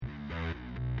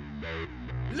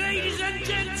Ladies and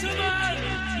gentlemen,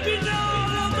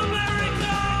 Binal of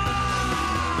America!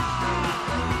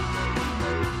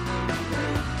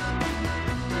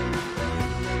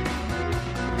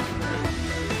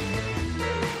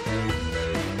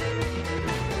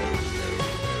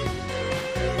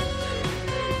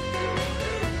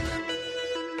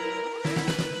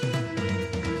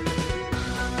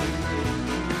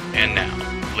 And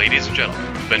now, ladies and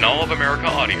gentlemen, Binal of America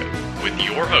Audio with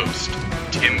your host,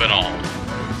 Tim Binal.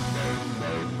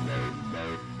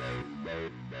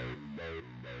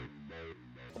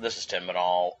 This is Tim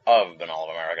Binal of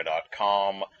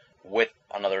BinalofAmerica.com with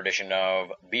another edition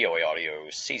of BOA Audio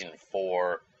Season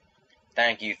 4.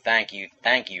 Thank you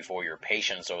for your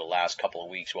patience over the last couple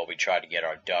of weeks while we tried to get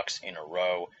our ducks in a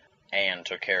row and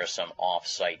took care of some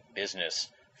off-site business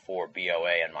for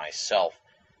BOA and myself.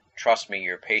 Trust me,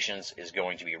 your patience is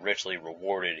going to be richly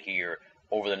rewarded here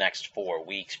over the next 4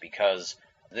 weeks because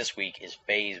this week is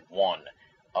Phase 1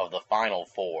 of the Final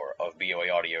 4 of BOA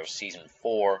Audio Season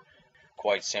 4.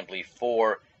 Quite simply,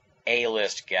 4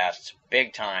 A-list guests,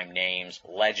 big-time names,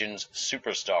 legends,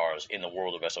 superstars in the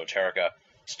world of esoterica,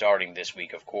 starting this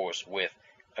week, of course, with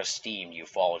esteemed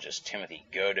ufologist Timothy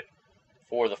Good.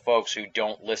 For the folks who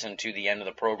don't listen to the end of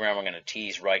the program, I'm going to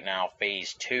tease right now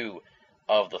Phase 2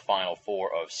 of the Final 4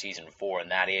 of Season 4,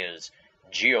 and that is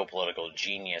geopolitical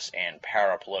genius and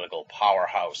parapolitical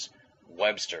powerhouse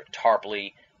Webster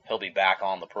Tarpley. He'll be back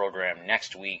on the program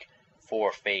next week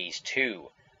for Phase 2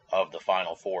 of the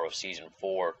Final 4 of Season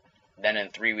 4. Then in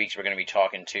 3 weeks, we're going to be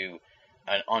talking to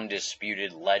an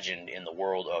undisputed legend in the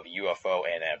world of UFO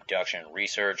and abduction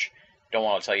research. Don't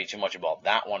want to tell you too much about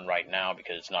that one right now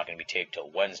because it's not going to be taped till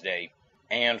Wednesday.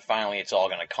 And finally, it's all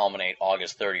going to culminate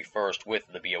August 31st with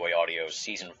the BOA Audio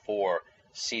Season 4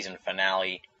 season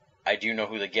finale. I do know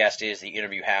who the guest is. The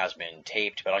interview has been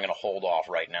taped, but I'm going to hold off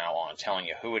right now on telling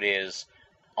you who it is.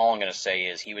 All I'm going to say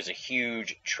is he was a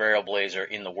huge trailblazer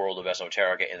in the world of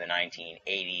esoterica in the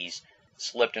 1980s,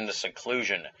 slipped into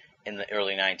seclusion in the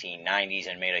early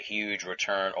 1990s, and made a huge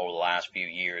return over the last few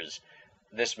years.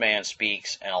 This man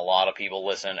speaks, and a lot of people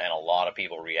listen, and a lot of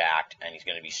people react, and he's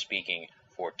going to be speaking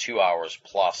for 2 hours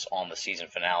plus on the season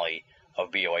finale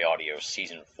of BOA Audio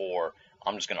Season 4.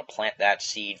 I'm just going to plant that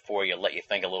seed for you, let you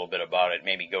think a little bit about it,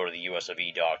 maybe go to the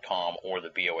usof.com or the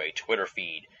BOA Twitter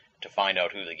feed to find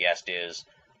out who the guest is.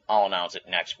 I'll announce it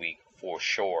next week for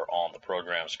sure on the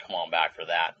program, so come on back for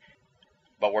that.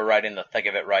 But we're right in the thick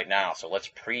of it right now, so let's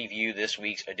preview this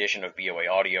week's edition of BOA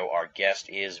Audio. Our guest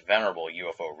is venerable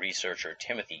UFO researcher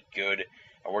Timothy Good,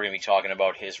 and we're going to be talking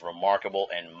about his remarkable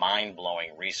and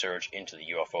mind-blowing research into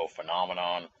the UFO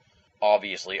phenomenon.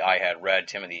 Obviously, I had read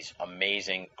Timothy's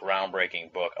amazing,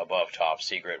 groundbreaking book, Above Top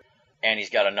Secret, and he's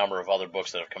got a number of other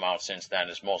books that have come out since then.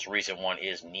 His most recent one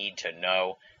is Need to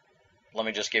Know. Let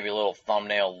me just give you a little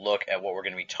thumbnail look at what we're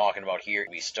going to be talking about here.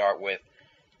 We start with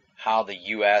how the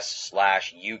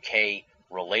US/UK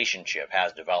relationship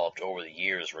has developed over the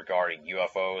years regarding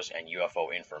UFOs and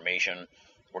UFO information.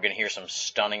 We're going to hear some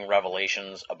stunning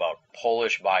revelations about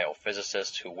Polish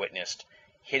biophysicists who witnessed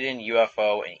hidden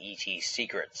UFO and ET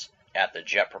secrets at the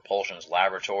Jet Propulsion's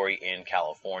laboratory in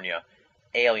California,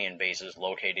 alien bases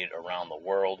located around the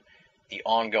world, the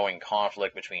ongoing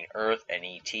conflict between Earth and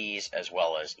ETs, as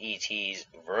well as ETs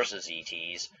versus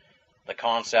ETs, the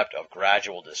concept of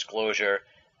gradual disclosure,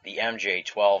 the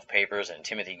MJ-12 papers and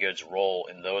Timothy Good's role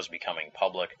in those becoming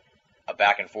public, a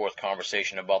back-and-forth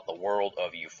conversation about the world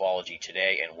of ufology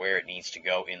today and where it needs to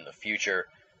go in the future,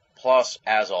 plus,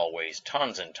 as always,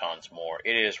 tons and tons more.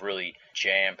 It is really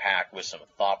jam-packed with some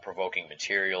thought-provoking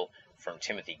material from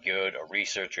Timothy Good, a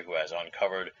researcher who has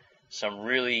uncovered some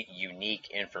really unique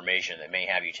information that may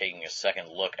have you taking a second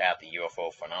look at the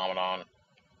UFO phenomenon.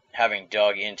 Having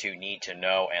dug into Need to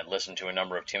Know and listened to a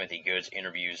number of Timothy Good's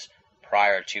interviews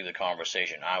prior to the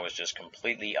conversation, I was just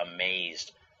completely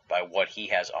amazed by what he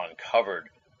has uncovered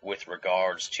with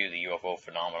regards to the UFO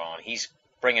phenomenon. He's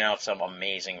bringing out some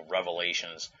amazing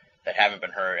revelations that haven't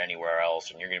been heard anywhere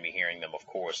else, and you're going to be hearing them, of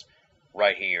course,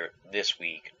 right here this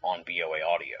week on BOA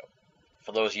Audio.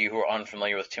 For those of you who are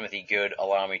unfamiliar with Timothy Good,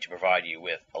 allow me to provide you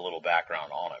with a little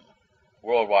background on him.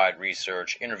 Worldwide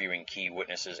research, interviewing key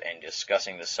witnesses, and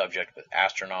discussing the subject with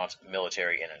astronauts,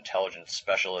 military and intelligence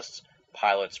specialists,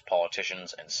 pilots,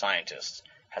 politicians, and scientists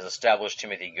has established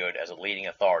Timothy Good as a leading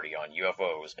authority on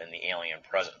UFOs and the alien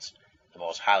presence, the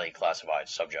most highly classified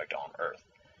subject on Earth.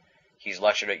 He's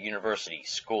lectured at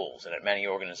universities, schools, and at many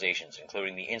organizations,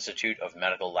 including the Institute of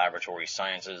Medical Laboratory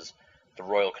Sciences, the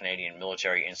Royal Canadian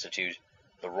Military Institute,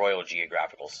 the Royal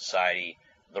Geographical Society,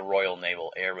 the Royal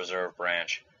Naval Air Reserve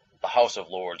Branch, the House of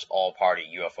Lords All-Party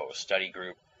UFO Study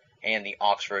Group, and the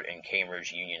Oxford and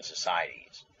Cambridge Union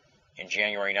Societies. In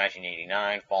January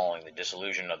 1989, following the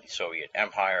dissolution of the Soviet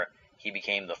Empire, he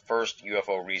became the first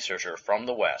UFO researcher from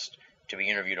the West to be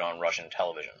interviewed on Russian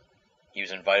television. He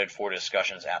was invited for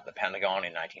discussions at the Pentagon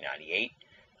in 1998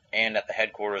 and at the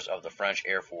headquarters of the French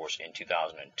Air Force in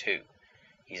 2002.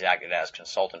 He's acted as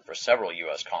consultant for several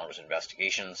U.S. Congress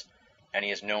investigations, and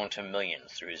he is known to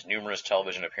millions through his numerous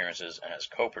television appearances and has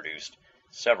co-produced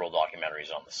several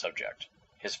documentaries on the subject.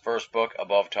 His first book,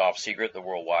 Above Top Secret, The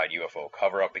Worldwide UFO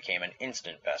Cover-Up, became an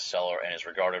instant bestseller and is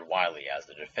regarded widely as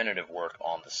the definitive work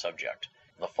on the subject.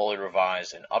 The fully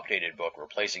revised and updated book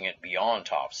replacing it, Beyond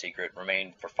Top Secret,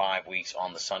 remained for 5 weeks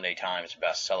on the Sunday Times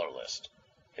bestseller list.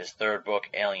 His third book,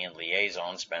 Alien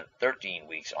Liaison, spent 13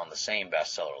 weeks on the same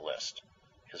bestseller list.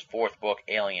 His fourth book,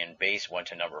 Alien Base, went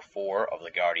to number 4 of the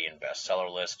Guardian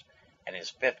bestseller list, and his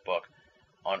fifth book,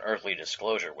 Unearthly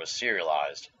Disclosure, was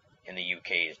serialized in the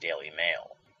UK's Daily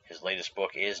Mail. His latest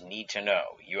book is Need to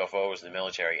Know, UFOs, the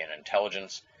Military and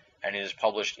Intelligence, and it is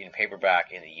published in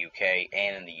paperback in the UK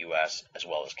and in the US, as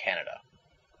well as Canada.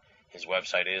 His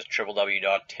website is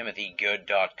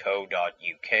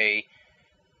www.timothygood.co.uk.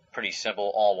 Pretty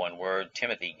simple, all one word,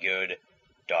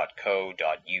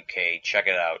 timothygood.co.uk. Check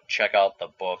it out. Check out the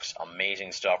books.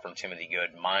 Amazing stuff from Timothy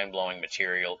Good. Mind-blowing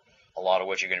material. A lot of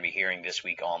what you're going to be hearing this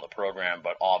week on the program,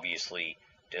 but obviously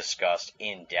discussed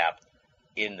in depth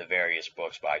in the various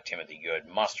books by Timothy Good.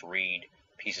 Must-read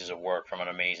pieces of work from an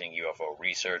amazing UFO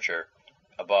researcher.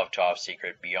 Above Top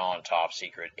Secret, Beyond Top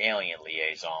Secret, Alien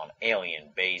Liaison,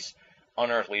 Alien Base,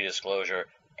 Unearthly Disclosure,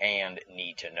 and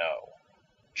Need to Know.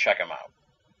 Check them out.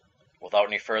 Without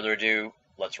any further ado,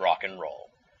 let's rock and roll.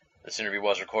 This interview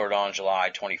was recorded on July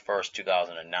 21st,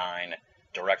 2009,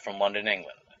 direct from London,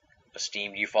 England.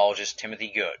 Esteemed ufologist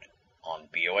Timothy Good on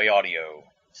BOA Audio,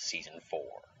 Season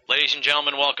 4. Ladies and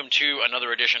gentlemen, welcome to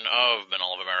another edition of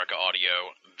Banal of America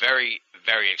Audio. Very,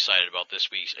 very excited about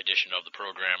this week's edition of the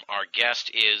program. Our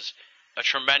guest is a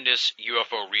tremendous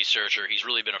UFO researcher. He's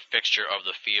really been a fixture of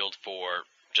the field for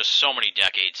just so many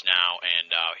decades now,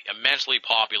 and immensely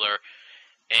popular,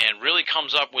 and really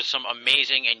comes up with some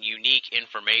amazing and unique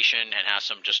information and has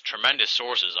some just tremendous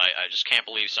sources. I just can't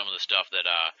believe some of the stuff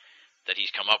that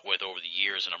he's come up with over the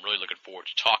years, and I'm really looking forward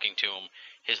to talking to him.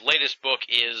 His latest book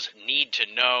is Need to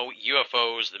Know,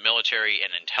 UFOs, the Military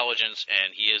and Intelligence,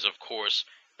 and he is, of course,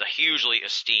 the hugely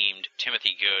esteemed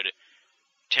Timothy Good.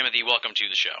 Timothy, welcome to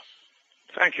the show.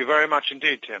 Thank you very much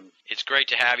indeed, Tim. It's great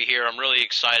to have you here. I'm really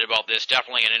excited about this.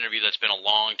 Definitely an interview that's been a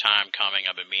long time coming.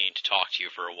 I've been meaning to talk to you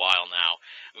for a while now.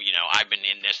 You know, I've been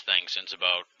in this thing since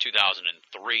about 2003,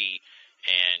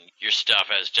 and your stuff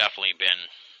has definitely been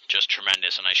just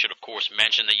tremendous. And I should, of course,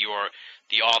 mention that you are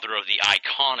the author of the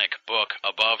iconic book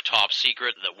Above Top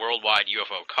Secret, The Worldwide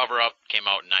UFO Cover-Up. Came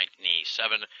out in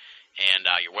 1987. And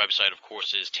your website, of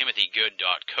course, is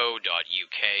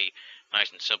timothygood.co.uk. Nice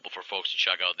and simple for folks to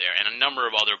check out there. And a number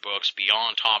of other books,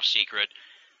 Beyond Top Secret,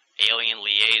 Alien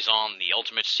Liaison, The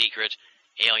Ultimate Secret,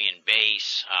 Alien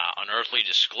Base, Unearthly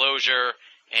Disclosure,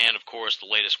 and, of course,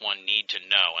 the latest one, Need to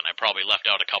Know. And I probably left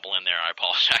out a couple in there. I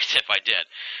apologize if I did.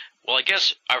 Well, I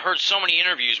guess I've heard so many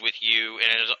interviews with you, and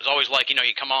it's always like, you know,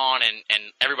 you come on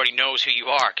and everybody knows who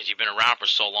you are because you've been around for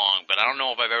so long, but I don't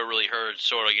know if I've ever really heard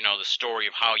sort of, you know, the story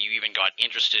of how you even got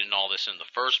interested in all this in the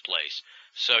first place.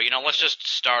 So, you know, let's just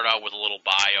start out with a little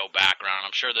bio background.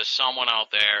 I'm sure there's someone out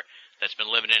there that's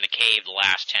been living in a cave the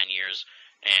last 10 years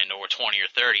or 20 or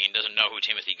 30 and doesn't know who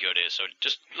Timothy Good is. So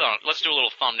just let's do a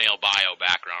little thumbnail bio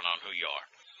background on who you are.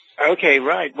 Okay,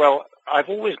 right. Well, I've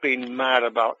always been mad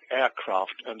about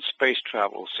aircraft and space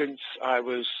travel since I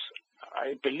was,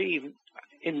 I believe,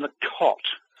 in the cot.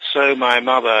 So my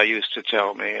mother used to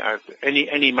tell me,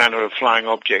 any manner of flying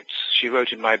objects she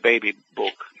wrote in my baby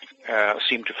book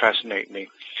seemed to fascinate me.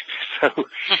 So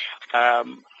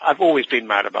I've always been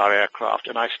mad about aircraft,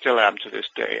 and I still am to this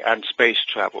day, and space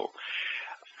travel.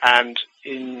 And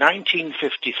in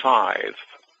 1955,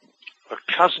 a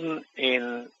cousin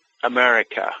in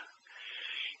America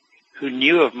who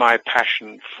knew of my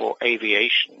passion for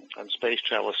aviation and space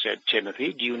travel said,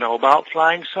 Timothy, do you know about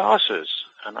flying saucers?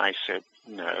 And I said,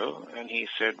 no. And he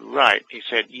said, right. He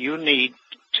said, you need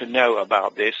to know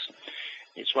about this.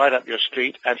 It's right up your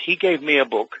street. And he gave me a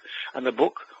book, and the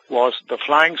book was The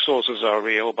Flying Saucers Are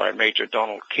Real by Major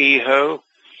Donald Keyhoe,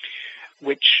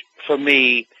 which for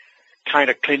me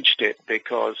kind of clinched it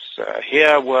because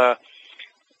here were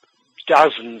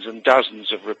dozens and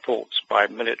dozens of reports by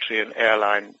military and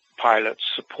airline pilots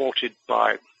supported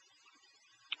by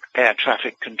air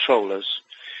traffic controllers.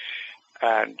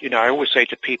 And, you know, I always say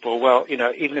to people, well, you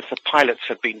know, even if the pilots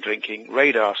have been drinking,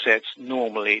 radar sets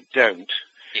normally don't.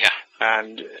 Yeah.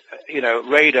 And,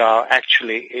 radar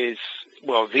actually is,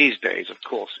 well, these days, of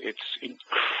course, it's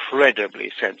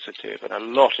incredibly sensitive, and a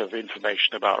lot of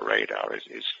information about radar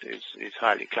is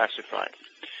highly classified.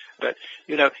 But,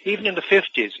 even in the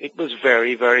 50s, it was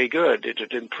very, very good. It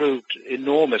had improved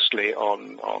enormously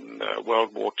on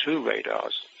World War II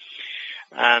radars.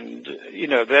 And,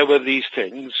 there were these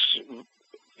things,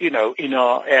 in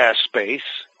our airspace,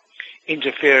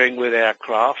 interfering with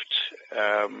aircraft.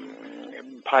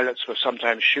 Pilots were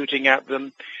sometimes shooting at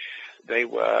them. They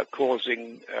were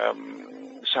causing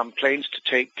some planes to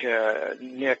take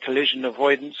near collision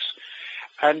avoidance.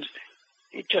 And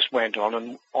it just went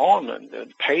on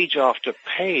and page after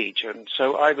page. And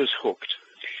so I was hooked.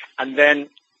 And then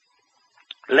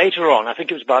later on, I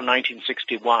think it was about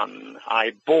 1961,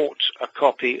 I bought a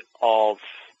copy of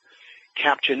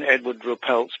Captain Edward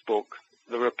Ruppelt's book,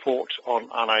 The Report on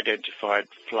Unidentified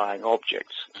Flying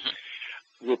Objects.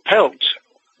 Mm-hmm. Ruppelt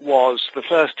was the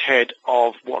first head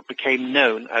of what became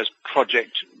known as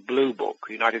Project Blue Book,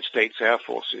 United States Air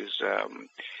Force's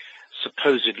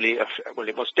supposedly, well,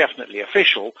 it was definitely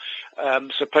official,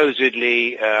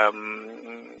 supposedly,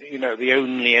 the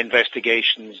only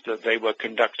investigations that they were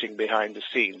conducting behind the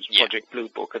scenes, Project Blue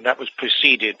Book, and that was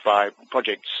preceded by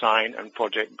Project Sign and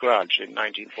Project Grudge in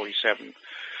 1947,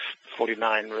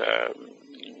 49,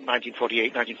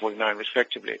 1948, 1949,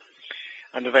 respectively.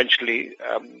 And eventually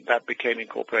that became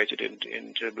incorporated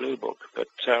into Blue Book. But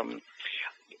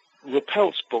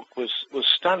Ruppelt's book was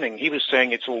stunning. He was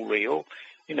saying it's all real.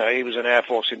 He was an Air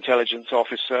Force intelligence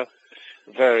officer,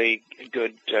 very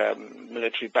good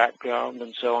military background,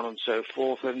 and so on and so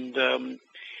forth. And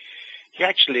he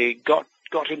actually got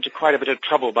into quite a bit of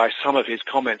trouble by some of his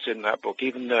comments in that book,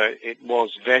 even though it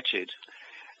was vetted.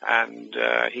 And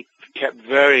he kept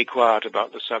very quiet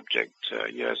about the subject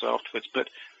years afterwards. But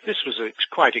this was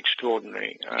quite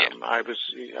extraordinary. I was,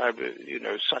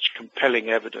 such compelling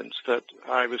evidence that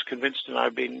I was convinced, and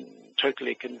I've been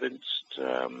totally convinced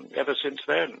ever since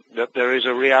then, that there is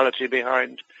a reality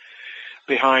behind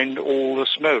all the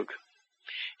smoke.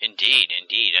 Indeed.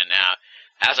 And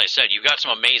as I said, you've got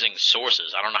some amazing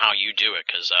sources. I don't know how you do it,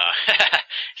 because it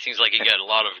seems like you get a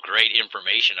lot of great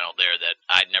information out there that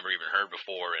I'd never even heard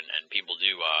before, and people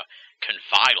do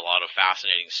confide a lot of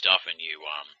fascinating stuff in you.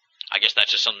 I guess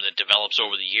that's just something that develops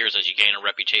over the years as you gain a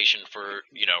reputation for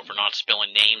not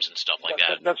spilling names and stuff like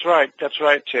that. That's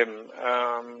right, Tim.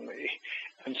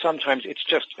 And sometimes it's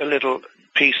just a little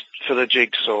piece for the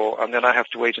jigsaw, and then I have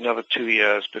to wait another 2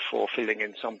 years before filling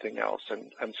in something else,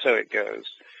 and so it goes,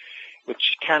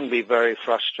 which can be very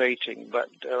frustrating. But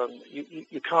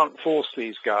you can't force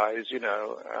these guys, and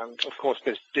of course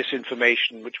there's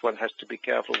disinformation, which one has to be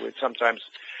careful with. Sometimes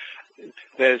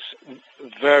there's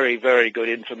very, very good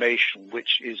information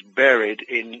which is buried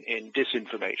in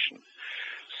disinformation.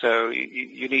 So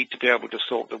you need to be able to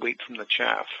sort the wheat from the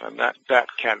chaff, and that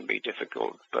can be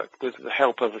difficult. But with the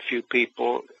help of a few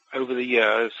people over the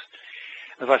years,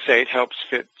 as I say, it helps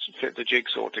fit the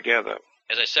jigsaw together.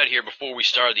 As I said here before we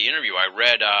started the interview, I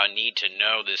read Need to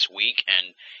Know this week,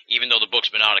 and even though the book's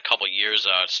been out a couple of years,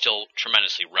 it's still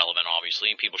tremendously relevant, obviously,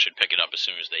 and people should pick it up as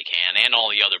soon as they can, and all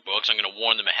the other books. I'm going to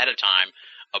warn them ahead of time,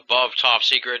 above top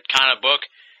secret kind of book,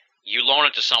 you loan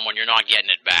it to someone, you're not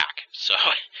getting it back. So,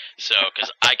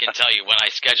 because I can tell you, when I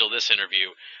scheduled this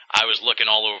interview, I was looking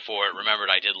all over for it,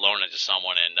 remembered I did loan it to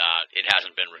someone, and it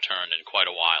hasn't been returned in quite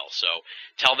a while. So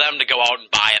tell them to go out and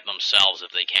buy it themselves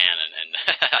if they can, and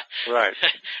right.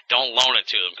 Don't loan it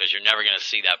to them, because you're never going to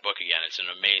see that book again. It's an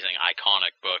amazing,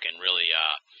 iconic book, and really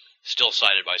still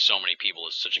cited by so many people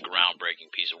as such a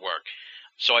groundbreaking piece of work.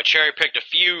 So I cherry-picked a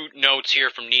few notes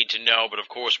here from Need to Know, but of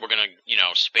course we're going to,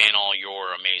 span all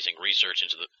your amazing research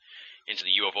into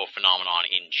the UFO phenomenon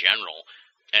in general.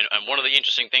 And one of the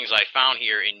interesting things I found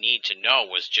here in Need to Know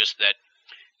was just that,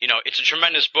 it's a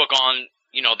tremendous book on,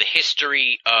 the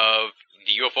history of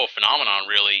the UFO phenomenon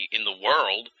really in the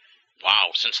world.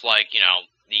 Wow, since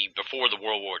the before the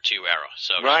World War II era.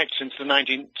 So right, since the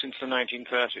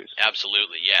 1930s.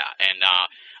 Absolutely, yeah. And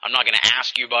I'm not going to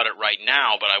ask you about it right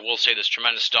now, but I will say there's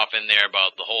tremendous stuff in there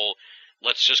about the whole,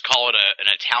 let's just call it an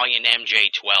Italian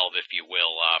MJ-12, if you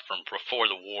will, from before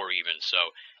the war even. So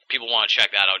people want to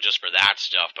check that out just for that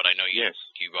stuff, but I know you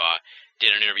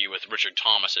did an interview with Richard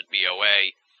Thomas at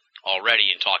BOA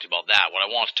already and talked about that. What I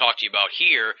want to talk to you about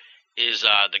here is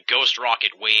the ghost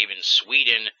rocket wave in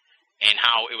Sweden, and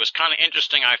how it was kind of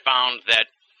interesting. I found that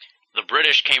the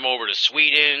British came over to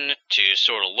Sweden to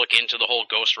sort of look into the whole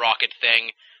ghost rocket thing,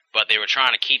 but they were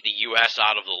trying to keep the U.S.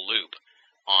 out of the loop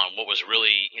on what was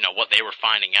really, what they were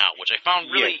finding out, which I found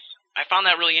really, I found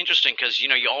that really interesting, because, you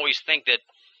always think that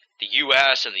the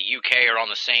U.S. and the U.K. are on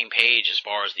the same page as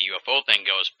far as the UFO thing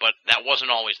goes, but that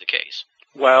wasn't always the case.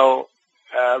 Well,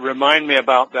 remind me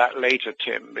about that later,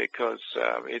 Tim, because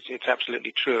it's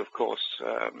absolutely true, of course.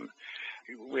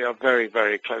 We are very,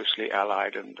 very closely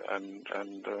allied and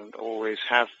always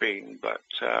have been, but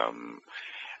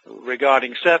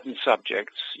regarding certain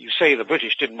subjects, you say the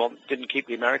British didn't keep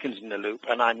the Americans in the loop,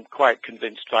 and I'm quite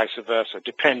convinced vice versa,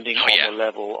 depending on the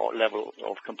level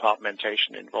of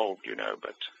compartmentation involved,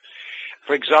 But,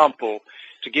 for example,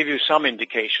 to give you some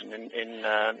indication, in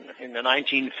the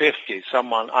 1950s,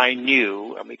 someone I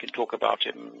knew, and we can talk about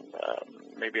him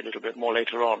maybe a little bit more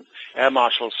later on, Air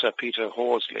Marshal Sir Peter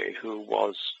Horsley, who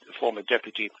was the former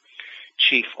Deputy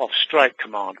Chief of Strike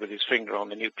Command with his finger on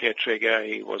the nuclear trigger.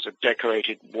 He was a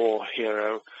decorated war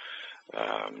hero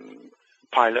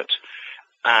pilot,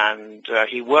 and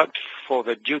he worked for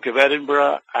the Duke of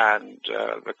Edinburgh and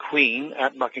the Queen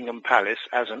at Buckingham Palace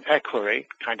as an equerry,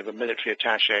 kind of a military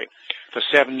attaché, for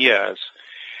 7 years.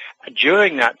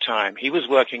 During that time, he was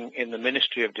working in the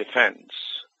Ministry of Defense,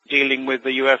 dealing with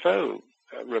the UFO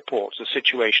reports, the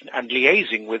situation, and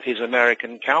liaising with his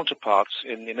American counterparts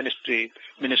in the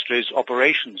ministry's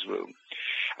operations room.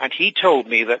 And he told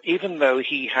me that even though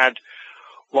he had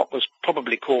what was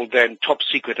probably called then top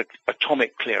secret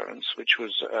atomic clearance, which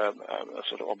was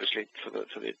sort of obviously for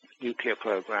the nuclear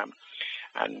program,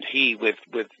 and he with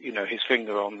his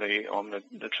finger on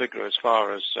the trigger as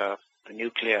far as the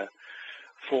nuclear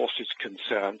force is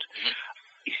concerned,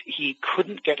 he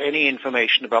couldn't get any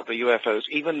information about the UFOs,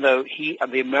 even though he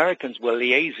and the Americans were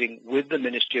liaising with the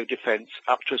Ministry of Defense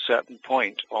up to a certain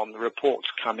point on the reports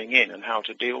coming in and how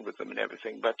to deal with them and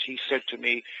everything. But he said to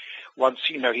me once,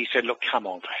 he said, look, come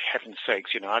on, for heaven's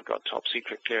sakes, I've got top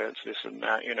secret clearance, this and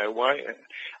that, why?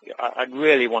 I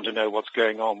really want to know what's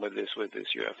going on with this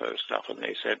UFO stuff. And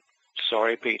they said,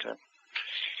 sorry, Peter.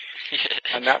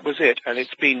 And that was it. And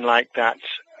it's been like that.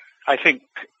 I think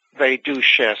they do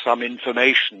share some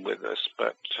information with us,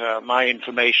 but my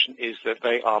information is that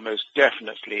they are most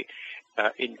definitely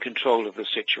in control of the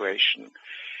situation.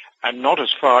 And not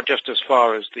just as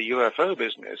far as the UFO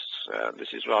business.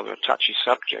 This is rather a touchy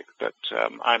subject, but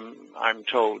I'm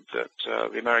told that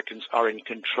the Americans are in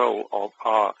control of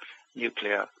our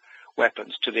nuclear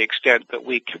weapons to the extent that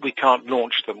we can't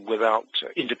launch them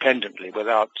independently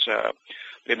without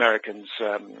the Americans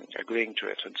agreeing to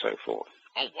it and so forth.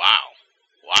 Oh, wow.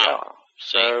 Wow. Yeah.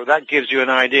 So that gives you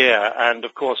an idea, and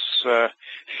of course, the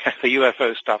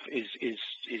UFO stuff is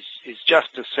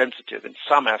just as sensitive, in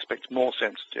some aspects more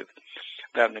sensitive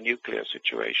than the nuclear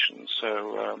situation.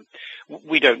 So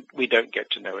we don't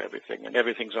get to know everything, and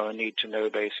everything's on a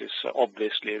need-to-know basis.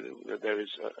 Obviously, there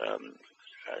is a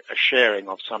sharing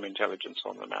of some intelligence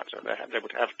on the matter. There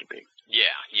would have to be.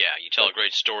 Yeah. You tell a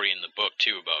great story in the book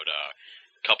too about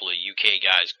couple of UK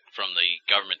guys from the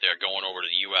government there going over to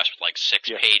the US with like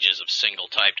 6 pages of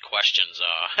single-typed questions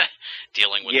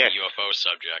dealing with the UFO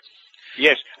subject.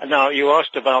 Yes. Now, you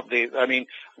asked about you've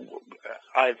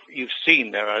seen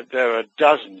there are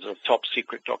dozens of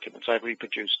top-secret documents. I've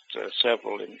reproduced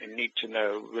several in Need to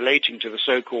Know relating to the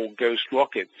so-called ghost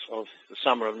rockets of the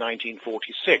summer of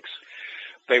 1946.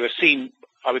 They were seen,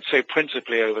 I would say,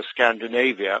 principally over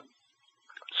Scandinavia,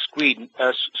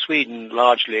 Sweden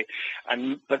largely,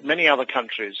 but many other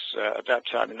countries at that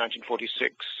time in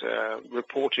 1946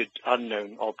 reported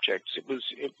unknown objects. It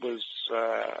was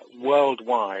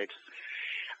worldwide,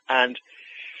 and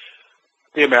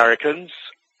the Americans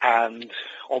and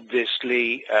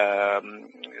obviously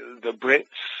the Brits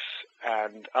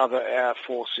and other air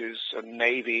forces and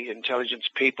Navy intelligence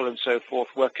people and so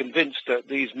forth were convinced that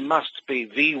these must be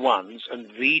V1s and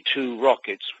V2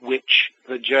 rockets, which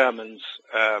the Germans,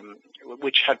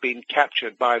 which had been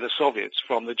captured by the Soviets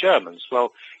from the Germans.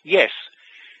 Well, yes,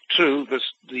 true,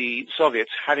 the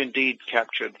Soviets had indeed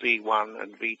captured V1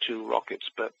 and V2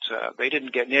 rockets, but they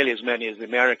didn't get nearly as many as the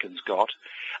Americans got,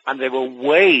 and they were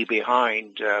way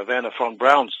behind Wernher von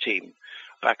Braun's team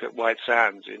back at White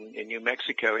Sands in New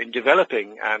Mexico in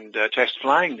developing and test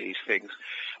flying these things.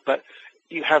 But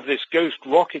you have this ghost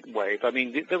rocket wave. I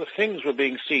mean, there were things were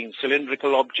being seen,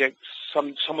 cylindrical objects,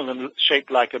 some of them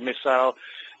shaped like a missile,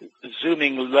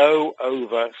 zooming low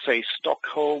over, say,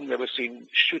 Stockholm. They were seen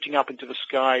shooting up into the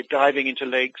sky, diving into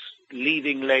lakes,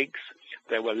 leaving lakes.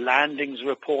 There were landings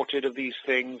reported of these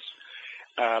things.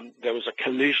 There was a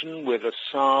collision with a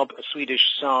Saab, a Swedish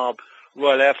Saab,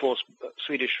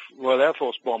 Swedish Royal Air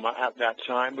Force bomber at that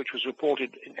time, which was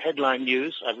reported in headline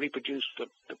news. I've reproduced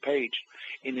the page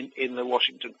in the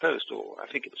Washington Post, or I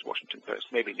think it was Washington Post,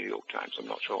 maybe New York Times, I'm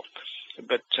not sure.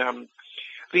 But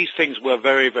these things were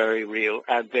very, very real,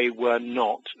 and they were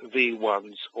not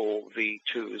V1s or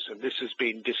V2s. And this has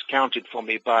been discounted for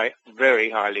me by very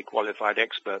highly qualified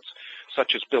experts,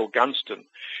 such as Bill Gunston,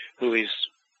 who is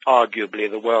arguably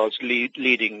the world's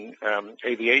leading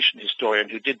aviation historian,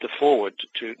 who did the foreword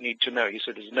to Need to Know. He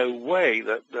said there's no way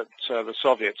that the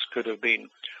Soviets could have been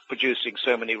producing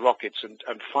so many rockets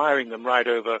and firing them right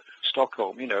over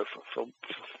Stockholm,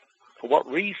 for what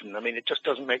reason? I mean, it just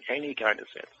doesn't make any kind of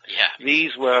sense. Yeah.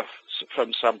 These were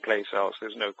from someplace else.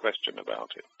 There's no question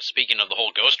about it. Speaking of the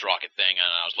whole ghost rocket thing,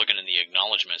 I was looking in the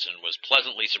acknowledgments and was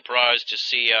pleasantly surprised to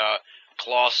see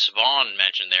Klaus Vaughn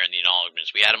mentioned there in the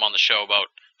acknowledgments. We had him on the show about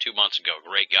 2 months ago.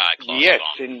 Great guy, Klaus Yes,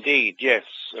 Vaughn. indeed. Yes,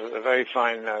 a very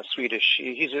fine Swedish.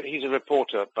 He's a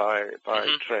reporter by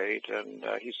trade, and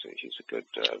he's a good,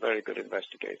 very good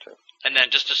investigator. And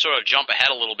then just to sort of jump ahead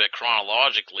a little bit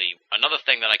chronologically, another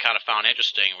thing that I kind of found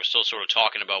interesting, we're still sort of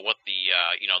talking about what the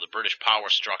the British power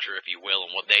structure, if you will,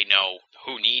 and what they know,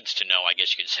 who needs to know, I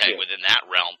guess you could say, within that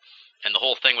realm. And the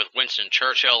whole thing with Winston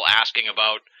Churchill asking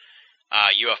about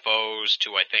UFOs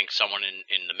to, I think, someone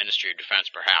in the Ministry of Defense,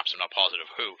 perhaps, I'm not positive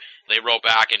who. They wrote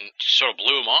back and sort of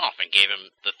blew him off and gave him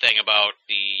the thing about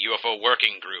the UFO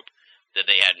working group that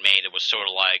they had made. It was sort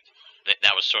of like,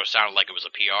 that was sort of sounded like it was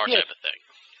a PR type of thing.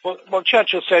 Well,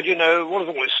 Churchill said, what does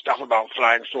all this stuff about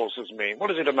flying saucers mean? What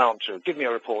does it amount to? Give me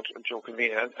a report at your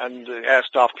convenience. And the air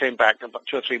staff came back about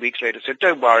 2 or 3 weeks later and said,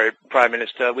 don't worry, Prime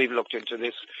Minister, we've looked into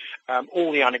this.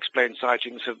 All the unexplained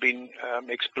sightings have been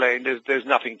explained. There's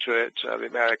nothing to it. The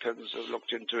Americans have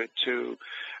looked into it too.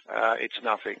 It's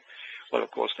nothing. Well, of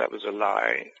course, that was a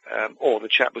lie. Or the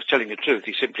chap was telling the truth.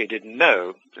 He simply didn't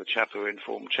know, the chap who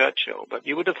informed Churchill. But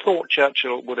you would have thought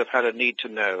Churchill would have had a need to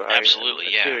know.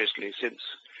 Absolutely, yeah. Seriously, since,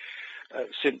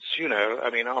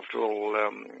 after all,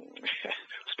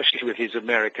 especially with his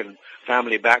American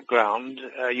family background,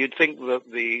 you'd think that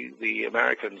the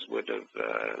Americans would have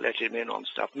let him in on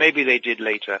stuff. Maybe they did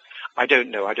later. I don't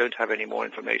know. I don't have any more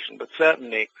information. But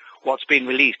certainly what's been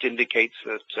released indicates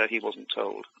that he wasn't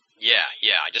told. Yeah.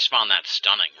 I just found that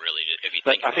stunning, really, if you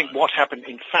think about it. I think what happened,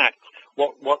 in fact,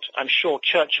 what I'm sure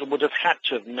Churchill would have had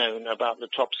to have known about the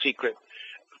top secret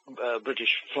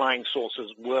British Flying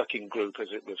Saucers Working Group,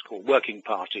 as it was called, Working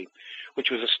Party,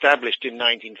 which was established in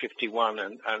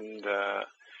 1951 and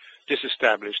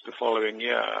disestablished the following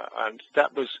year. And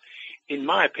that was, in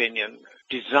my opinion,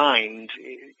 designed,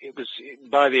 it was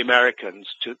by the Americans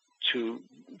to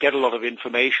get a lot of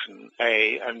information,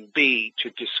 A, and B, to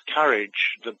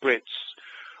discourage the Brits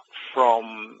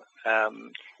from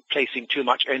placing too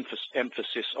much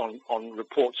emphasis on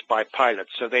reports by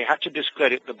pilots. So they had to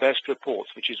discredit the best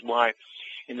reports, which is why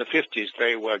in the 50s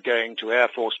they were going to Air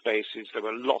Force bases. There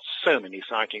were so many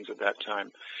sightings at that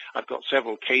time. I've got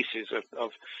several cases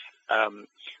of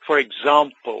for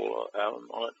example,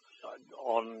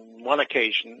 on one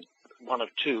occasion, one of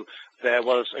two, there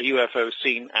was a UFO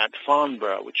seen at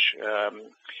Farnborough, which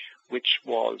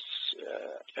was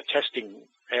a testing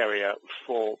area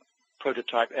for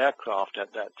prototype aircraft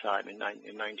at that time in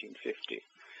 1950,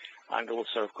 and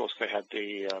also, of course, they had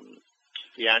the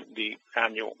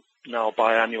annual, now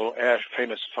biannual,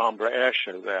 famous Farnborough Air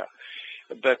Show there.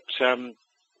 But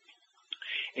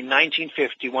in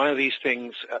 1950, one of these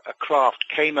things, a craft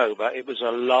came over. It was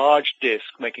a large disc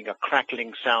making a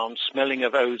crackling sound, smelling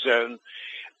of ozone.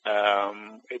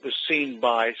 It was seen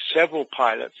by several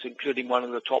pilots, including one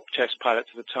of the top test pilots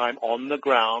at the time, on the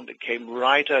ground. It came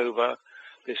right over.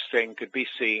 This thing could be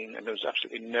seen, and there was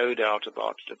absolutely no doubt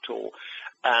about it at all.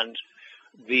 And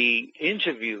the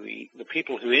interviewee, the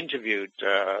people who interviewed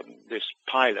this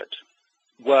pilot,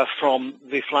 were from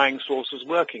the Flying Saucers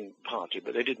Working Party,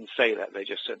 but they didn't say that. They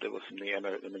just said they were from the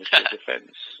Ministry of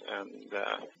Defense. And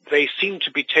they seemed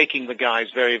to be taking the guys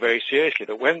very, very seriously.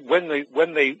 But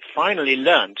when they finally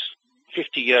learnt,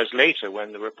 50 years later,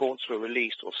 when the reports were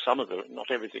released, or some of them,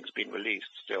 not everything's been released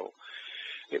still,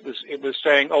 it was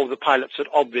saying, the pilots had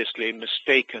obviously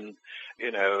mistaken,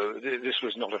 this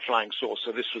was not a flying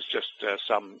saucer, this was just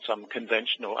some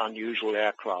conventional, unusual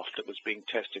aircraft that was being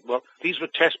tested. Well, these were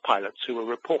test pilots who were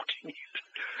reporting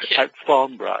it at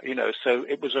Farnborough, so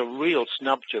it was a real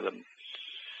snub to them.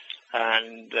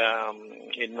 And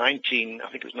in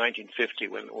 1950,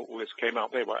 when all this came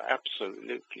out, they were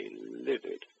absolutely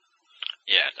livid.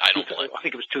 Yeah, I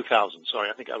think it was 2000, sorry,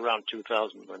 I think around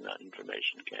 2000 when that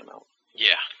information came out.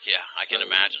 Yeah, I can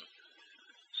imagine.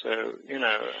 So, it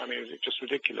was just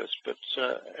ridiculous. But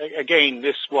again,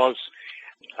 this was,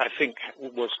 I think,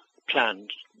 was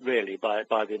planned really by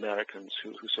the Americans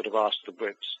who sort of asked the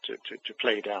Brits to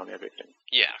play down everything.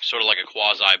 Yeah, sort of like a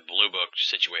quasi Blue Book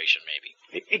situation, maybe.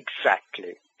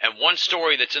 And one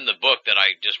story that's in the book that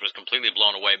I just was completely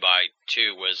blown away by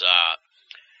too was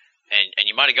and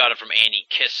you might have got it from Andy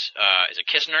is it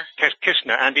Kistner?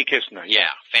 Kistner, Andy Kistner.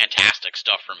 Yeah, fantastic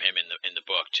stuff from him in the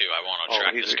book too. I want to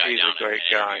track this guy down. He's a great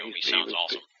guy. He sounds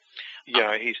awesome.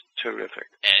 Yeah, he's terrific.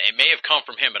 And it may have come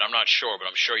from him, but I'm not sure. But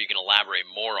I'm sure you can elaborate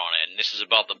more on it. And this is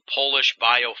about the Polish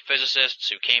biophysicists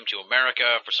who came to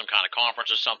America for some kind of conference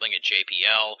or something at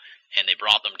JPL, and they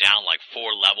brought them down like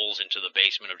 4 levels into the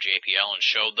basement of JPL and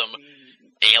showed them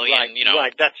alien,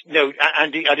 Right,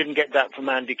 Andy, I didn't get that from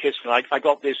Andy Kistner. I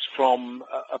got this from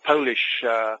a Polish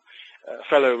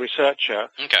fellow researcher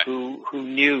who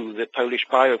knew the Polish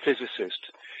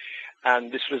biophysicist.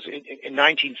 And this was in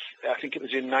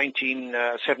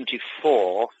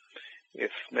 1974,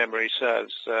 if memory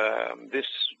serves. This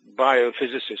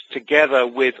biophysicist, together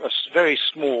with a very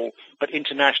small but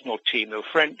international team, there were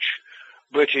French,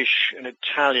 British, and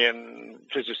Italian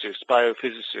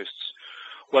biophysicists,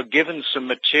 were given some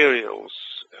materials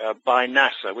by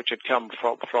NASA, which had come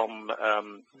from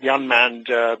the Unmanned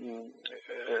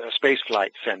Space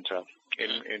Flight Center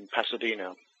in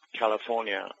Pasadena,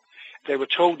 California. They were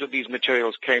told that these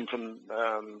materials came from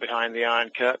behind the Iron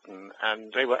Curtain,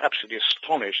 and they were absolutely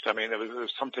astonished. I mean, there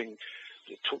was something,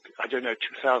 it took,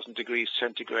 2,000 degrees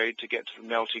centigrade to get to the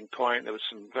melting point. There was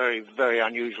some very, very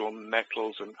unusual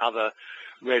metals and other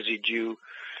residue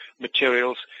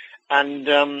materials. And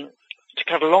to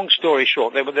cut a long story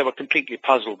short, they were completely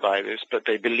puzzled by this, but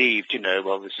they believed,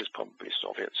 well, this is probably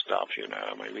Soviet stuff,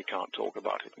 I mean, we can't talk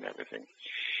about it and everything.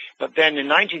 But then in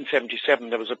 1977,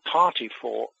 there was a party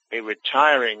for a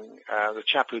retiring, the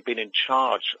chap who'd been in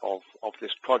charge of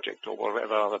this project or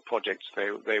whatever other projects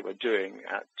they were doing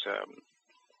at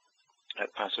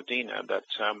Pasadena. But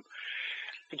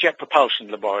the Jet Propulsion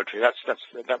Laboratory,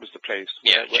 that was the place.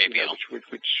 JPL.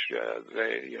 Which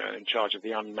they, in charge of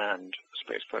the unmanned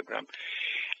space program.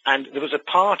 And there was a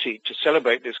party to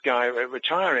celebrate this guy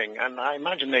retiring, and I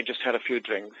imagine they just had a few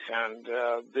drinks, and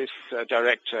this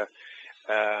director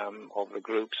of the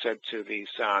group said to the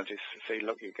scientists, say,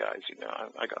 look, you guys,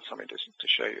 I got something to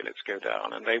show you. Let's go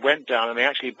down. And they went down, and they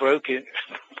actually broke the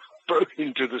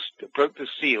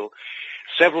seal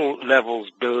several levels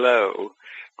below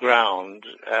ground,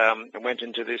 and went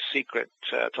into this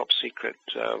top secret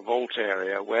vault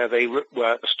area where they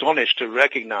were astonished to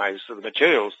recognize the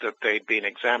materials that they'd been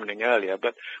examining earlier,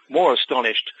 but more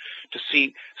astonished to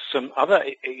see some other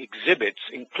exhibits,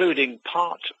 including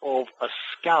part of a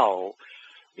skull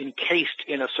encased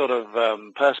in a sort of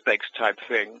perspex type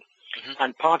thing,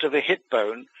 and part of a hip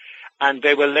bone, and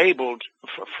they were labeled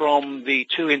from the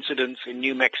 2 incidents in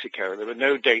New Mexico. There were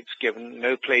no dates given,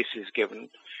 no places given,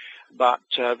 but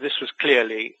this was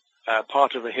clearly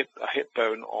part of a hip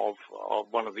bone of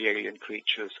one of the alien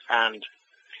creatures, and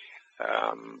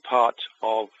part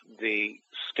of the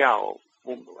skull,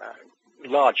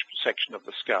 large section of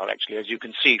the skull, actually, as you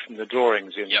can see from the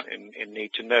drawings in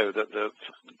Need to Know that the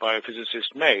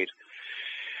biophysicist made.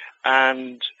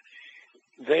 And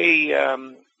they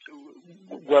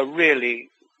were really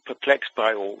perplexed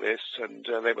by all this, and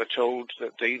they were told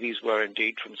that these were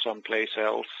indeed from someplace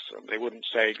else, and they wouldn't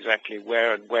say exactly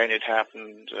where and when it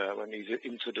happened, when these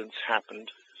incidents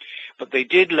happened. But they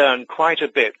did learn quite a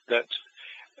bit that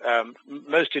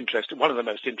one of the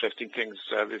most interesting things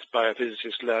this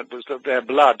biophysicist learned was that their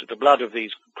blood, the blood of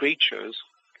these creatures,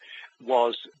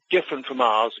 was different from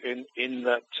ours in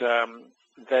that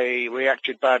they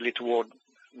reacted badly toward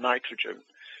nitrogen.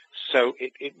 So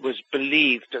it was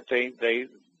believed that they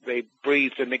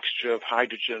breathed a mixture of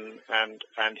hydrogen and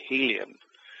helium,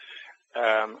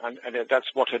 and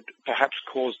that's what had perhaps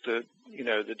caused the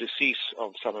decease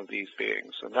of some of these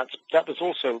beings. And that was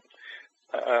also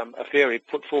a theory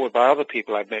put forward by other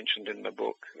people I've mentioned in the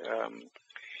book,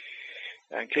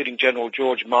 including General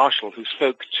George Marshall, who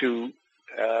spoke to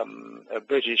a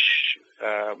British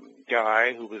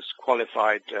guy who was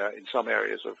qualified in some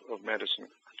areas of medicine,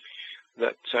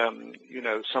 that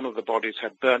some of the bodies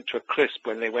had burnt to a crisp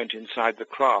when they went inside the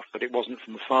craft, but it wasn't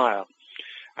from fire,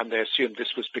 and they assumed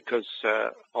this was because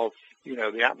of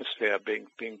the atmosphere being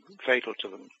fatal to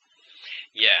them.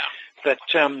 Yeah. But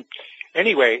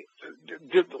anyway,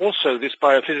 also this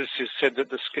biophysicist said that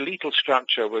the skeletal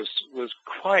structure was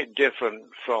quite different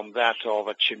from that of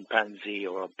a chimpanzee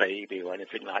or a baby or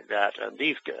anything like that. And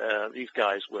these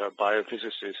guys were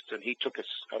biophysicists, and he took a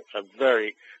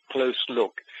very close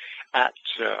look at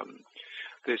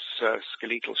this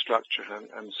skeletal structure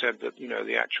and said that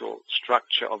the actual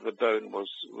structure of the bone was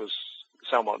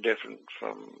somewhat different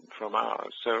from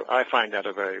ours. So I find that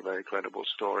a very, very credible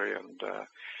story, and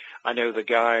I know the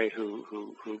guy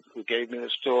who gave me the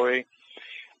story,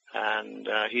 and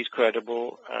he's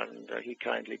credible, and he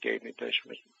kindly gave me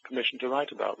permission to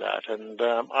write about that. And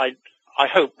I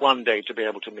hope one day to be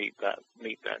able to meet that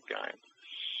guy.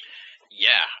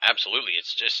 Yeah, absolutely.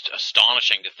 It's just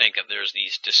astonishing to think that there's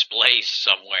these displays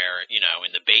somewhere, you know,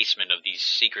 in the basement of these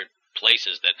secret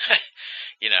places that,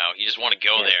 you know, you just want to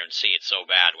go there and see it so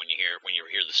bad when you hear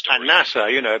the story. And NASA,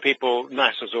 you know,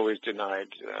 NASA's always denied,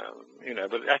 you know,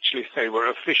 but actually they were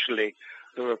officially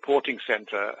the reporting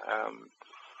center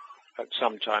at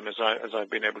some time, as I've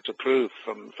been able to prove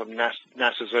from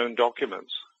NASA's own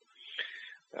documents,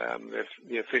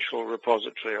 the official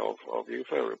repository of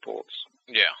UFO reports.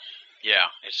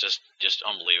 Yeah, it's just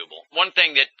unbelievable. One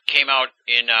thing that came out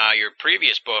in your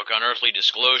previous book, Unearthly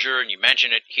Disclosure, and you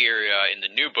mention it here in the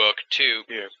new book too.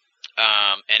 Yes.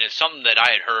 And it's something that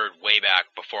I had heard way back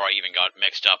before I even got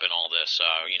mixed up in all this.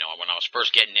 You know, when I was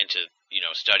first getting into, you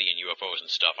know, studying UFOs and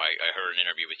stuff, I heard an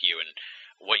interview with you, and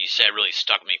what you said really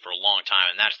stuck with me for a long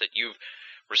time, and that's that you've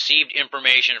received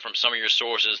information from some of your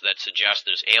sources that suggest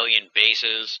there's alien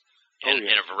bases in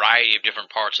a variety of different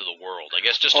parts of the world. I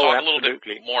guess just talk a little bit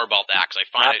more about that, because I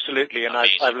find it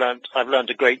amazing. And I've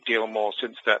learned a great deal more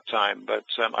since that time. But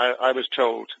I was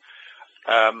told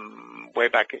way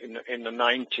back in the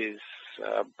 90s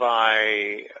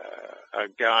by a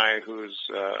guy who's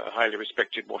a highly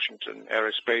respected Washington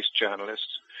aerospace journalist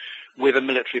with a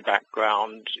military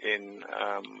background in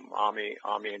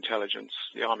Army intelligence,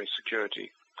 the Army security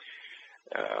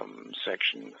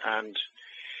section, and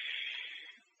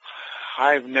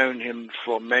I've known him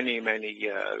for many, many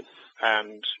years,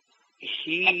 and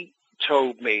he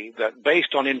told me that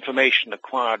based on information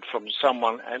acquired from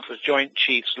someone at the Joint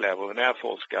Chiefs level, an Air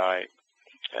Force guy,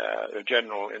 a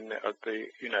general at the,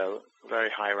 you know, very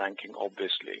high ranking,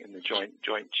 obviously, in the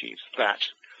Joint Chiefs, that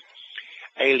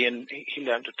alien, he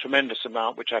learned a tremendous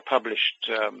amount, which I published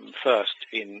first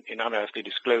in Unearthly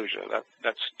Disclosure.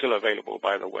 That's still available,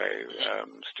 by the way,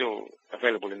 still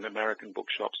available in the American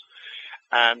bookshops.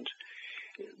 And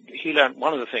he learned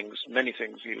many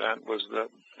things he learned was that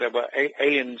there were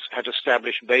aliens had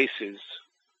established bases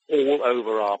all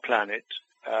over our planet,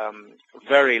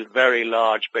 very, very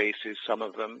large bases, some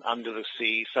of them under the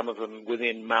sea, some of them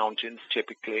within mountains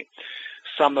typically,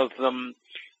 some of them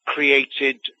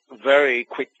created very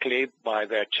quickly by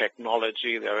their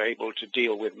technology. They're able to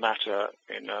deal with matter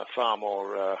in a far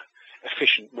more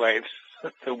efficient way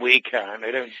than we can.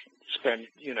 They don't spend,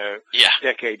 you know,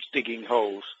 decades digging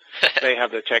holes. They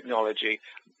have the technology.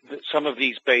 Some of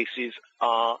these bases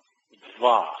are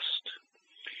vast.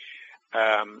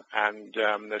 And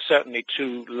there's certainly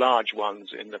two large ones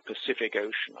in the Pacific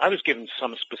Ocean. I was given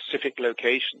some specific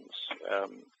locations.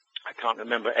 I can't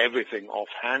remember everything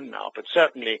offhand now, but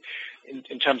certainly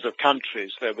in terms of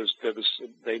countries,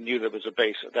 they knew there was a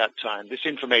base at that time. This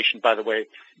information, by the way,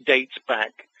 dates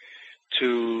back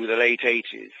to the late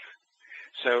 80s.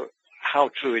 So how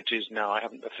true it is now, I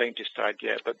haven't the faintest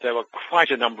idea, but there were quite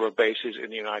a number of bases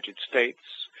in the United States,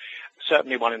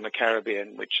 certainly one in the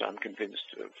Caribbean, which I'm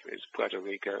convinced of is Puerto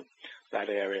Rico, that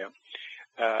area.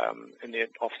 In the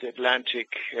Atlantic,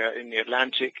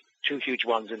 two huge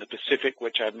ones in the Pacific,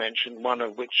 which I've mentioned, one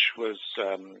of which was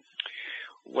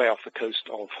way off the coast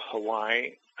of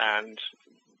Hawaii, and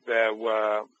there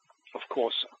were, of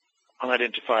course,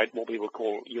 unidentified, what we would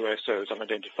call USOs,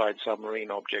 unidentified submarine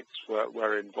objects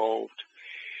were involved.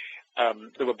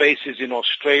 There were bases in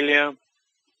Australia,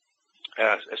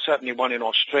 certainly one in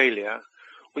Australia,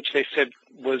 which they said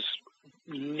was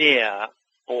near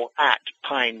or at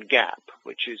Pine Gap,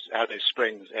 which is Alice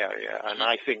Springs area, and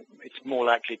I think it's more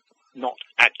likely not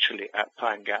actually at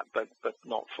Pine Gap, but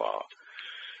not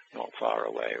far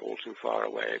away, all too far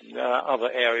away.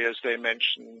 Other areas they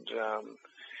mentioned,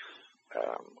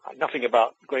 nothing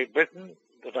about Great Britain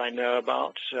that I know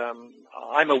about.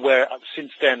 I'm aware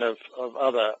since then of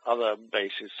other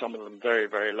bases, some of them very,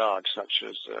 very large, such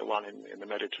as one in the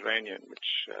Mediterranean,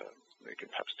 which we can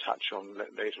perhaps touch on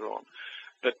later on.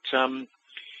 But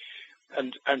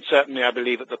and certainly I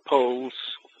believe at the poles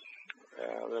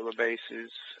there were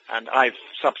bases, and I've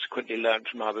subsequently learned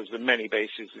from others there are many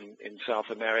bases in South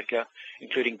America,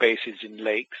 including bases in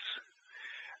lakes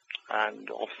and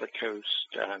off the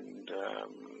coast and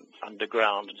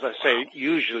underground. As I say,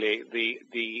 usually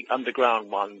the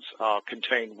underground ones are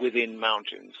contained within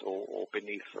mountains or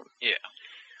beneath them. Yeah.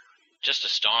 Just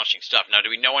astonishing stuff. Now, do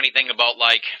we know anything about,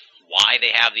 like, why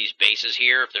they have these bases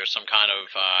here? If there's some kind of,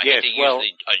 I hate to use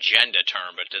the agenda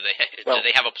term, but do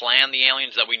they have a plan, the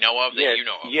aliens that we know of, that you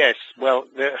know of? Yes. Well,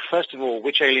 first of all,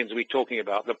 which aliens are we talking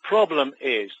about? The problem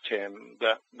is, Tim,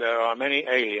 that there are many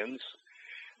aliens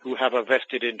who have a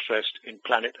vested interest in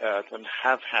planet Earth and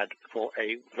have had for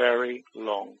a very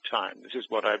long time. This is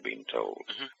what I've been told,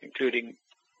 including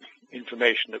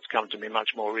information that's come to me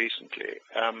much more recently.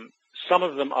 Some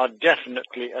of them are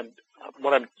definitely, and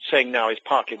what I'm saying now is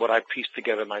partly what I've pieced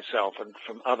together myself and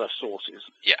from other sources.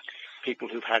 Yeah. People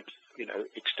who've had,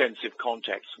 extensive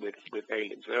contacts with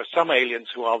aliens. There are some aliens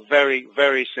who are very,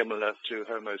 very similar to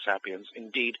Homo sapiens.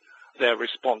 Indeed, they're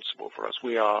responsible for us.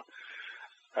 We are,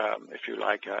 if you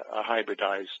like, a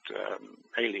hybridized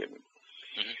alien.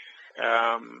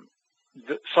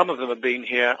 Some of them have been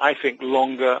here, I think,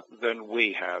 longer than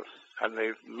we have. And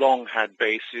they've long had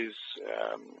bases,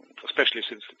 especially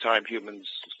since the time humans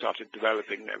started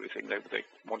developing everything. They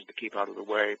wanted to keep out of the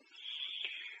way.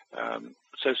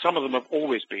 So some of them have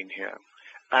always been here.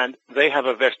 And they have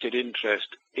a vested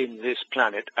interest in this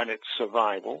planet and its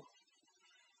survival.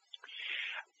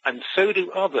 And so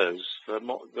do others,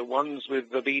 the ones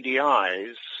with the beady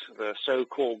eyes, the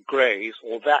so-called greys,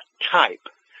 or that type,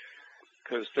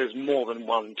 because there's more than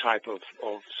one type of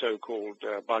so-called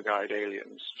bug-eyed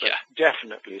aliens. But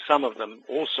definitely, some of them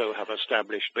also have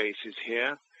established bases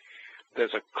here.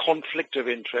 There's a conflict of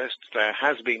interest. There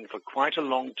has been for quite a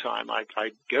long time.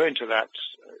 I go into that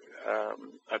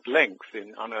at length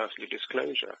in Unearthly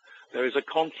Disclosure. There is a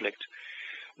conflict.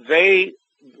 The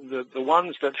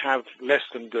ones that have less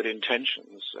than good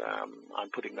intentions, I'm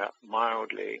putting that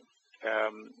mildly,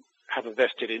 have a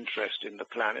vested interest in the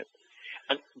planet.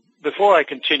 And before I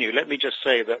continue, let me just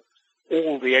say that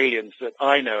all the aliens that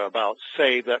I know about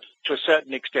say that to a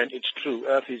certain extent it's true,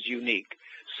 Earth is unique.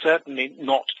 Certainly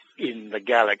not in the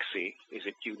galaxy is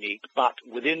it unique, but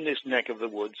within this neck of the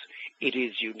woods it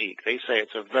is unique. They say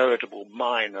it's a veritable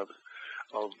mine of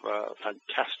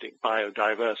fantastic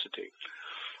biodiversity.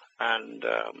 And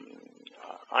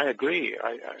I agree.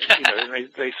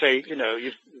 They say,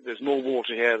 there's more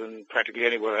water here than practically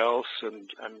anywhere else,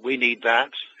 and we need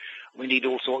that. We need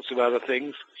all sorts of other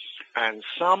things. And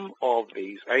some of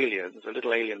these aliens, the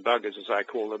little alien buggers as I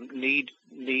call them, need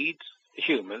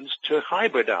humans to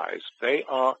hybridize. They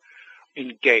are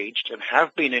engaged and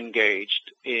have been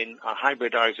engaged in a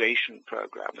hybridization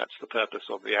program. That's the purpose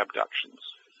of the abductions.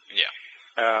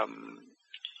 Yeah.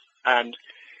 And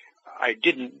I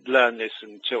didn't learn this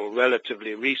until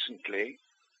relatively recently,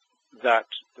 that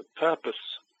the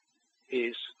purpose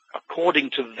is,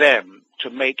 according to them, to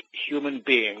make human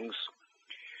beings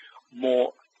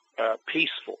more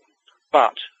peaceful.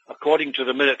 But according to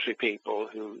the military people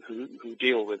who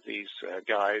deal with these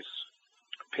guys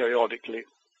periodically,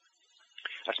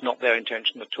 that's not their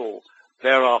intention at all.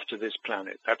 They're after this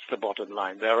planet. That's the bottom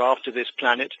line. They're after this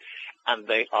planet, and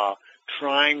they are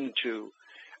trying to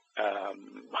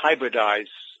hybridize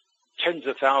tens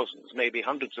of thousands, maybe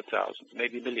hundreds of thousands,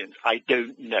 maybe millions. I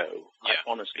don't know. Yeah. I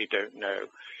honestly don't know.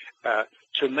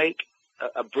 To make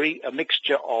a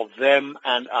mixture of them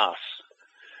and us,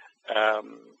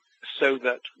 so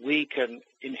that we can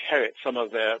inherit some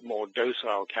of their more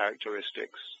docile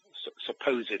characteristics,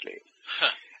 supposedly,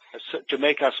 to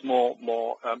make us more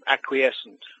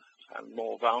acquiescent and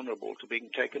more vulnerable to being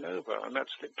taken over. And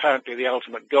that's apparently the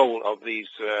ultimate goal of these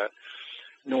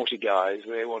naughty guys.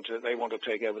 They want to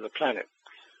take over the planet.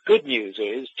 Good news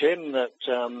is, Tim, that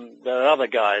there are other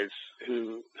guys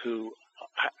who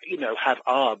have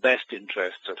our best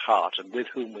interests at heart, and with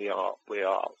whom we are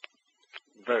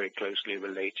very closely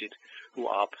related, who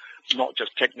are not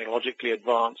just technologically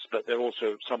advanced, but they're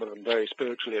also, some of them, very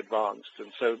spiritually advanced.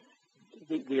 And so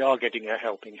we are getting a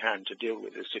helping hand to deal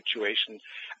with this situation.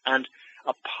 And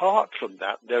apart from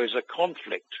that, there is a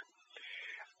conflict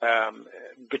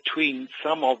between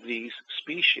some of these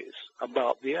species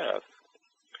about the Earth,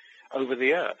 over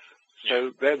the Earth.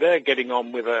 So they're getting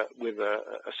on with a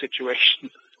situation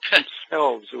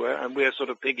themselves, and we're sort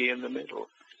of piggy in the middle.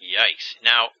 Yikes!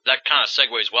 Now that kind of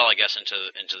segues well, I guess, into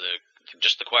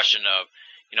the question of,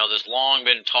 there's long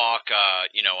been talk,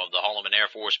 of the Holloman Air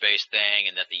Force Base thing,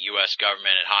 and that the U.S.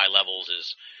 government at high levels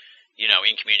is,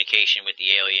 in communication with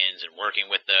the aliens and working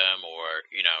with them, or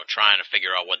trying to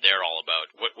figure out what they're all about.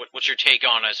 What's your take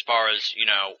on as far as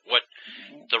what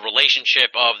the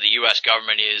relationship of the U.S.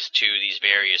 government is to these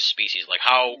various species? Like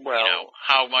how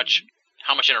much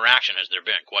interaction has there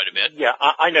been? Quite a bit. Yeah,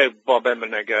 I know Bob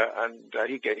Emenegger, and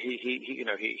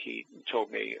he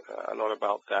told me a lot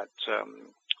about that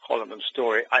Holloman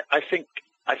story. I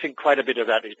think quite a bit of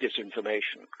that is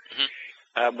disinformation.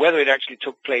 Mm-hmm. Whether it actually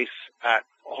took place at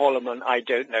Holloman, I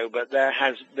don't know, but there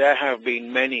have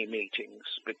been many meetings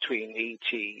between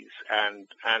ETs and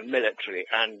military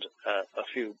and a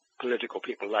few political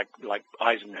people like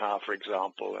Eisenhower, for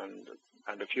example,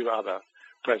 and a few other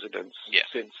presidents Yeah.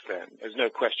 since then. There's no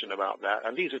question about that.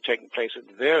 And these have taken place at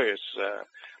various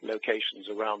locations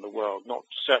around the world,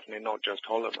 certainly not just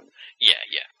Holloman. Yeah.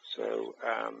 So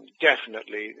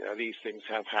definitely these things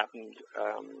have happened.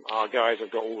 Our guys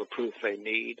have got all the proof they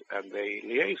need, and they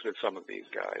liaise with some of these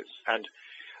guys. And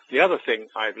the other thing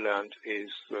I've learned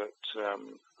is that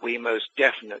we most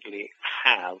definitely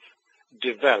have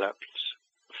developed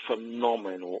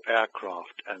phenomenal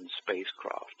aircraft and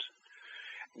spacecraft,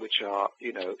 which are,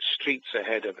 streets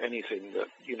ahead of anything that,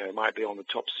 might be on the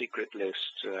top secret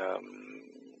list,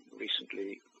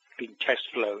 recently been test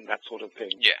flown, that sort of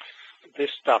thing. Yeah.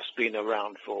 This stuff's been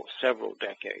around for several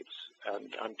decades,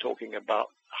 and I'm talking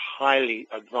about highly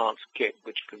advanced kit,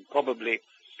 which can probably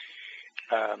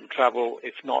travel,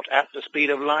 if not at the speed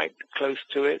of light, close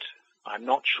to it. I'm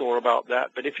not sure about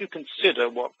that, but if you consider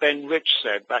what Ben Rich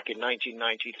said back in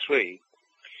 1993,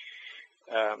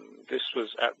 this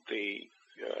was at the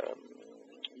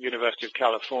University of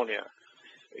California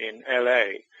in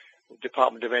L.A.,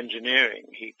 Department of Engineering.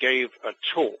 He gave a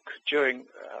talk during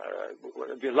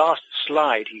the last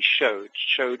slide he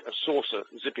showed a saucer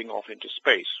zipping off into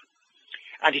space,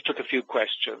 and he took a few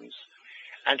questions,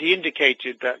 and he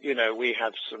indicated that we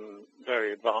have some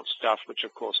very advanced stuff, which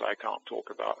of course I can't talk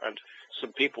about, and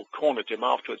some people cornered him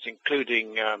afterwards,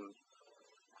 including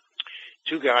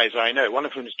two guys I know, one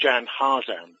of whom is Jan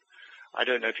Harzan. I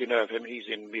don't know if you know of him. He's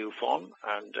in MUFON,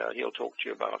 and he'll talk to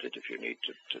you about it if you need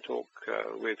to talk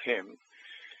with him.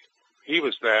 He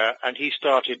was there, and he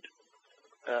started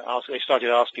they started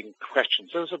asking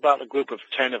questions. There was about a group of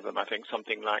 10 of them, I think,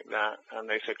 something like that, and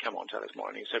they said, come on, tell us more.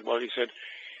 And he said,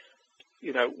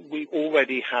 we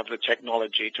already have the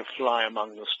technology to fly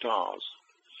among the stars.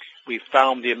 We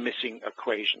found the missing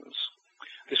equations.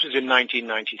 This was in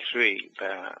 1993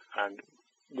 there, and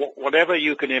whatever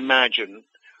you can imagine,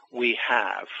 we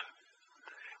have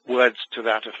words to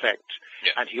that effect.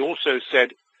 Yeah. And he also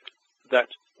said that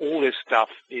all this stuff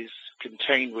is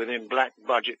contained within black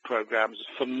budget programs.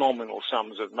 Phenomenal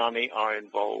sums of money are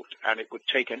involved, and it would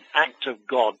take an act of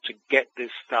God to get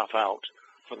this stuff out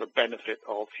for the benefit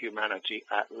of humanity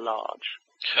at large.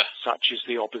 Such is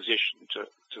the opposition to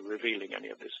revealing any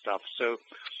of this stuff. So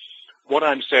what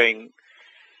I'm saying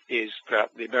is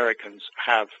that the Americans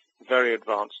have very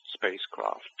advanced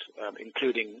spacecraft,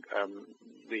 including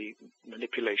the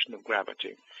manipulation of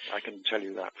gravity. I can tell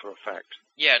you that for a fact.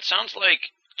 Yeah, it sounds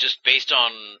like, just based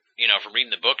on, from reading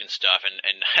the book and stuff,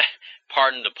 and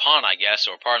pardon the pun, I guess,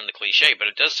 or pardon the cliche, but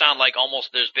it does sound like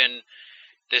almost there's been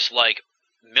this,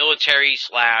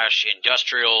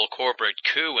 military/industrial corporate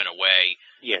coup, in a way,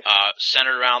 Yes.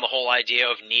 Centered around the whole idea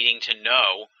of needing to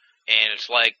know, and it's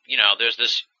like, there's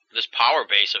this power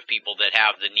base of people that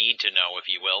have the need to know, if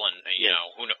you will, and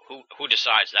who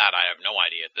decides that? I have no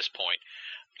idea at this point.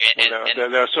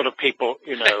 There are sort of people,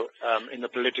 in the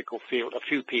political field, a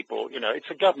few people, it's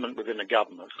a government within a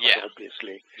government,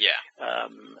 obviously. Yeah.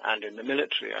 And in the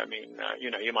military,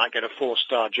 you might get a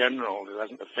 4-star general who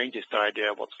hasn't the faintest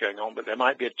idea what's going on, but there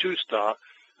might be a 2-star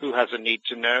who has a need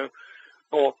to know,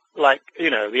 or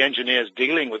the engineers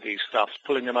dealing with these stuffs,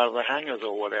 pulling them out of the hangars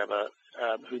or whatever,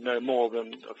 who know more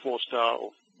than a 4-star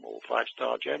or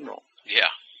 5-star general. Yeah.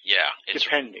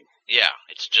 Depending. Yeah,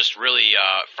 it's just really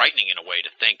frightening in a way to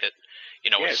think that,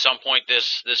 at some point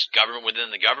this government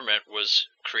within the government was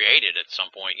created at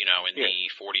some point, in the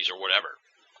 40s or whatever.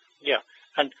 Yeah,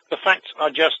 and the facts are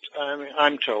just,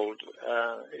 I'm told,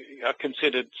 are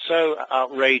considered so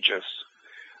outrageous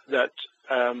that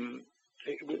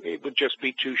it would just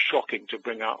be too shocking to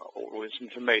bring out all this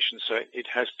information, so it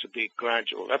has to be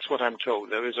gradual. That's what I'm told.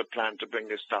 There is a plan to bring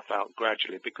this stuff out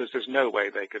gradually, because there's no way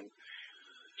they can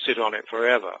sit on it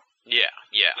forever. Yeah.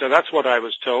 So that's what I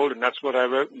was told, and that's what I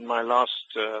wrote in my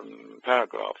last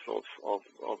paragraph of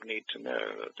Need to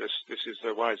Know. This is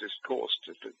the wisest course.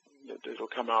 That it'll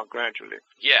come out gradually.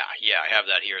 Yeah, I have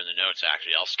that here in the notes,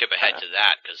 actually. I'll skip ahead to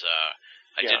that, because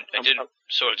I did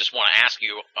sort of just want to ask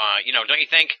you, don't you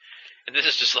think, and this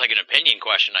is just like an opinion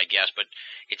question, I guess, but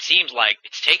it seems like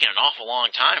it's taken an awful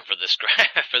long time for this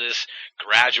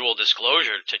gradual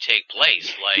disclosure to take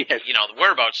place. Yes.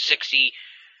 We're about 60.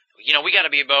 We got to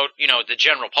be about, the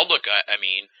general public,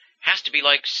 has to be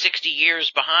 60 years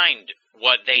behind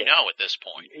what they know at this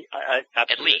point.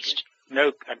 At least.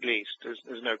 No, at least.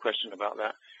 There's no question about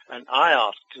that. And I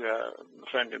asked a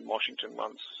friend in Washington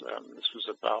once, this was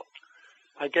about,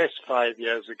 I guess, 5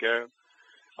 years ago.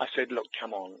 I said, look,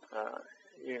 come on,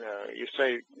 you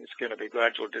say it's going to be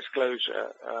gradual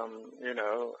disclosure,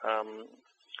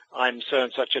 I'm so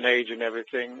and such an age and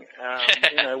everything,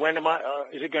 when am I,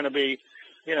 is it going to be,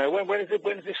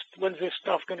 when's this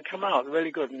stuff going to come out?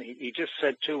 Really good. And he just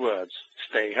said 2 words: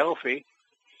 stay healthy.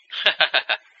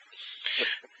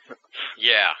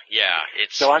 Yeah.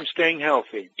 So I'm staying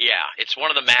healthy. Yeah, it's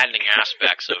one of the maddening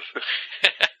aspects of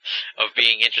of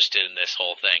being interested in this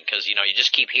whole thing, because you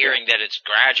just keep hearing that it's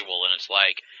gradual, and it's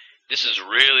like, this is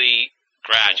really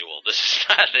gradual. This is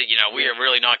not that we are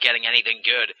really not getting anything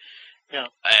good. Yeah.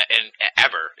 And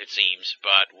ever, it seems,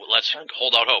 but let's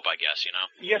hold out hope, I guess.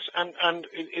 Yes, and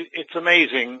it's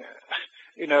amazing,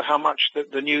 how much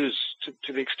the news,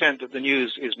 to the extent that the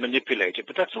news is manipulated,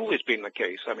 but that's always been the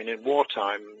case. I mean, in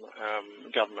wartime,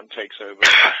 government takes over,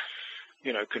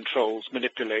 controls,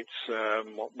 manipulates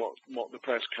what the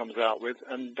press comes out with,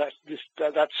 and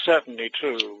that's certainly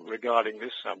true regarding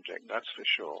this subject. That's for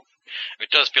sure. It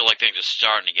does feel like things are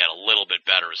starting to get a little bit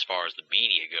better as far as the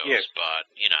media goes, yes. But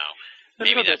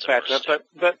maybe that's better.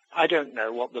 But I don't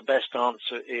know what the best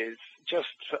answer is. Just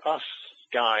for us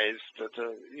guys that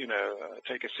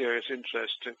take a serious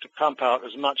interest to pump out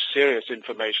as much serious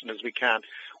information as we can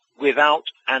without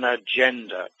an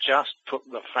agenda. Just put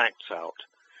the facts out.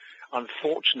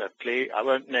 Unfortunately, I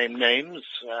won't name names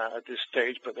at this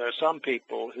stage, but there are some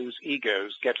people whose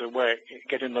egos get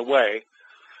in the way.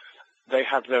 They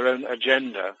have their own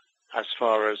agenda as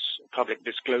far as public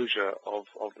disclosure of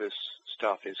this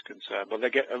stuff is concerned. Well, they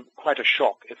get quite a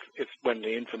shock if when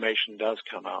the information does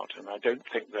come out, and I don't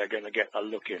think they're going to get a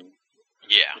look in.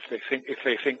 Yeah. If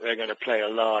they think they're going to play a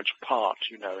large part,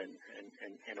 in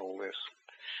all this.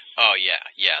 Oh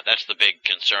yeah. That's the big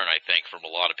concern, I think, from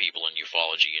a lot of people in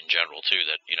ufology in general too.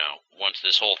 That once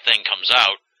this whole thing comes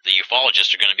out, the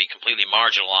ufologists are going to be completely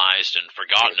marginalized and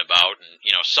forgotten about, and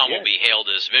some will be hailed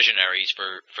as visionaries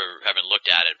for having looked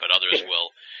at it, but others will,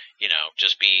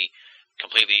 just be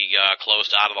completely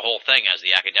closed out of the whole thing as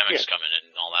the academics come in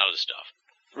and all that other stuff.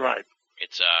 Right.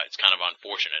 It's kind of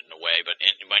unfortunate in a way, but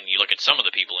when you look at some of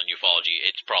the people in ufology,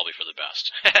 it's probably for the best.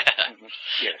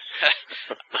 Yes.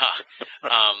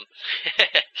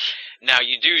 Now,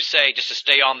 you do say, just to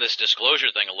stay on this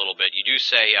disclosure thing a little bit, you do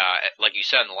say, like you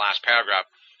said in the last paragraph,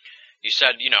 you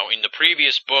said, in the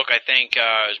previous book, I think,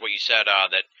 is what you said,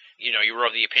 that, you were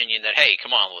of the opinion that, hey,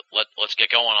 come on, let's get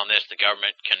going on this. The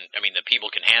government the people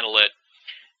can handle it,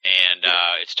 and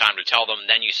it's time to tell them.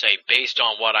 Then you say, based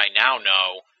on what I now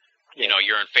know,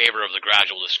 you're in favor of the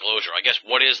gradual disclosure. I guess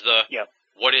what is the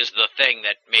thing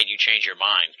that made you change your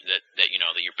mind that that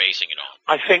you're basing it on?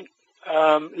 I think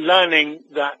learning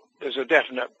that there's a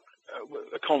definite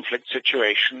conflict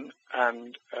situation,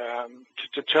 and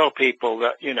to tell people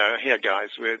that here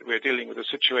guys, we're dealing with a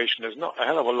situation. There's not a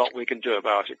hell of a lot we can do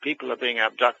about it. People are being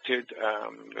abducted.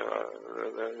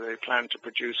 They plan to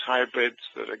produce hybrids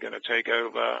that are going to take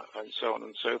over, and so on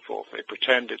and so forth. They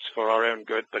pretend it's for our own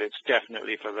good, but it's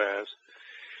definitely for theirs.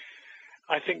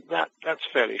 I think that's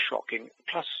fairly shocking.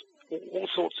 Plus all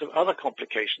sorts of other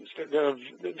complications. There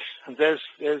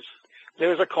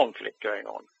is a conflict going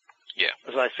on. Yeah.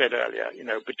 As I said earlier,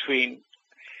 between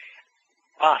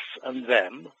us and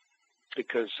them,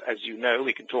 because as you know,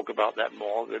 we can talk about that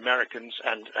more, the Americans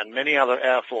and many other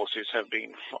air forces have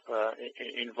been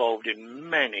involved in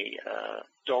many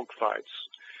dogfights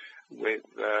with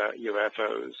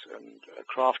UFOs, and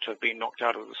craft have been knocked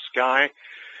out of the sky.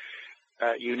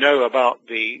 About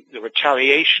the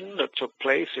retaliation that took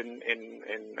place in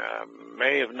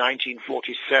May of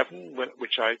 1947,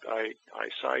 which I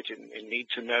cite in Need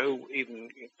to Know, even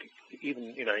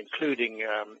including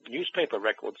newspaper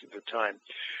records at the time,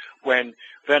 when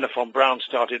Wernher von Braun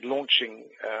started launching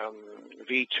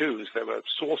V2s. There were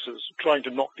sources trying to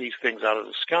knock these things out of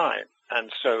the sky,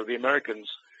 and so the Americans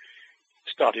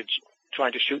started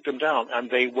trying to shoot them down, and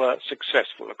they were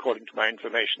successful, according to my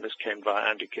information. This came via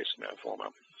Andy Kistner,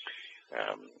 former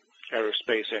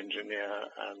aerospace engineer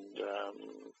and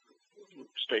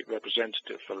state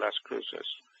representative for Las Cruces.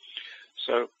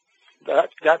 So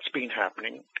that's been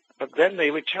happening. But then they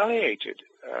retaliated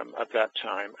at that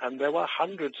time, and there were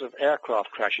hundreds of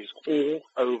aircraft crashes all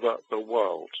over the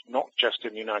world, not just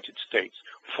in the United States,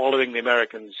 following the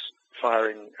Americans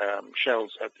firing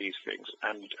shells at these things,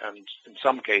 and in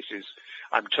some cases,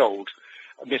 I'm told,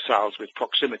 missiles with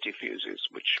proximity fuses,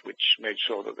 which made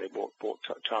sure that they brought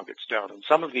targets down. And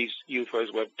some of these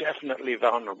UFOs were definitely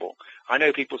vulnerable. I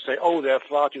know people say, oh, they're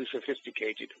far too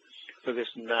sophisticated for this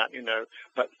and that,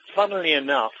 but funnily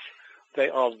enough, they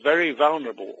are very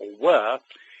vulnerable, or were,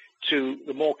 to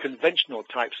the more conventional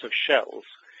types of shells,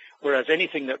 whereas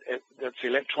anything that's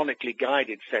electronically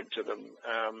guided sent to them,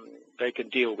 they can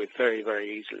deal with very,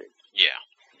 very easily.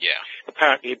 Yeah.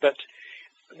 Apparently, but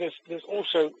there's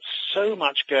also so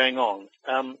much going on.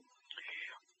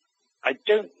 I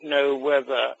don't know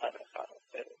whether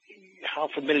how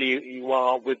familiar you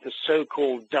are with the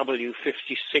so-called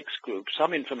W56 group.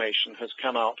 Some information has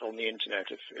come out on the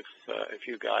internet if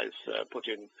you guys put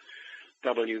in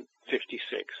W56,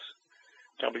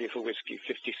 W for whiskey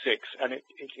 56, and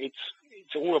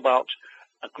it's all about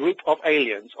a group of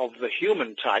aliens of the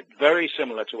human type, very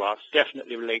similar to us,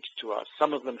 definitely related to us.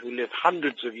 Some of them who live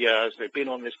hundreds of years. They've been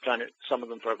on this planet, some of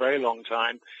them for a very long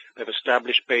time. They've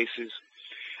established bases.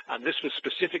 And this was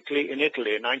specifically in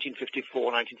Italy in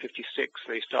 1954, 1956.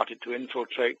 They started to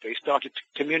infiltrate. They started to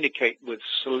communicate with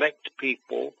select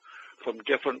people from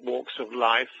different walks of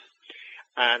life.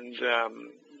 And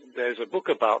there's a book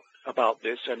about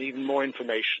this, and even more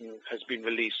information has been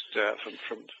released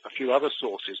from a few other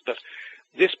sources. But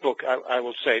this book, I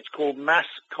will say, it's called Mass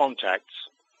Contacts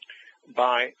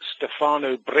by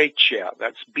Stefano Breccia.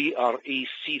 That's Breccia.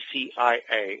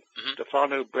 Mm-hmm.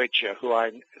 Stefano Breccia, who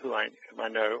I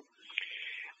know,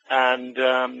 and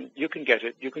you can get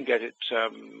it. You can get it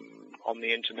on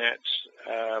the internet.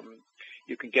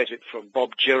 You can get it from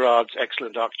Bob Girard's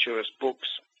excellent Arcturus books,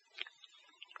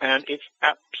 and it's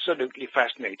absolutely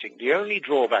fascinating. The only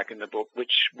drawback in the book,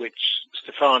 which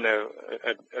Stefano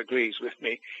agrees with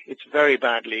me, it's very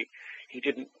badly. He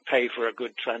didn't pay for a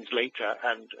good translator,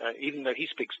 and even though he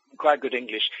speaks quite good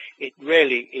English, it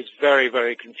really is very,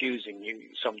 very confusing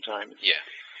sometimes. Yeah.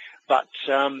 But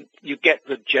you get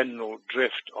the general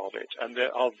drift of it, and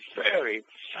there are very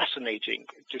fascinating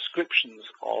descriptions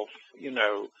of,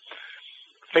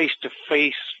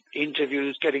 face-to-face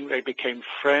interviews. They became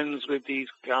friends with these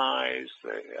guys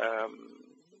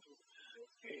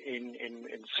in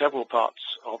several parts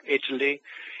of Italy.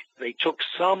 They took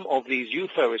some of these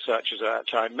UFO researchers at that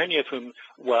time, many of whom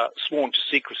were sworn to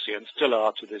secrecy and still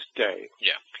are to this day.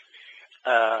 Yeah.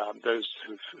 Those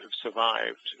who've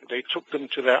survived. They took them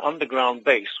to their underground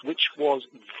base, which was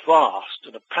vast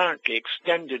and apparently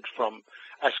extended from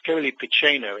Ascoli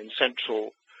Piceno in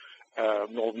central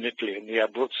northern Italy in the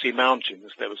Abruzzi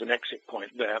Mountains. There was an exit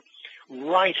point there,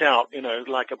 right out,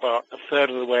 like about a third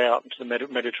of the way out into the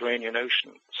Mediterranean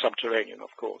Ocean, subterranean,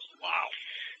 of course. Wow.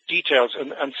 Details,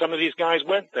 and some of these guys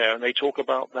went there, and they talk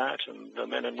about that, and the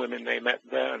men and women they met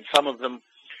there, and some of them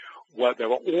there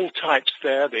were all types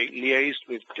there. They liaised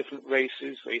with different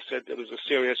races. They said there was a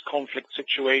serious conflict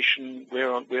situation.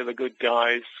 We're the good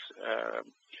guys.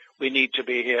 We need to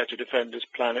be here to defend this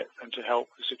planet and to help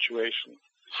the situation.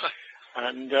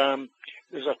 And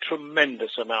there's a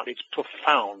tremendous amount. It's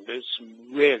profound. There's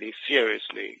some really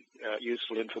seriously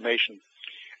useful information,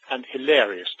 and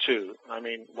hilarious too. I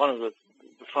mean, one of the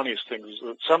funniest things is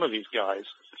that some of these guys,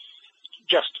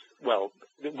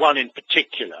 one in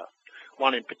particular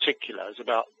is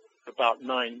about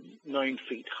 9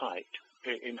 feet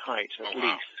in height at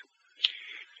least.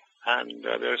 And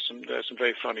there are some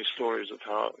very funny stories of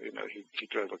how he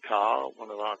drove a car, one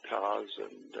of our cars,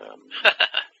 and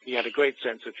he had a great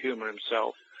sense of humor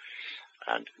himself.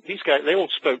 And these guys, they all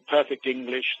spoke perfect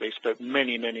English. They spoke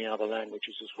many, many other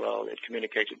languages as well. They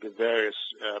communicated with various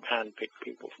hand-picked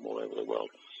people from all over the world.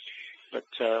 But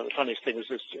the funniest thing was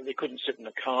this, they couldn't sit in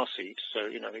a car seat, so,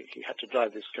 he had to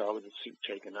drive this car with the seat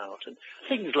taken out, and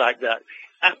things like that.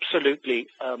 Absolutely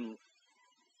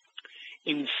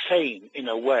insane in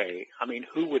a way. I mean,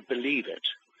 who would believe it?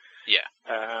 Yeah.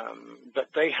 But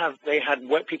they had,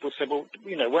 people said, well,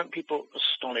 weren't people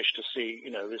astonished to see,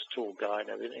 this tall guy and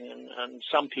everything? And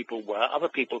some people were. Other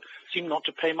people seemed not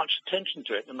to pay much attention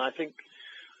to it. And I think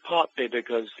partly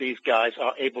because these guys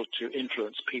are able to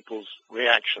influence people's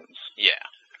reactions. Yeah.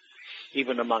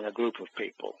 Even among a group of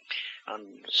people.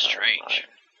 And strange.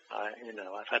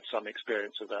 I've had some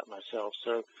experience of that myself.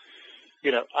 So,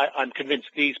 I'm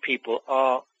convinced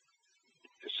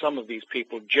some of these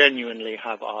people genuinely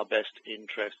have our best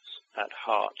interests at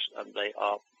heart, and they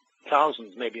are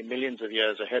thousands, maybe millions of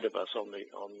years ahead of us on the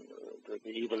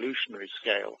evolutionary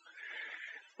scale.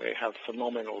 They have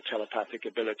phenomenal telepathic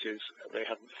abilities. They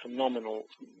have phenomenal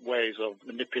ways of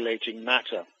manipulating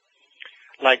matter.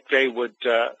 Like they would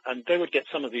get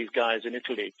some of these guys in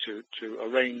Italy to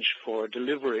arrange for a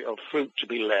delivery of fruit to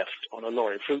be left on a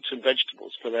lorry, fruits and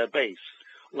vegetables for their base.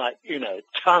 Like,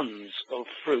 tons of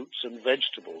fruits and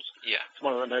vegetables. Yeah. It's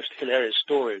one of the most hilarious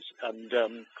stories. And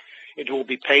it will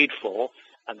be paid for,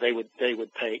 and they would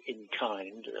pay in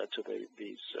kind to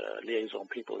these liaison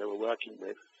people they were working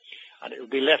with. And it would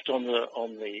be left on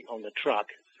the truck,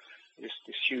 this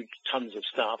huge tons of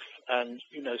stuff, and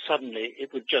suddenly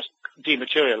it would just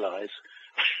dematerialize.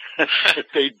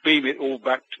 They'd beam it all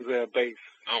back to their base.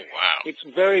 Oh wow! It's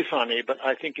very funny, but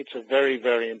I think it's a very,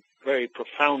 very, very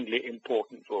profoundly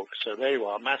important book. So there you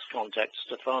are, Mass Contact,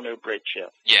 Stefano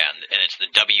Breccia. Yeah, and it's the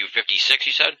W56,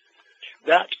 you said?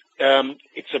 That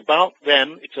it's about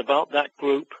them. It's about that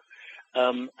group,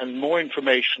 and more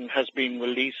information has been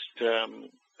released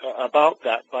about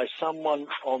that by someone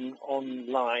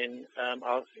online.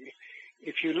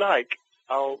 If you like,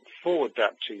 I'll forward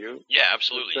that to you. Yeah,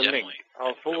 absolutely, The definitely. link.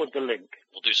 I'll forward the link.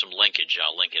 We'll do some linkage.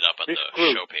 I'll link it up at This the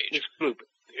group, show page. This group,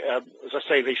 as I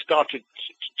say, they started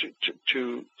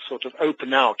to sort of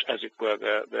open out, as it were,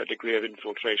 their degree of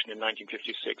infiltration in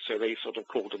 1956. So they sort of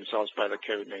called themselves by the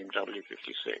code name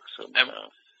W56.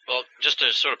 Well, just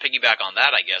to sort of piggyback on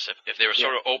that, I guess, if they were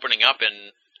sort of opening up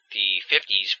in the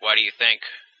 50s, why do you think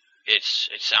it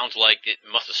sounds like it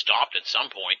must have stopped at some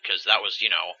point, because that was,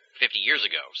 50 years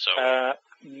ago. So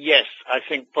yes, I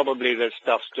think probably there's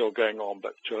stuff still going on,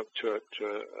 but to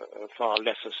a far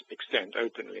lesser extent,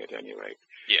 openly at any rate.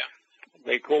 Yeah.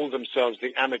 They call themselves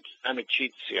the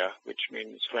amicizia, which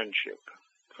means friendship.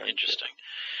 Interesting.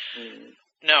 Mm.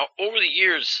 Now, over the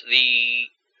years, the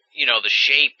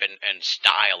shape and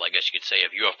style, I guess you could say,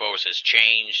 of UFOs has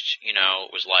changed.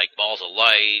 It was like balls of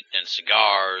light and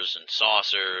cigars and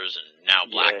saucers and now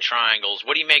black triangles.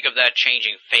 What do you make of that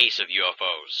changing face of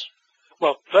UFOs?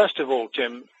 Well, first of all,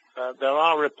 Tim, there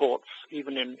are reports,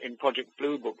 even in Project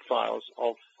Blue Book files,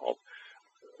 of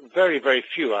very, very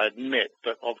few, I admit,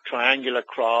 but of triangular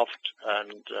craft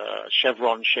and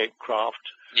chevron-shaped craft.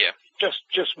 Yeah.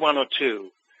 Just one or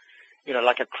two.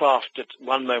 Like a craft at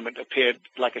one moment appeared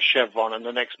like a chevron, and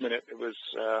the next minute it was,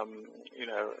 a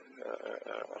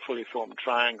fully formed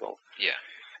triangle. Yeah.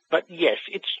 But yes,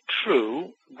 it's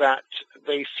true that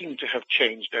they seem to have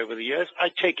changed over the years. I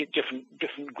take it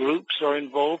different groups are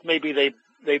involved. Maybe they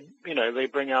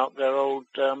bring out their old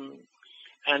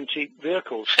antique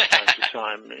vehicles from time to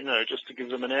time, just to give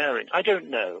them an airing. I don't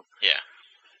know. Yeah.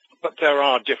 But there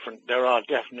are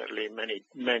definitely many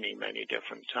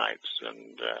different types,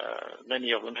 and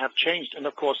many of them have changed, and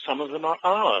of course some of them are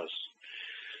ours.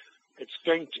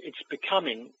 It's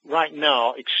becoming, right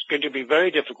now, it's going to be very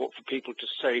difficult for people to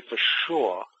say for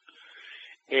sure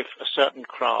if a certain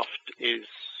craft is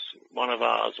one of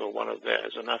ours or one of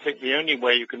theirs. And I think the only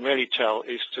way you can really tell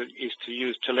is to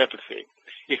use telepathy.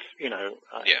 If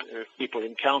people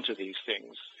encounter these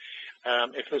things,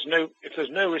 if there's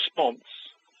no response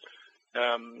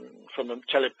from a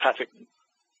telepathic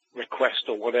request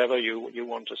or whatever you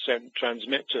want to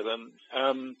transmit to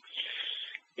them,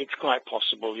 it's quite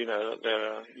possible, that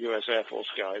there are U.S. Air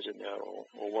Force guys in there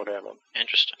or whatever.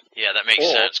 Interesting. Yeah, that makes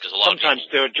sense, because a lot sometimes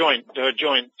of people... there are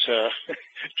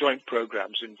joint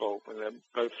programs involved when they're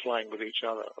both flying with each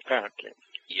other, apparently.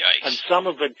 Yikes. And some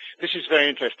of them, this is very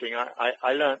interesting.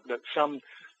 I learned that some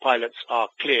pilots are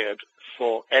cleared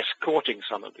for escorting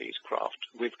some of these craft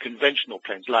with conventional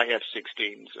planes like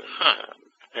F-16s and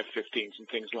F-15s and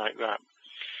things like that.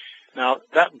 Now,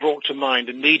 that brought to mind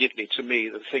immediately to me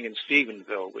the thing in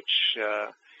Stephenville, which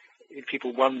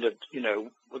people wondered,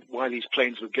 why these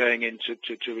planes were going into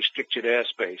restricted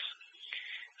airspace,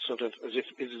 sort of as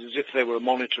if they were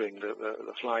monitoring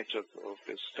the flight of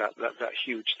that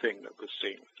huge thing that was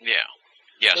seen. Yeah.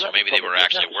 Yeah, so maybe they were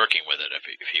actually working with it,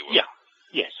 if you will. Yeah.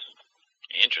 Yes.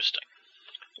 Interesting.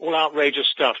 All outrageous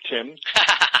stuff, Tim.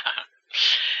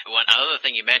 Well, another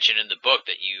thing you mentioned in the book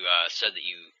that you said that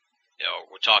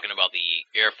we're talking about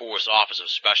the Air Force Office of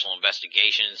Special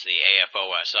Investigations, the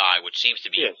AFOSI, which seems to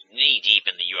be knee deep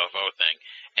in the UFO thing.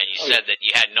 And you said that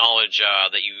you had knowledge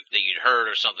that you'd heard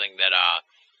or something that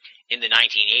in the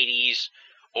 1980s,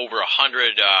 over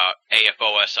 100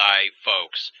 AFOSI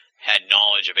folks had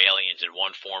knowledge of aliens in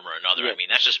one form or another. Yes. I mean,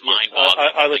 that's just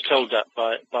mind-boggling. I was told that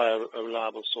by a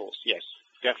reliable source. Yes,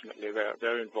 definitely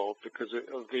they're involved because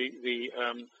of the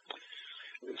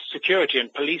security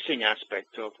and policing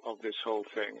aspect of this whole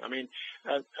thing. I mean,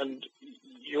 and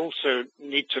you also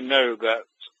need to know that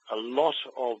a lot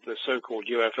of the so-called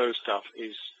UFO stuff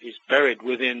is buried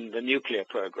within the nuclear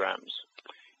programs,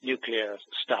 nuclear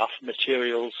stuff,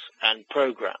 materials, and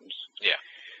programs. Yeah.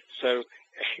 So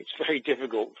it's very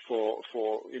difficult for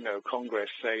Congress,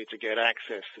 say, to get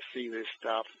access to see this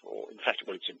stuff, or in fact,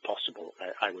 well, it's impossible,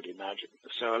 I would imagine.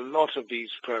 So a lot of these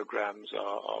programs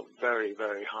are very,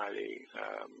 very highly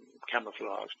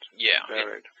camouflaged,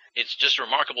 buried. It's just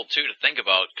remarkable, too, to think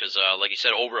about, because, like you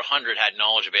said, over 100 had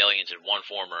knowledge of aliens in one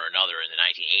form or another in the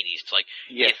 1980s. It's like,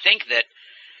 you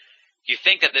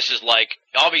think that this is like,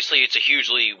 obviously it's a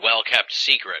hugely well-kept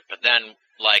secret, but then,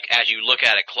 like, as you look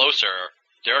at it closer,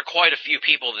 there are quite a few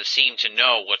people that seem to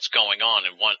know what's going on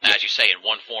in one, as you say, in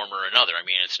one form or another. I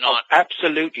mean, it's not... Oh,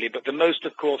 absolutely, but the most,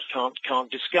 of course,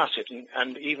 can't discuss it,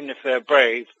 and even if they're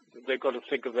brave, they've got to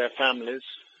think of their families.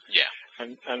 Yeah.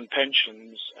 And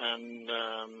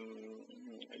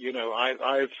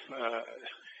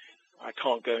I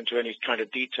can't go into any kind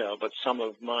of detail, but some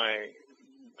of my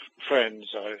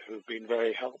friends who've been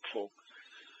very helpful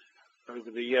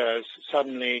over the years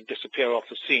suddenly disappear off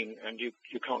the scene, and you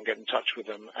can't get in touch with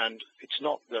them. And it's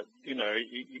not that,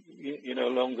 you're no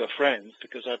longer friends,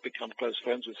 because I've become close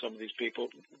friends with some of these people,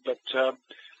 but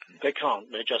they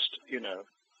can't. They're just,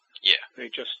 Yeah. they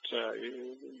just,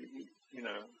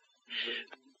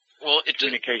 Well,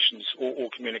 communications, all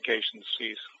communications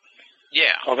cease.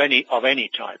 Yeah. Of any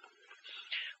type.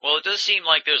 Well, it does seem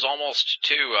like there's almost,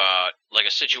 too, like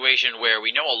a situation where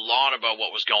we know a lot about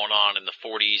what was going on in the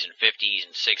 40s and 50s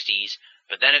and 60s,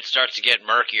 but then it starts to get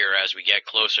murkier as we get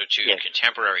closer to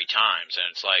contemporary times. And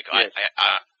it's like,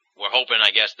 we're hoping, I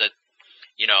guess, that,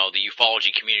 the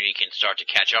ufology community can start to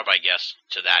catch up, I guess,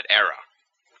 to that era.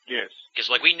 Yes. Because,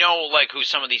 we know, who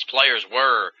some of these players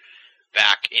were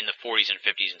back in the 40s and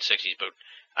 50s and 60s, but,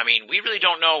 we really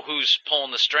don't know who's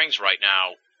pulling the strings right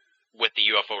now with the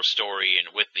UFO story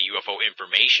and with the UFO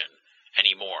information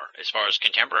anymore, as far as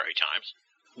contemporary times.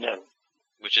 No.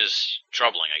 Which is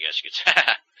troubling, I guess you could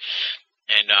say.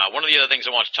 And one of the other things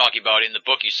I want to talk about, in the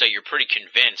book you say you're pretty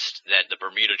convinced that the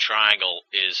Bermuda Triangle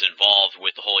is involved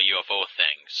with the whole UFO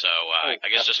thing. So I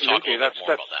guess just talk a little bit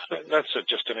more about that. That's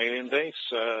just an alien base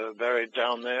buried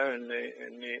down there in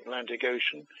the Atlantic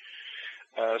Ocean.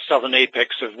 Southern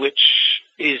apex of which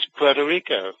is Puerto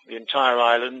Rico, the entire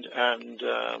island, and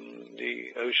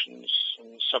the oceans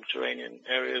and subterranean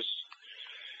areas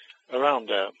around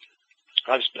there.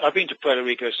 I've been to Puerto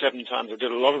Rico 7 times. I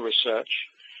did a lot of research.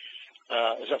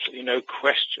 There's absolutely no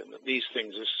question that these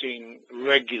things are seen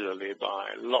regularly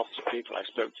by lots of people. I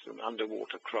spoke to them,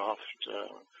 underwater craft,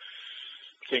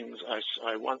 things.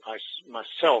 I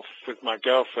myself, with my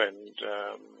girlfriend,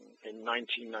 in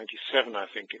 1997, I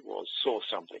think it was, saw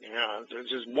something.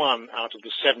 This is one out of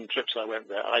the 7 trips I went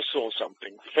there. I saw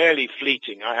something fairly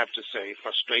fleeting, I have to say,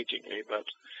 frustratingly, but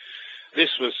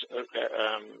this was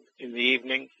in the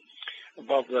evening.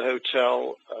 Above the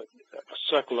hotel, a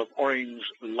circle of orange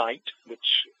light,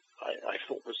 which I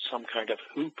thought was some kind of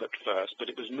hoop at first, but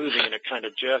it was moving in a kind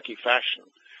of jerky fashion.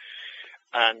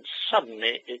 And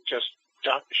suddenly it just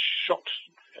shot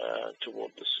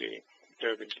toward the sea,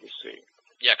 dove into the sea.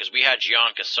 Yeah, because we had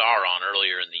Gian Cassar on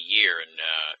earlier in the year, and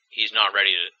he's not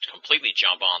ready to completely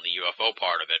jump on the UFO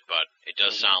part of it, but it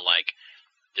does sound like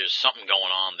there's something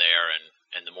going on there,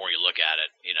 and the more you look at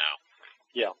it,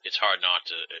 it's hard not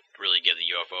to really give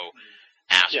the UFO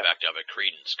aspect of it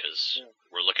credence, because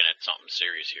we're looking at something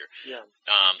serious here. Yeah.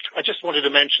 I just wanted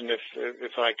to mention,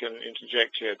 if I can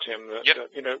interject here, Tim,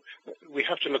 that we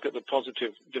have to look at the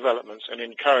positive developments and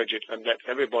encourage it, and let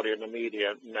everybody in the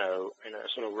media know in a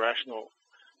sort of rational,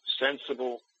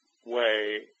 sensible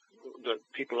way that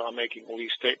people are making all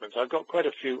these statements. I've got quite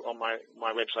a few on my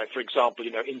website. For example,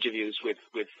 interviews with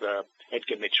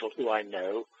Edgar Mitchell, who I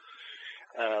know,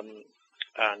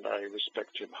 and I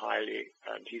respect him highly,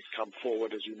 and he's come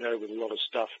forward, as you know, with a lot of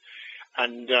stuff.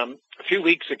 And a few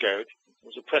weeks ago, there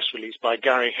was a press release by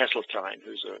Gary Heseltine,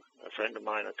 who's a friend of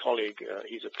mine, a colleague.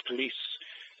 He's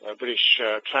a British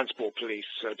transport police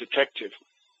detective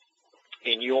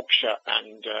in Yorkshire,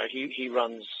 and he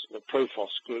runs the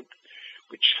Profos group,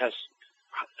 which has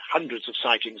hundreds of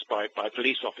sightings by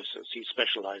police officers. He's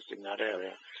specialized in that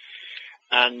area.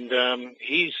 And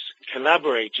he's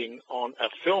collaborating on a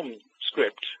film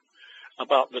script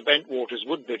about the Bentwaters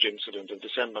Woodbridge incident of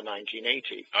December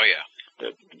 1980. Oh, yeah.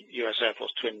 The U.S. Air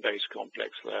Force Twin Base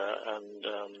complex there. And,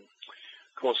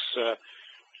 of course,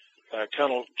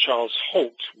 Colonel Charles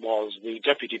Holt was the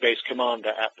deputy base commander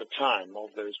at the time of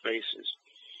those bases.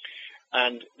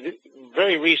 And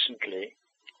very recently,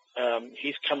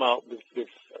 he's come out with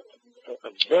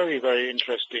a very, very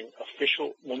interesting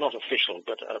official, well, not official,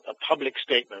 but a public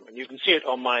statement. And you can see it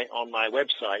on my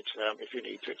website if you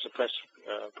need to. It's a press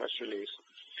release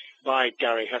by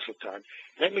Gary Heseltine.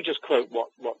 Let me just quote what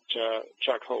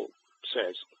Chuck Holt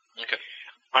says. Okay.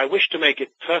 I wish to make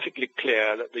it perfectly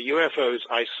clear that the UFOs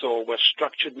I saw were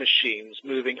structured machines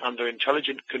moving under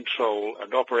intelligent control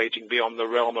and operating beyond the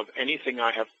realm of anything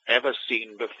I have ever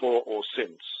seen before or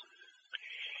since.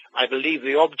 I believe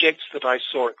the objects that I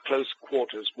saw at close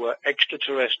quarters were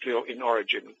extraterrestrial in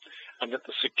origin, and that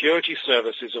the security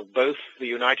services of both the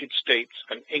United States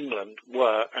and England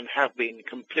were and have been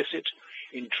complicit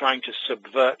in trying to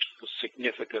subvert the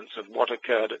significance of what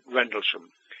occurred at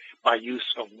Rendlesham by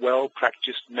use of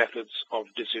well-practiced methods of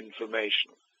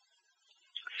disinformation.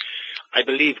 I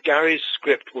believe Gary's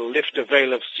script will lift a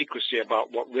veil of secrecy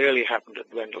about what really happened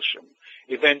at Rendlesham,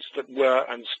 events that were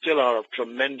and still are of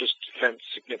tremendous defense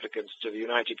significance to the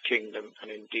United Kingdom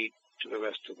and indeed to the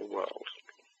rest of the world.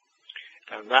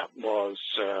 And that was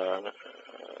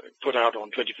put out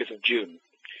on 25th of June.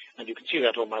 And you can see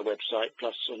that on my website,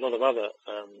 plus a lot of other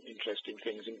interesting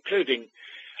things, including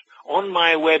on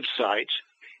my website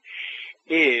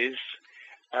is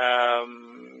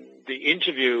the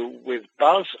interview with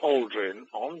Buzz Aldrin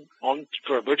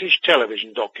for a British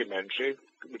television documentary,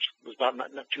 which was about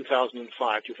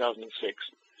 2005,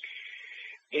 2006,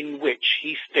 in which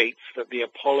he states that the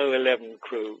Apollo 11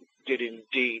 crew did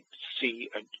indeed see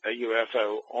a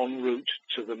UFO en route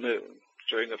to the moon,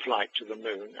 during the flight to the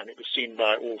moon, and it was seen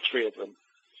by all three of them.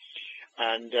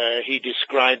 And he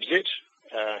describes it.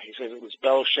 He says it was a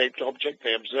bell-shaped object.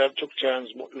 They observed, took turns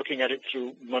looking at it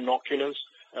through monocular,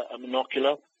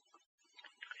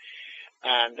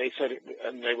 and they said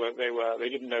they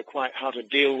didn't know quite how to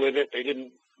deal with it. They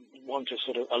didn't want to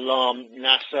sort of alarm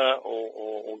NASA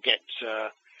or get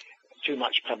too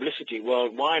much publicity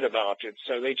worldwide about it.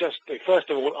 So they first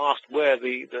of all asked where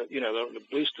the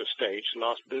booster stage, the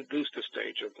last booster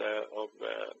stage of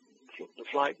the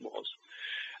flight was,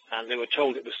 and they were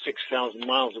told it was 6,000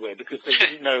 miles away because they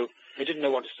didn't know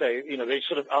what to say. You know, they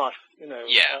sort of asked,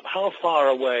 how far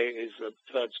away is the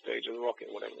third stage of the rocket,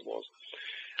 whatever it was.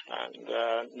 And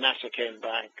NASA came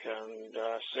back and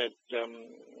said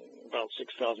about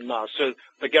 6,000 miles. So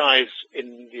the guys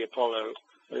in the Apollo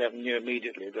 11 knew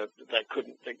immediately that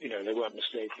they weren't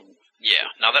mistaken. Yeah.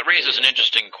 Now that raises an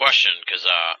interesting question because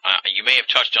you may have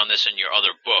touched on this in your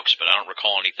other books, but I don't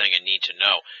recall anything I need to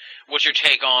know. What's your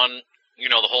take on,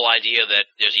 the whole idea that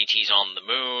there's ETs on the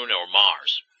moon or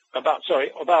Mars? About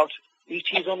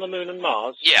ETs on the moon and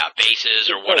Mars? Yeah, bases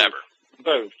or whatever.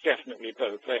 Both, definitely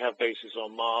both. They have bases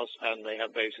on Mars and they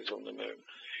have bases on the moon.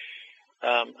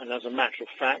 And as a matter of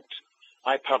fact,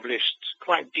 I published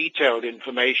quite detailed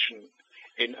information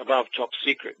in Above Top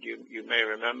Secret. You may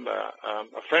remember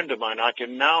a friend of mine. I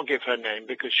can now give her name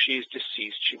because she's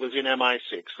deceased. She was in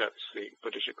MI6. That's the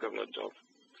British equivalent of,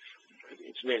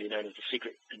 it's really known as the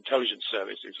Secret Intelligence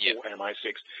Service. It's called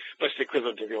MI6, but it's the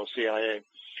equivalent of your CIA.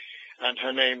 And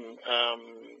her name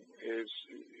is,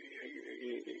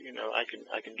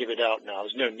 I can give it out now.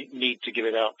 There's no need to give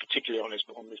it out, particularly on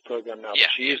this program now. Yeah,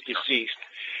 but she is deceased,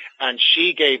 and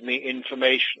she gave me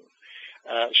information.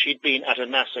 She'd been at a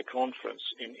NASA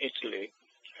conference in Italy,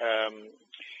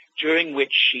 during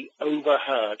which she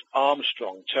overheard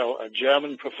Armstrong tell a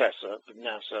German professor at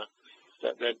NASA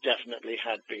that there definitely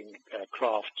had been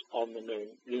craft on the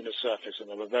lunar surface, and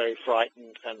they were very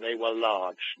frightened, and they were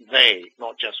large. They,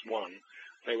 not just one.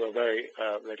 They were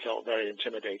they felt very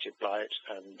intimidated by it,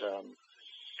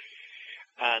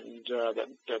 and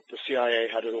that the CIA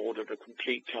had ordered a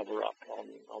complete cover-up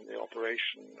on the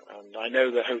operation. And I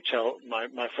know the hotel,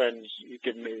 my friends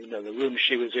given me, the room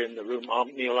she was in, the room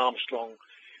Neil Armstrong,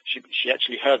 she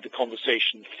actually heard the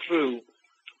conversation through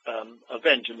a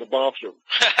vent in the bathroom.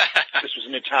 This was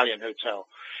an Italian hotel.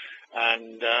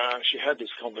 And she heard this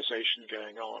conversation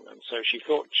going on, and so she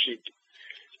thought she'd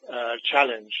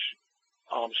challenge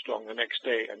Armstrong the next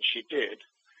day, and she did,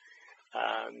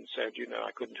 and said,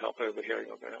 I couldn't help overhearing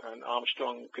of it. And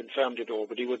Armstrong confirmed it all,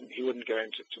 but he wouldn't go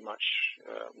into too much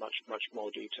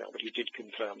more detail. But he did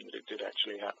confirm that it did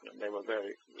actually happen, and they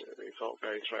felt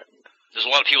very threatened. There's a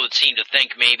lot of people that seem to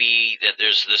think maybe that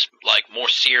there's this more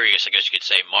serious, I guess you could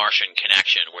say, Martian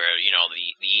connection, where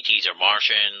the ETs are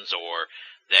Martians, or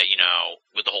that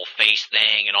with the whole face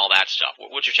thing and all that stuff.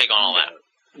 What's your take on all that?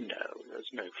 No,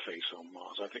 there's no face on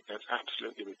Mars. I think that's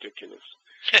absolutely ridiculous.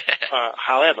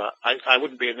 However, I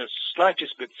wouldn't be in the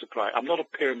slightest bit surprised. I'm not a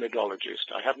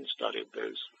pyramidologist. I haven't studied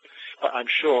those. But I'm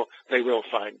sure they will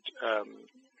find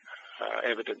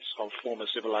evidence of former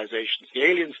civilizations. The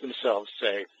aliens themselves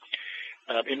say,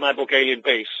 in my book Alien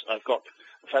Base, I've got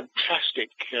a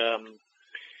fantastic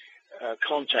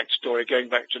contact story going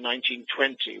back to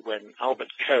 1920 when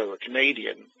Albert Coe, a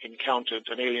Canadian, encountered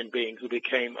an alien being who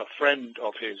became a friend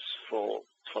of his for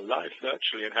life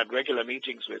virtually and had regular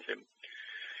meetings with him.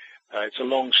 It's a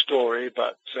long story,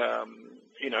 but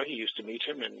he used to meet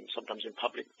him sometimes in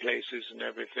public places and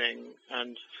everything.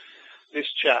 And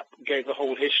this chap gave the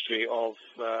whole history of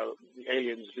the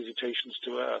aliens' visitations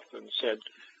to Earth and said,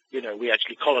 we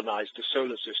actually colonized the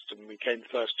solar system. We came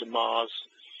first to Mars.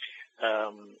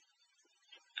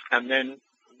 And then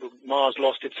Mars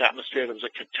lost its atmosphere. There was a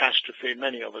catastrophe.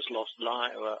 Many of us lost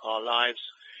our lives,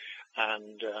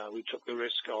 and we took the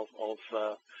risk of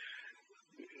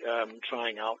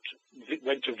trying out.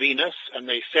 Went to Venus, and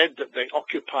they said that they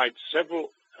occupied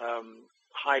several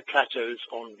high plateaus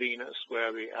on Venus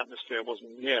where the atmosphere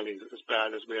wasn't nearly as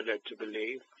bad as we are led to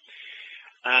believe.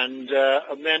 And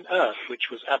then Earth,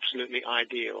 which was absolutely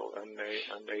ideal, and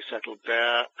they settled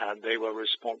there, and they were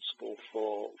responsible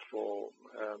for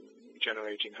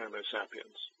generating Homo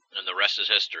sapiens. And the rest is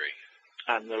history.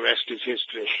 And the rest is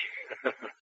history.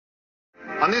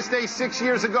 On this day 6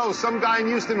 years ago, some guy in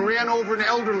Houston ran over an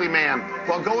elderly man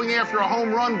while going after a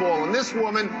home run ball, and this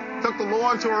woman took the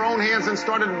law into her own hands and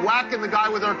started whacking the guy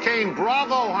with her cane.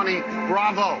 Bravo, honey,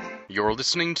 bravo. You're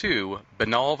listening to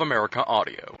Banal of America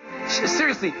Audio.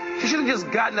 Seriously, she should have just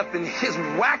gotten up and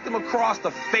whacked him across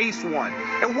the face one.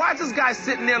 And why is this guy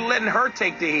sitting there letting her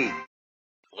take the heat?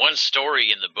 One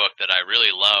story in the book that I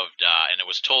really loved, and it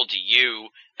was told to you,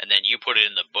 and then you put it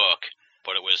in the book,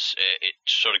 but it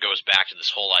sort of goes back to this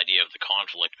whole idea of the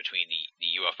conflict between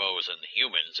the UFOs and the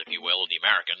humans, if you will, the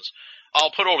Americans.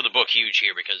 I'll put over the book huge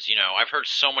here because, I've heard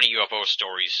so many UFO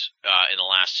stories in the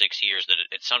last 6 years that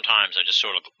it sometimes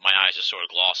my eyes just sort of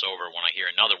gloss over when I hear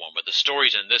another one. But the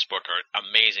stories in this book are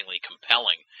amazingly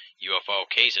compelling UFO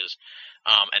cases.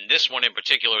 And this one in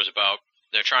particular is about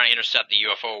they're trying to intercept the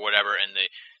UFO or whatever, and the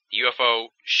UFO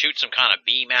shoots some kind of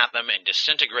beam at them and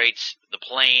disintegrates the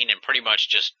plane and pretty much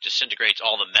just disintegrates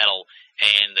all the metal,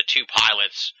 and the two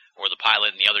pilots, or the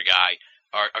pilot and the other guy,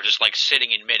 are just like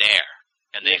sitting in midair,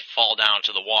 and they fall down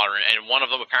to the water, and one of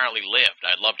them apparently lived.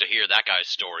 I'd love to hear that guy's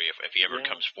story if he ever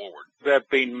comes forward. There have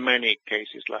been many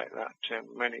cases like that,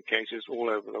 Tim, many cases all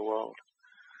over the world.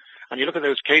 And you look at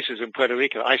those cases in Puerto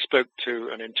Rico. I spoke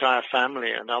to an entire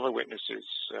family and other witnesses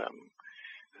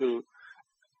who,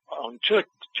 on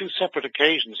two separate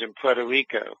occasions in Puerto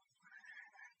Rico,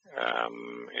 I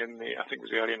think it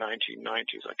was the early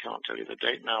 1990s, I can't tell you the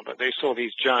date now, but they saw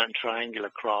these giant triangular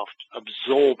craft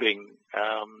absorbing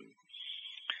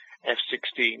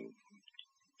F-16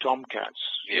 Tomcats,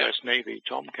 U.S. Navy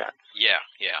Tomcats. Yeah.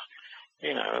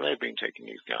 They've been taking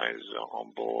these guys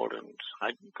on board, and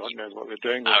God knows what they're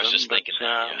doing with them. I was just thinking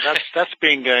that. That's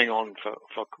been going on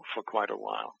for quite a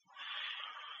while.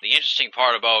 The interesting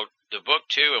part about the book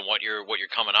too, and what you're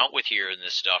coming out with here in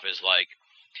this stuff is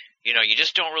you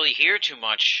just don't really hear too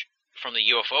much from the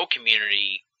UFO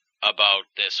community about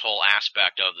this whole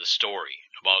aspect of the story,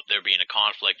 about there being a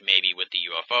conflict maybe with the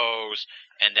UFOs,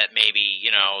 and that maybe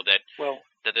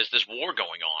that there's this war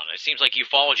going on. It seems like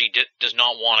ufology does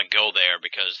not want to go there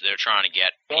because they're trying to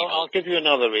get people. Well, I'll give you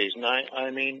another reason.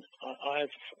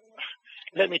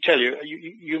 Let me tell you,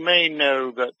 you may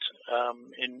know that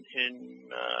in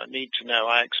Need to Know,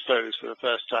 I exposed for the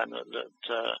first time that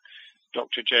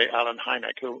Dr. J. Allen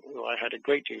Hynek, who I had a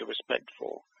great deal of respect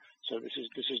for, so this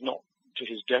is not to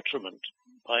his detriment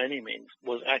by any means,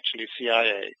 was actually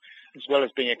CIA, as well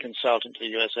as being a consultant to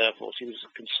the U.S. Air Force. He was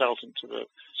a consultant to the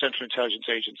Central Intelligence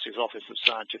Agency's Office of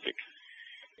Scientific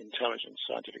Intelligence,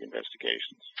 Scientific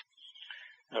Investigations,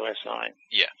 OSI.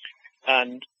 Yeah.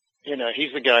 And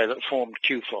he's the guy that formed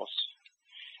QFOS.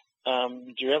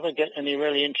 Do you ever get any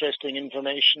really interesting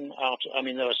information out? I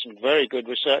mean, there are some very good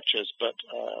researchers, but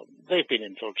they've been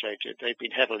infiltrated. They've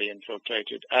been heavily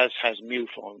infiltrated, as has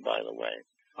MUFON, by the way.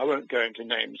 I won't go into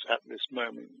names at this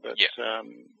moment, but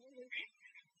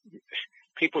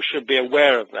people should be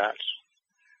aware of that.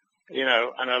 And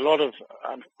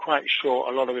I'm quite sure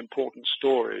a lot of important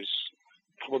stories,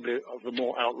 probably of the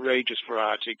more outrageous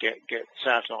variety, get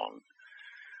sat on.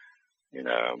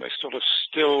 They're sort of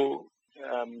still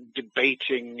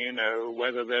debating,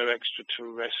 whether they're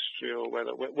extraterrestrial,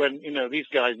 when these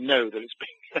guys know that it's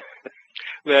been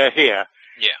they're here.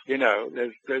 Yeah.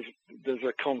 There's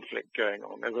a conflict going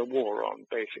on. There's a war on,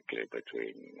 basically,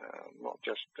 between not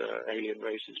just alien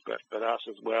races, but us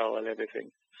as well, and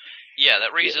everything. Yeah,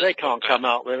 that raises. They can't come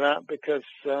out with that because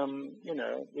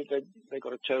they've got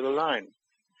to toe the line.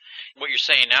 What you're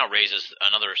saying now raises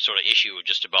another sort of issue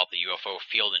just about the UFO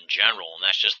field in general, and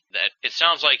that's just that it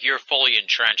sounds like you're fully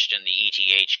entrenched in the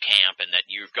ETH camp and that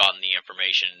you've gotten the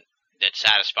information that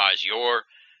satisfies your,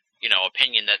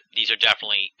 opinion that these are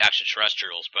definitely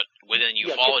extraterrestrials, but within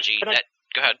ufology, go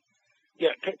ahead.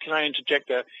 Yeah, can I interject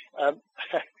there?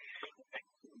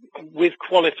 With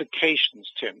qualifications,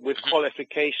 Tim,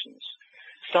 qualifications.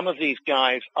 Some of these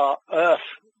guys are Earth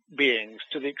beings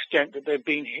to the extent that they've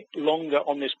been longer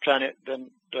on this planet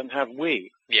than have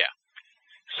we. Yeah.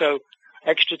 So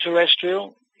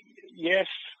extraterrestrial, yes,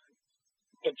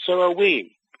 but so are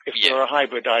we. If we're a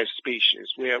hybridized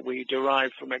species, we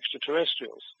derive from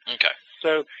extraterrestrials. Okay.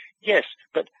 So yes,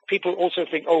 but people also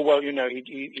think, oh well,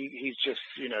 he's just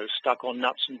stuck on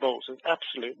nuts and bolts. It's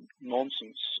absolute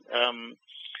nonsense.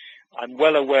 I'm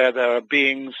well aware there are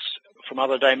beings from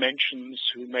other dimensions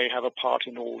who may have a part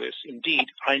in all this.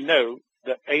 Indeed, I know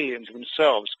that aliens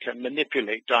themselves can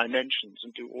manipulate dimensions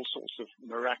and do all sorts of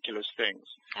miraculous things.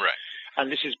 Right.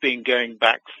 And this has been going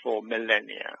back for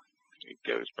millennia. It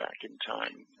goes back in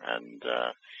time. And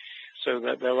so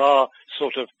that there are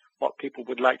sort of what people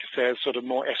would like to say as sort of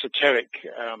more esoteric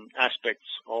aspects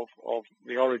of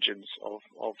the origins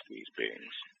of these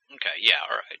beings. Okay, yeah,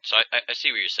 all right. So I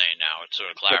see what you're saying now. It sort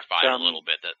of clarified a little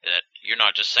bit that you're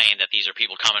not just saying that these are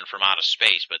people coming from outer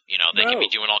space, but, you know, they can be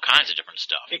doing all kinds of different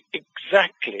stuff.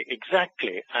 Exactly.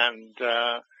 And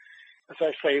as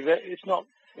I say, it's not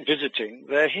visiting.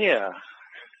 They're here.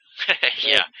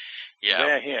 Yeah.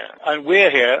 They're here. And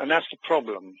we're here, and that's the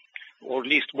problem, or at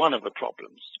least one of the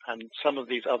problems. And some of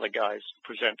these other guys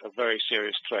present a very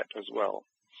serious threat as well.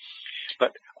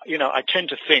 But, you know, I tend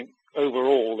to think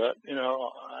overall that, you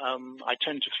know, I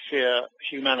tend to fear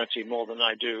humanity more than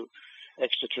I do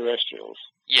extraterrestrials.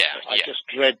 I just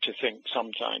dread to think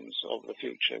sometimes of the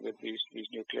future with these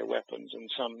nuclear weapons, and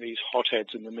some of these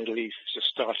hotheads in the Middle East just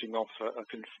starting off a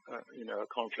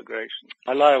conflagration.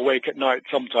 I lie awake at night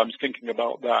sometimes thinking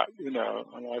about that, you know,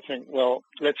 and I think, well,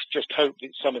 let's just hope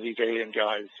that some of these alien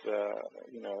guys,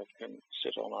 can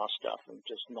sit on our stuff and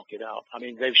just knock it out. I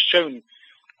mean, they've shown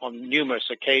on numerous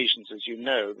occasions, as you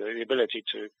know, the ability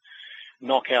to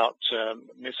knock out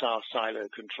missile silo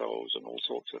controls and all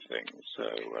sorts of things. So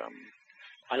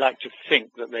I like to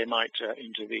think that they might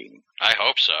intervene. I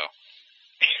hope so.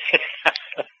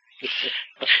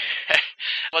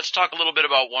 Let's talk a little bit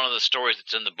about one of the stories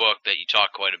that's in the book that you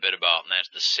talk quite a bit about, and that's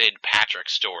the Sid Patrick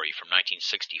story from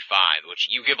 1965, which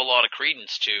you give a lot of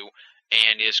credence to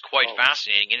and is quite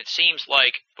fascinating. And it seems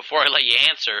like, before I let you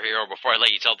answer here, or before I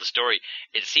let you tell the story,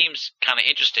 it seems kind of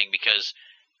interesting because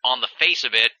on the face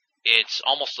of it, it's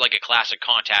almost like a classic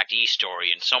contactee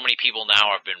story, and so many people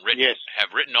now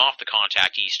have written off the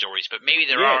contactee stories, but maybe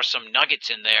there are some nuggets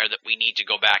in there that we need to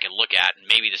go back and look at, and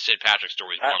maybe the Sid Patrick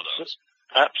story is one of those.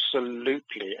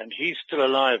 Absolutely, and he's still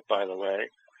alive, by the way.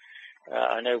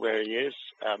 I know where he is.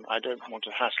 I don't want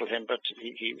to hassle him, but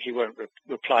he won't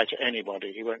reply to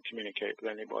anybody. He won't communicate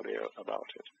with anybody about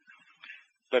it.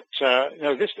 But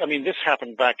this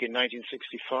happened back in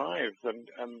 1965,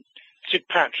 and Sid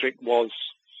Patrick was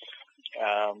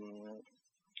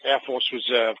Air Force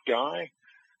Reserve guy,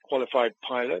 qualified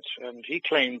pilot, and he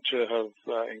claimed to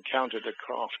have encountered a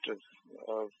craft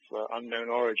of unknown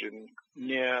origin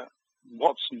near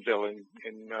Watsonville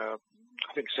in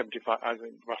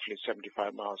roughly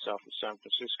 75 miles south of San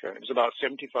Francisco. It was about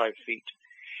 75 feet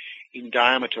in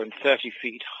diameter and 30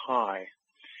 feet high.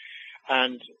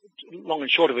 And long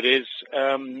and short of it is,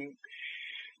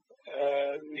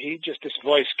 this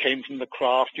voice came from the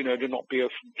craft, you know, do not be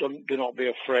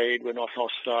afraid, we're not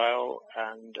hostile.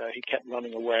 And he kept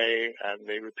running away, and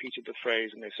they repeated the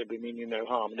phrase, and they said, we mean you no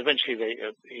harm. And eventually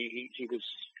he was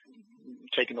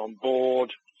taken on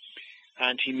board,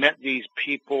 and he met these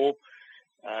people.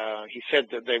 He said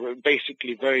that they were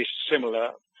basically very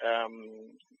similar in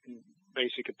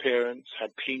basic appearance,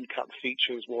 had clean-cut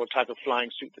features, wore a type of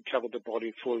flying suit that covered the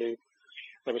body fully.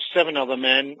 There were 7 other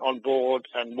men on board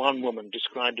and 1 woman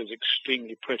described as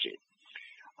extremely pretty.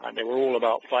 And they were all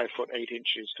about 5'8"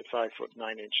 to 5'9"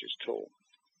 tall.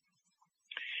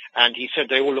 And he said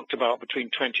they all looked about between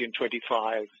 20 and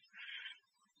 25,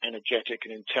 energetic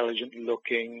and intelligent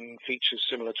looking, features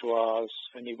similar to ours.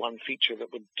 Only one feature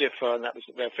that would differ, and that was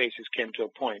that their faces came to a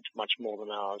point much more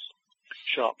than ours.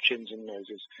 Sharp chins and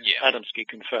noses. Yeah. Adamski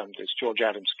confirmed this. George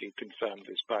Adamski confirmed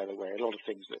this, by the way. A lot of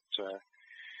things that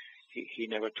he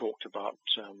never talked about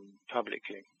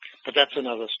publicly. But that's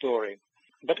another story.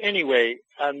 But anyway,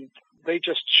 they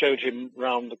just showed him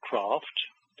round the craft,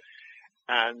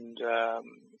 and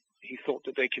he thought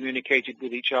that they communicated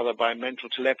with each other by mental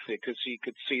telepathy, because he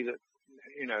could see that,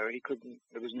 you know,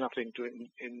 there was nothing to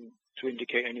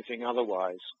indicate anything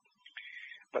otherwise.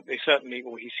 But they certainly,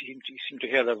 or he seemed to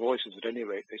hear their voices at any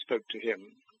rate. They spoke to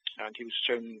him, and he was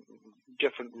shown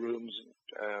different rooms,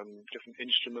 different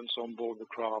instruments on board the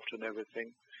craft and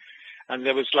everything. And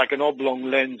there was like an oblong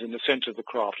lens in the center of the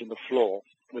craft, in the floor,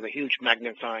 with a huge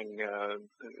magnifying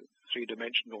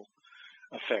 3-dimensional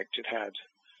effect it had.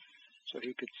 So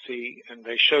he could see, and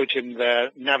they showed him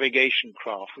their navigation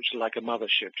craft, which is like a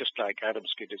mothership, just like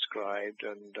Adamski described,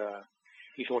 and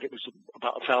he thought it was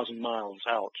about 1,000 miles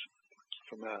out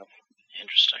from Earth.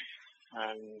 Interesting.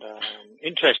 And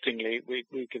interestingly,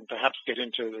 we can perhaps get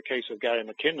into the case of Gary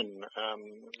McKinnon.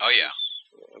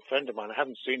 A friend of mine. I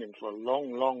haven't seen him for a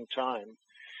long, long time.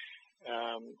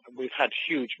 We've had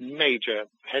huge, major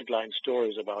headline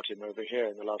stories about him over here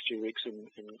in the last few weeks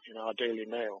in our Daily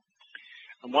Mail.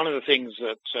 And one of the things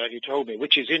that he told me,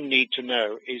 which is in Need to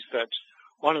Know, is that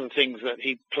one of the things that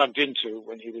he plugged into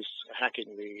when he was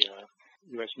hacking the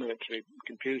U.S. military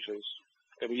computers,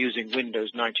 they were using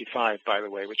Windows 95, by the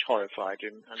way, which horrified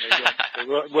him, and they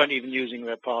weren't even using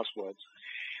their passwords,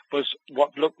 was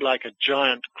what looked like a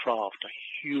giant craft, a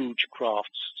huge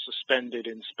crafts suspended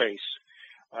in space,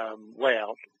 way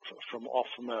out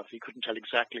from Earth. He couldn't tell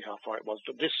exactly how far it was,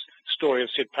 but this story of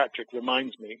Sid Patrick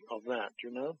reminds me of that,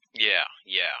 you know? Yeah.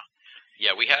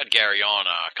 We had Gary on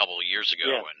a couple of years ago,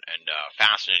 and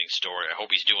fascinating story. I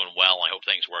hope he's doing well. I hope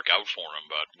things work out for him,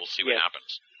 but we'll see what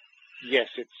happens. Yes,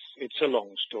 it's a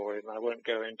long story, and I won't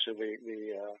go into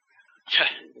the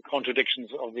contradictions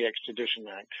of the Extradition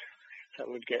Act. That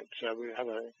would get we have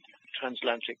a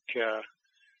transatlantic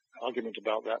argument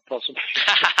about that, possibly.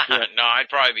 No, I'd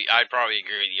probably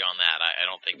agree with you on that. I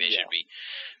don't think they should be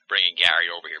bringing Gary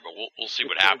over here, but we'll see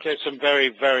what happens. There's some very,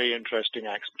 very interesting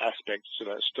aspects to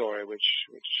that story which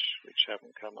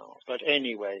haven't come out. But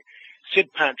anyway,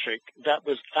 Sid Patrick, that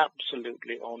was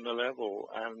absolutely on the level,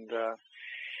 and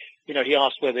he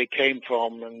asked where they came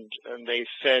from, and they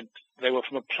said they were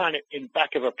from a planet in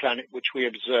back of a planet which we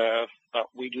observe, but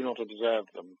we do not observe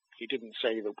them. He didn't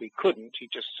say that we couldn't, he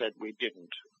just said we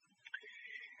didn't.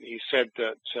 He said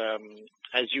that,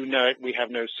 as you know it, we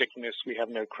have no sickness, we have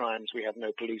no crimes, we have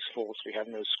no police force, we have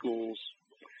no schools,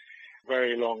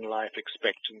 very long life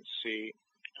expectancy,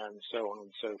 and so on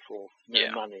and so forth,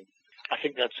 no money. I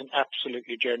think that's an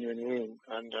absolutely genuine room.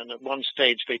 And at one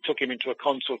stage, they took him into a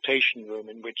consultation room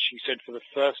in which he said for the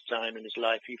first time in his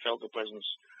life he felt the presence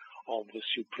of the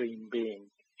Supreme Being.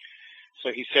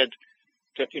 So he said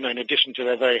that, in addition to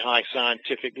their very high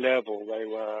scientific level, they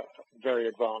were very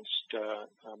advanced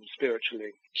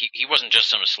spiritually. He wasn't just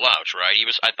some slouch, right?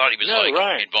 I thought he was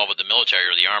involved with the military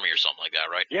or the army or something like that,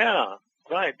 right? Yeah,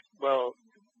 right. Well,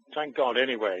 thank God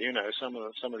anyway, some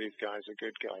of these guys are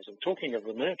good guys. And talking of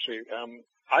the military,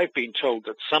 I've been told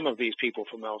that some of these people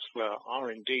from elsewhere are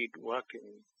indeed working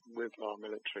with our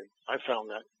military. I found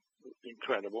that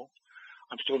incredible.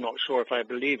 I'm still not sure if I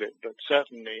believe it, but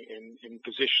certainly in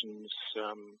positions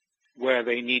where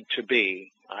they need to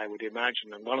be, I would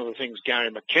imagine. And one of the things Gary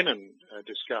McKinnon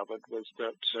discovered was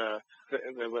that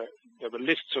there were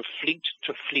lists of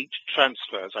fleet-to-fleet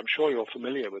transfers. I'm sure you're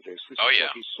familiar with this. This is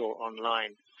what he saw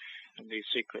online in the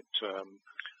secret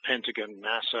Pentagon,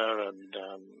 NASA, and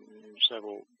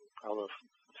several other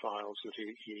files that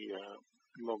he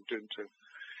logged into.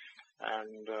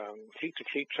 And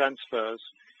fleet-to-fleet transfers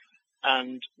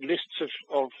and lists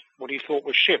of what he thought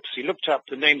were ships. He looked up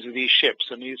the names of these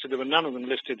ships, and he said there were none of them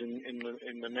listed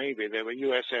in the Navy. There were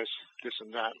USS this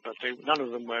and that, but none of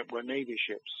them were Navy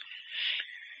ships.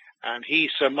 And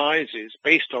he surmises,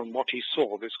 based on what he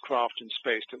saw, this craft in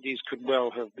space, that these could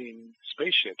well have been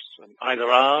spaceships, either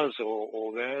ours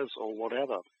or theirs or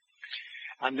whatever.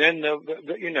 And then there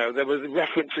were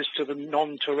references to the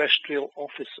non-terrestrial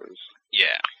officers.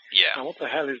 Yeah. Now, what the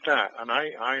hell is that? And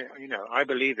I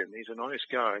believe him. He's an honest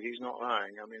guy. He's not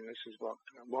lying. I mean, this is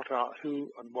what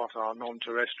are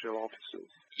non-terrestrial officers?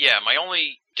 Yeah, my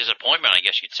only disappointment, I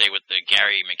guess you'd say, with the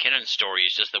Gary McKinnon story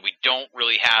is just that we don't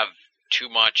really have too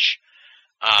much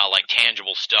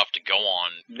tangible stuff to go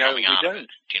on. No, we don't.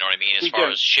 Do you know what I mean? As far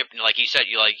as ship, like he said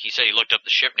he looked up the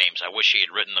ship names. I wish he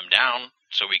had written them down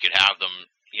so we could have them.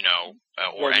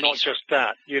 Well, not just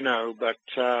that,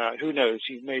 but who knows?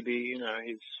 He maybe,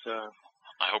 he's.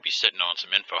 I hope he's sitting on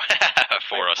some info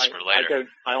for us for later.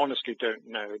 I honestly don't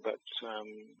know, but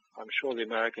I'm sure the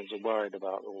Americans are worried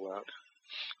about all that.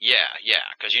 Yeah,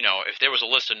 because if there was a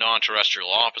list of non-terrestrial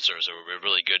officers, it would be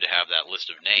really good to have that list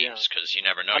of names, because you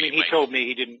never know. I mean, he told me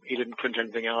he didn't print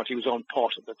anything out. He was on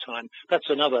pot at the time. That's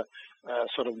another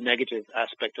sort of negative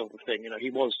aspect of the thing. He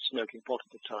was smoking pot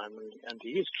at the time, and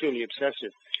he is truly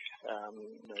obsessive.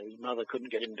 His mother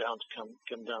couldn't get him down to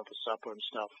come down for supper and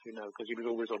stuff, because he was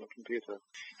always on the computer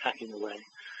hacking away.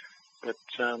 But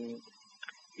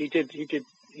he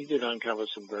did uncover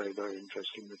some very, very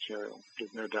interesting material.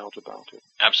 There's no doubt about it.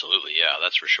 Absolutely, yeah,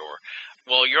 that's for sure.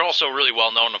 Well, you're also really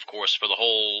well known, of course, for the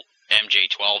whole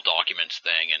MJ-12 documents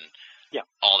thing and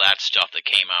all that stuff that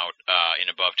came out in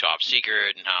Above Top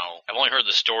Secret, and how I've only heard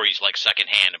the stories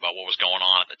secondhand about what was going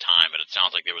on at the time, but it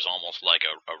sounds like there was almost like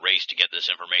a race to get this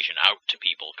information out to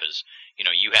people because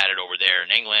you had it over there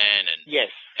in England, and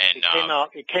yes, and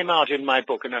it came out in my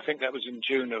book, and I think that was in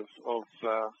June of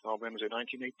when was it,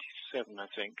 1987,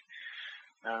 I think,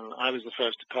 and I was the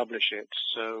first to publish it.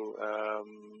 So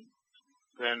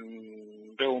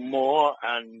then Bill Moore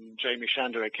and Jamie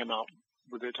Chandler came out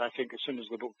with it, I think, as soon as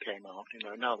the book came out,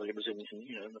 now that it was in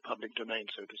the public domain,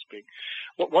 so to speak.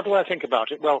 What do I think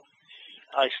about it? Well,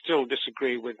 I still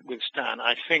disagree with Stan.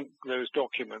 I think those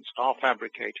documents are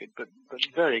fabricated, but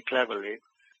very cleverly.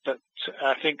 But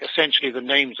I think essentially the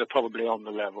names are probably on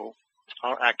the level,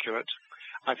 are accurate.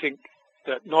 I think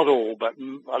that not all, but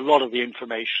a lot of the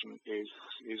information is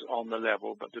on the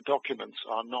level, but the documents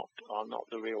are not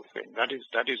the real thing. That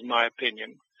is my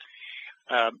opinion.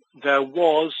 there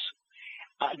was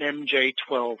an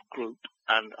MJ-12 group,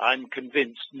 and I'm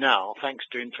convinced now, thanks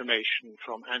to information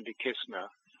from Andy Kissner,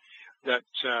 that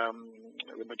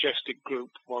the Majestic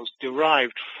group was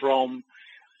derived from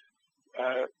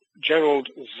Gerald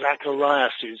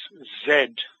Zacharias's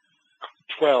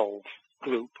Z-12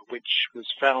 group, which was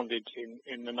founded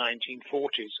in the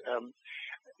 1940s.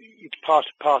 It's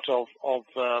part of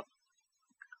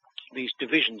these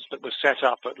divisions that were set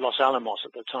up at Los Alamos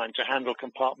at the time to handle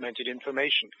compartmented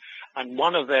information. And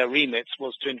one of their remits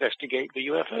was to investigate the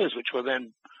UFOs, which were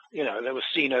then, they were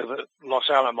seen over Los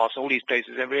Alamos, all these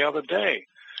places every other day.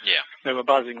 Yeah. They were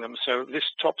buzzing them. So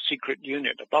this top secret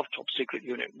unit, above top secret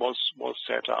unit, was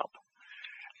set up.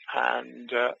 And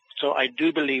so I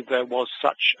do believe there was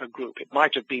such a group. It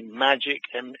might have been MAJIC,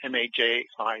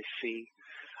 M-A-J-I-C.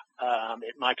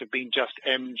 It might have been just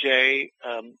MJ.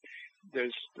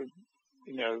 There's,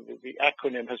 the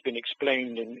acronym has been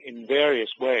explained in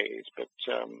various ways, but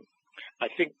I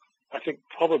think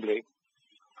probably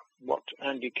what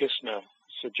Andy Kissner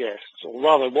suggests, or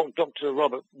rather what Dr.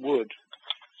 Robert Wood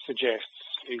suggests,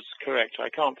 is correct. I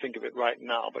can't think of it right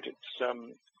now, but it's.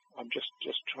 I'm just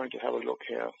trying to have a look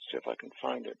here, see if I can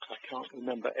find it. I can't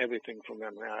remember everything from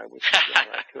memory. I wish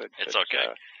I could. It's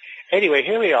okay. Anyway,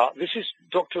 here we are. This is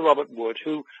Dr. Robert Wood,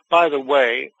 who, by the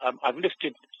way, I've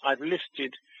listed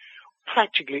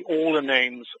practically all the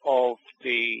names of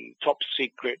the top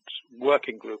secret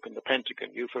working group in the Pentagon,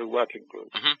 UFO working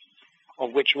group,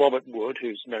 of which Robert Wood,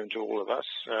 who's known to all of us,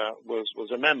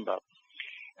 was a member.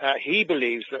 He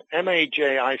believes that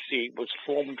MAJIC was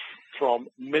formed from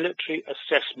military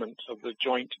assessment of the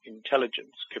Joint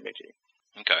Intelligence Committee.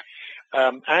 Okay.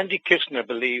 Andy Kissner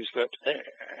believes that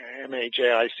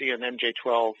MAJIC and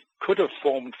MJ-12 could have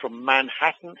formed from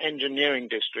Manhattan Engineering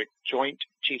District Joint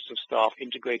Chiefs of Staff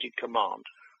Integrated Command,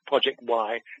 Project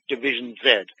Y, Division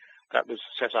Z, that was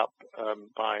set up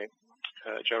by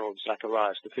Gerald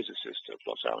Zacharias, the physicist at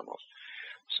Los Alamos.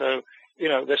 So,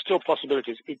 there's still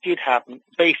possibilities. It did happen.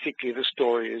 Basically, the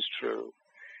story is true.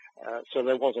 So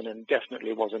there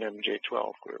definitely was an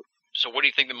MJ-12 group. So what do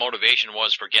you think the motivation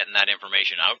was for getting that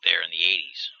information out there in the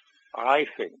 80s? I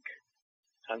think,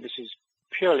 and this is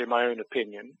purely my own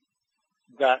opinion,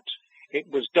 that it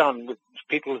was done with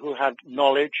people who had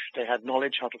knowledge. They had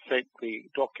knowledge how to fake the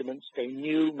documents. They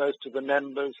knew most of the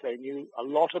members. They knew a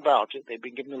lot about it. They'd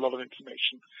been given a lot of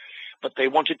information. But they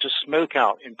wanted to smoke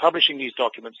out, in publishing these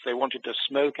documents, they wanted to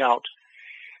smoke out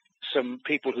some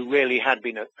people who really had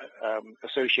been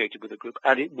associated with the group,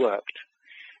 and it worked.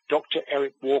 Dr.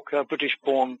 Eric Walker,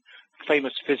 British-born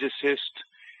famous physicist,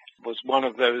 was one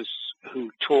of those who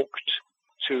talked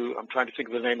to, I'm trying to think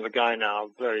of the name of the guy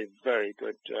now, very, very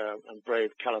good and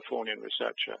brave Californian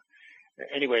researcher.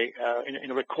 Anyway,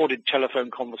 in a recorded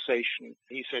telephone conversation,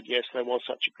 he said, yes, there was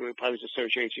such a group. I was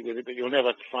associated with it, but you'll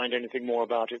never find anything more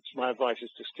about it. My advice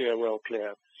is to steer well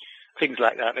clear. Things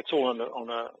like that. It's all on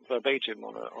a verbatim,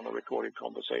 on a recorded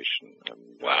conversation. And,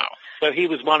 wow. So he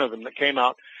was one of them that came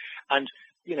out, and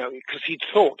because he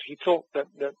thought that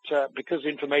because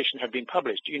information had been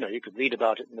published, you could read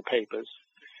about it in the papers,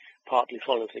 partly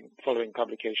following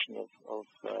publication of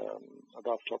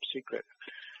Above Top Secret.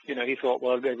 He thought,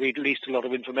 well, they've released a lot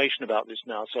of information about this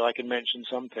now, so I can mention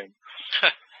something.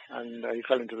 And he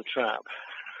fell into the trap.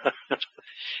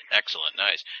 Excellent,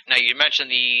 nice. Now, you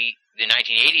mentioned the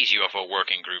 1980s UFO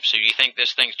working group, so do you think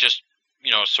this thing's just,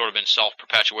 sort of been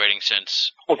self-perpetuating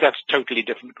since? Oh, that's a totally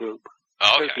different group.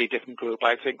 Oh, okay. Totally different group.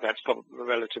 I think that's probably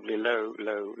relatively low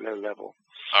level.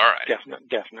 All right.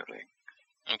 Definitely.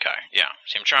 Okay, yeah.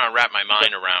 See, I'm trying to wrap my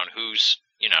mind around who's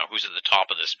at the top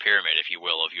of this pyramid, if you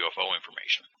will, of UFO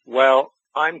information. Well,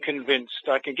 I'm convinced.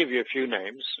 I can give you a few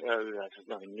names. There's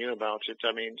nothing new about it.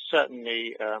 I mean,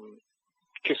 certainly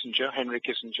Kissinger, Henry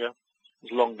Kissinger,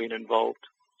 has long been involved.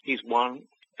 He's one.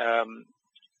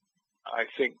 I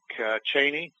think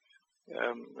Cheney,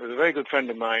 was a very good friend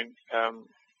of mine,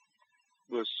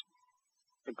 was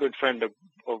a good friend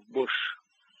of Bush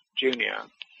Jr.,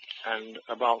 and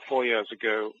about 4 years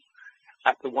ago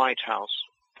at the White House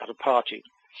at a party,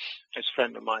 this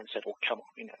friend of mine said, "Well, come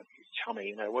on, tell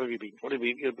me, what have you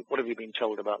been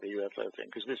told about the UFO thing?"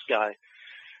 Because this guy,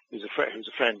 who's a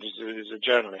friend, is a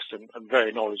journalist and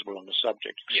very knowledgeable on the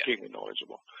subject, extremely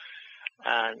knowledgeable.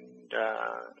 And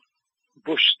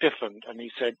Bush stiffened and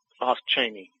he said, "Ask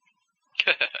Cheney."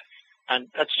 And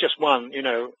that's just one,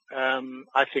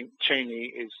 I think Cheney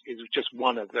is just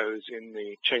one of those in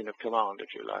the chain of command,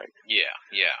 if you like. Yeah.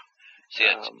 See,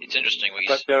 it's interesting what you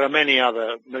But there are many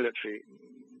other military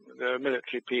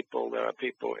people. There are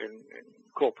people in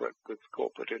corporate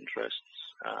interests.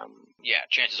 Yeah,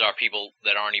 chances are people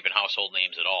that aren't even household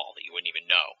names at all that you wouldn't even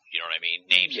know. You know what I mean?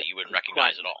 Names that you wouldn't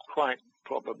recognize at all. Quite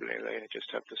probably, they just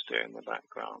have to stay in the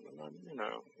background. And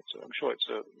I'm sure it's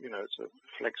a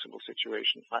flexible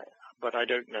situation. But I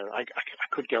don't know. I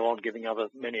could go on giving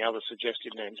many other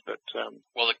suggested names, but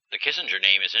well, the Kissinger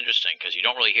name is interesting because you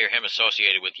don't really hear him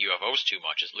associated with UFOs too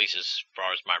much, at least as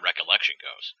far as my recollection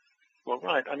goes. Well,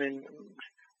 right. I mean,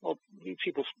 well,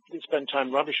 people spend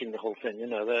time rubbishing the whole thing.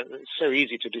 It's so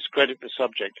easy to discredit the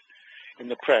subject in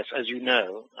the press, as you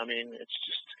know. I mean, it's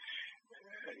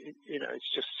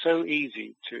just so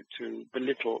easy to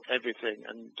belittle everything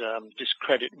and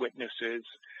discredit witnesses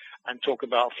and talk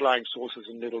about flying saucers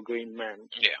and little green men.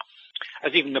 Yeah.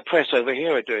 As even the press over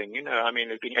here are doing. I mean,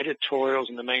 there's been editorials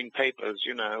in the main papers.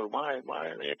 Why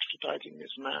are they extraditing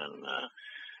this man?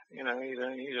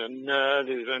 He's a nerd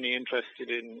who's only interested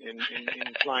in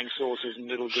flying saucers and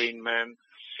little green men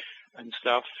and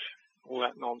stuff. All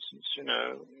that nonsense,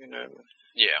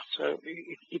 Yeah. So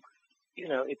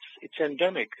it's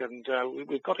endemic, and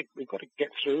we've got to get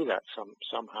through that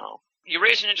somehow. You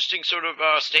raised an interesting sort of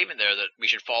statement there that we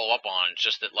should follow up on. It's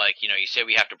just that, you say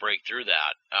we have to break through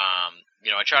that.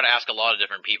 I try to ask a lot of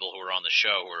different people who are on the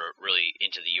show who are really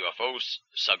into the UFO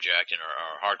subject and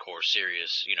are hardcore,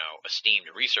 serious, esteemed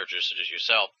researchers such as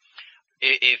yourself.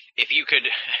 If you could,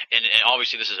 and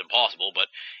obviously this is impossible, but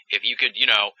if you could,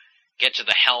 get to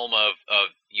the helm of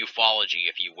ufology,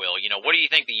 if you will, what do you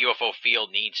think the UFO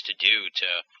field needs to do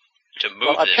to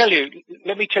move this?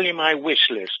 Let me tell you my wish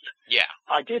list. Yeah.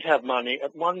 I did have money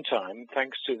at one time,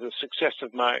 thanks to the success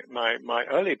of my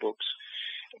early books,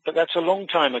 but that's a long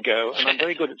time ago, and I'm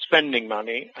very good at spending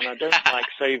money, and I don't like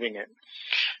saving it.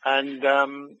 And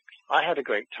I had a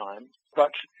great time.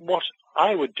 But what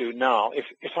I would do now,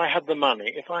 if I had the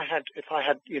money, if I had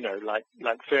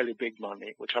like fairly big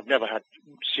money, which I've never had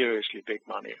seriously big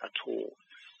money at all,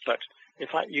 but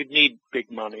you'd need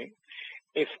big money.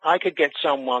 If I could get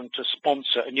someone to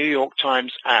sponsor a New York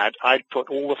Times ad, I'd put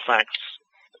all the facts,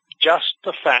 just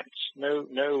the facts, no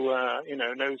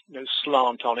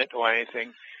slant on it or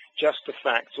anything, just the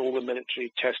facts, all the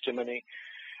military testimony,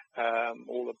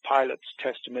 all the pilots'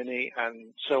 testimony,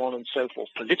 and so on and so forth,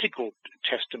 political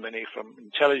testimony from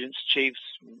intelligence chiefs,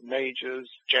 majors,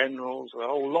 generals, a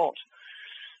whole lot,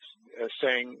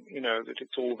 saying, that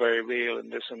it's all very real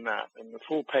and this and that, and the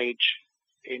full page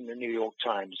in the New York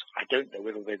Times. I don't know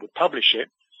whether they would publish it,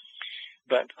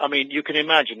 but, I mean, you can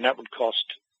imagine that would cost,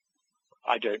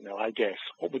 I don't know, I guess.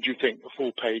 What would you think a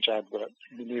full-page advert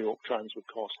in the New York Times would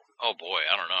cost? Oh, boy,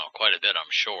 I don't know. Quite a bit, I'm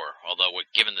sure. Although,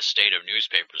 given the state of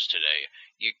newspapers today,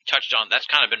 you touched on, that's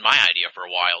kind of been my idea for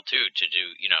a while, too, to do,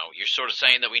 you're sort of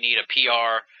saying that we need a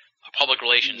PR, a public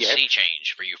relations sea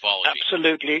change for ufology.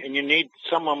 Absolutely, and you need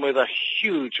someone with a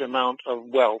huge amount of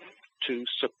wealth to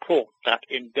support that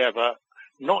endeavor,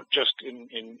 not just in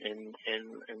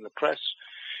the press,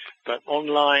 but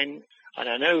online. And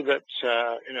I know that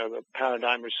the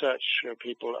Paradigm Research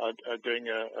people are doing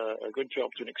a good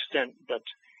job to an extent, but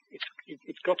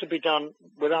it's got to be done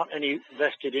without any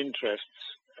vested interests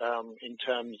in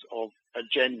terms of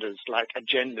agendas.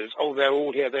 Oh, they're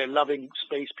all here. They're loving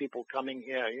space people coming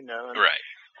here, and, right.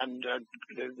 And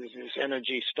there's this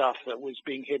energy stuff that was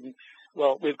being hidden.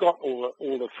 Well, we've got all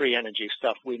the free energy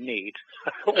stuff we need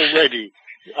already.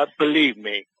 Believe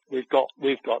me, we've got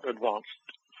advanced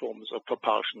forms of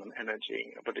propulsion and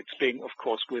energy, but it's being, of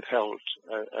course, withheld,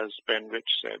 as Ben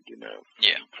Rich said,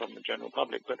 from the general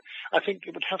public. But I think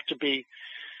it would have to be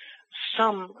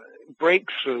some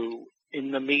breakthrough in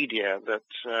the media that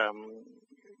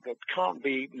can't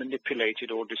be manipulated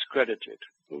or discredited,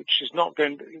 which is not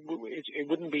going to, it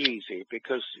wouldn't be easy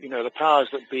because, the powers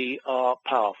that be are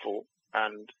powerful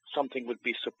and something would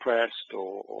be suppressed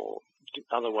or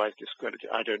otherwise discredited.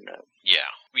 I don't know. Yeah,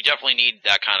 we definitely need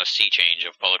that kind of sea change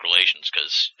of public relations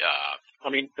because... I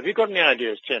mean, have you got any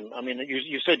ideas, Tim? I mean,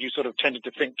 you said you sort of tended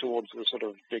to think towards the sort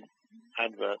of big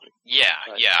advert. Yeah,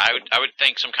 I would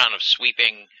think some kind of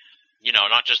sweeping,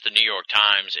 not just the New York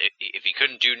Times. If you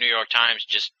couldn't do New York Times,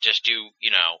 just do,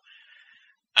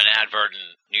 an advert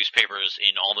in newspapers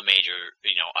in all the major,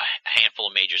 a handful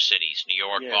of major cities, New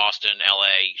York, Boston,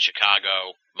 LA,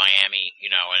 Chicago, Miami,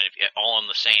 and all on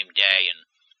the same day, and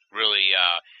really,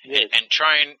 and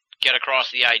try and get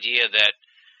across the idea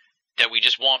that we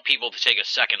just want people to take a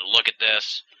second look at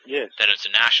this, that it's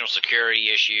a national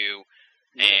security issue,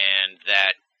 and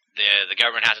that the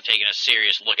government hasn't taken a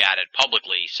serious look at it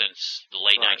publicly since the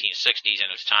late 1960s, and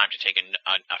it's time to take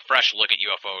a fresh look at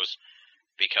UFOs.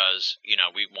 Because,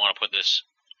 we want to put this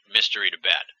mystery to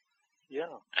bed. Yeah.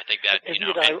 I think that, Isn't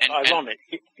it ironic?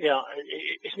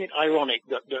 Isn't it ironic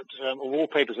that of all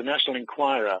papers, the National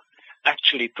Enquirer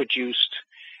actually produced,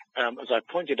 as I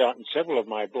pointed out in several of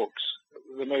my books,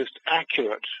 the most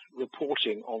accurate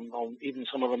reporting on even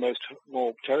some of the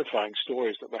more terrifying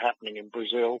stories that were happening in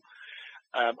Brazil.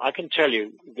 I can tell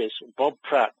you this: Bob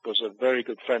Pratt was a very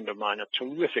good friend of mine, a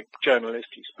terrific journalist.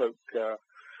 He spoke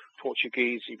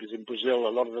Portuguese. He was in Brazil a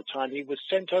lot of the time. He was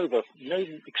sent over, no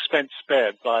expense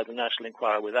spared, by the National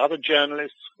Enquirer with other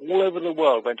journalists all over the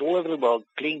world, went all over the world,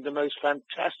 gleaned the most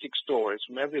fantastic stories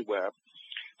from everywhere,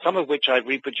 some of which I've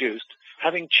reproduced.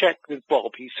 Having checked with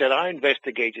Bob, he said, I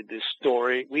investigated this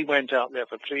story. We went out there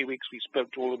for 3 weeks. We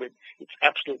spoke to all of it. It's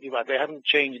absolutely right. They haven't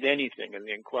changed anything in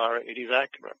the Enquirer. It is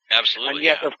accurate. Absolutely. And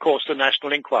yet, of course, the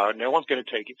National Enquirer, no one's going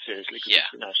to take it seriously because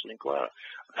it's the National Enquirer.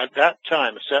 At that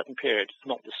time, a certain period, it's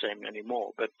not the same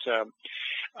anymore, but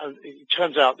it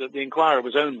turns out that the Enquirer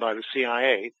was owned by the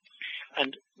CIA,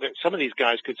 and that some of these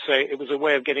guys could say it was a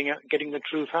way of getting the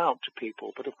truth out to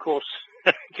people. But, of course,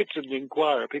 if it's an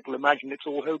Enquirer, people imagine it's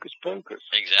all hocus pocus.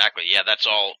 Exactly. Yeah, that's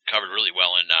all covered really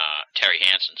well in Terry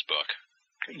Hansen's book.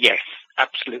 Yes,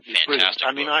 absolutely. Fantastic brilliant.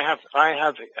 I mean, I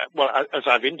have, well, as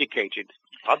I've indicated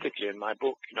publicly in my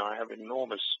book, I have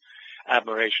enormous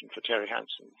admiration for Terry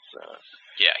Hansen's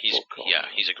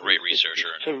he's a great researcher.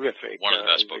 It's terrific. One of the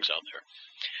best books out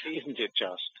there. Isn't it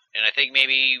just? And I think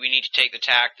maybe we need to take the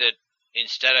tack that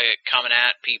instead of coming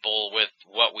at people with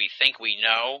what we think we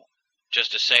know,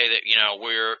 just to say that,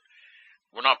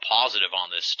 we're not positive on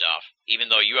this stuff, even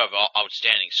though you have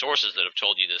outstanding sources that have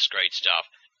told you this great stuff.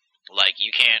 Like,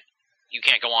 you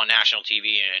can't go on national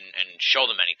TV and show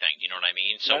them anything. You know what I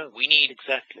mean? So we need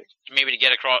maybe to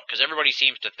get across, because everybody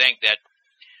seems to think that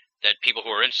people who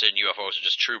are interested in UFOs are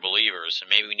just true believers, and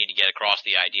maybe we need to get across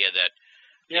the idea that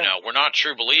we're not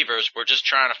true believers. We're just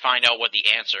trying to find out what the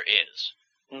answer is,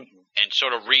 and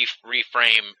sort of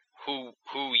reframe who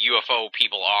UFO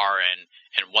people are and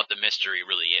what the mystery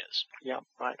really is. Yeah,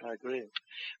 right, I agree.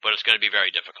 But it's going to be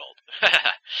very difficult.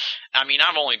 I mean,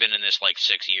 I've only been in this like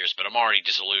 6 years, but I'm already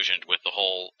disillusioned with the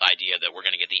whole idea that we're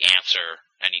going to get the answer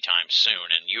anytime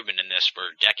soon. And you've been in this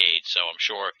for decades, so I'm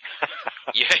sure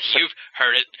you've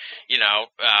heard it,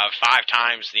 5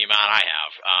 times the amount I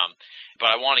have. But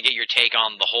I want to get your take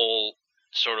on the whole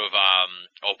sort of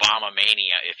Obama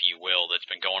mania, if you will, that's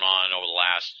been going on over the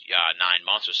last 9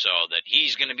 months or so, that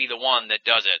he's going to be the one that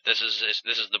does it. This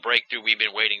is the breakthrough we've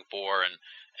been waiting for, and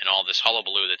all this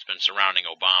hullabaloo that's been surrounding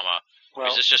Obama. Well,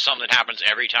 is this just something that happens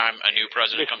every time a new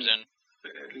president comes in?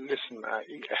 Listen,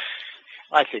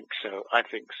 I think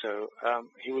so.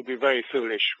 He would be very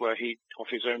foolish were he, off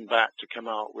his own bat, to come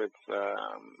out with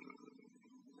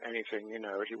anything.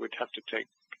 He would have to take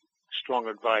strong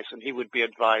advice, and he would be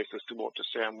advised as to what to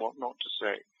say and what not to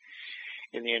say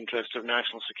in the interest of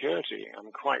national security.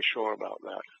 I'm quite sure about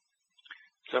that.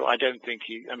 So I don't think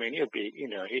he'd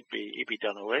be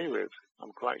done away with.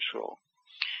 I'm quite sure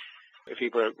if he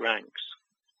broke ranks.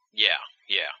 Yeah.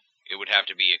 It would have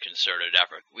to be a concerted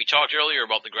effort. We talked earlier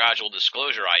about the gradual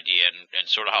disclosure idea and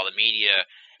sort of how the media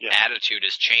attitude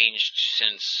has changed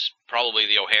since probably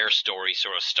the O'Hare story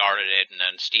sort of started it, and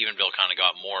then Stephenville kind of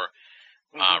got more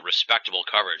respectable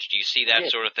coverage. Do you see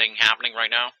that sort of thing happening right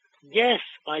now? Yes,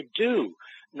 I do.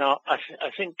 Now, I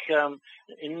think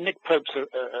Nick Pope's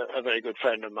a very good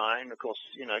friend of mine. Of course,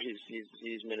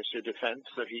 he's Minister of Defence,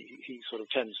 so he sort of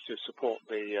tends to support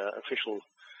the official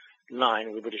line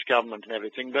of the British government and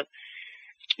everything. But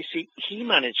you see, he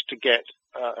managed to get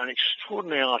an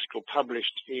extraordinary article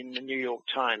published in the New York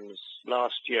Times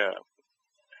last year.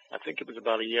 I think it was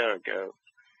about a year ago.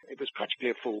 It was practically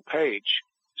a full page,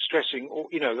 stressing,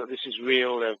 that this is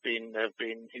real. There have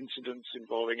been incidents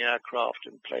involving aircraft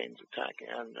and planes attacking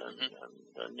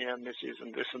and near misses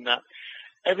and this and that,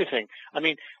 everything. I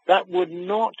mean, that would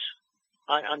not,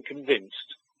 I'm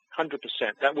convinced, 100%,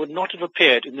 that would not have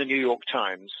appeared in the New York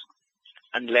Times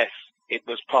unless it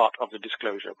was part of the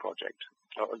Disclosure Project.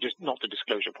 Or just not the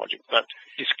Disclosure Project, but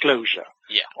disclosure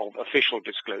of official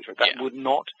disclosure. That would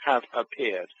not have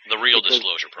appeared. The real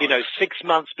Disclosure Project. 6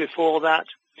 months before that,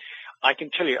 I can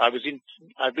tell you, I've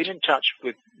been in touch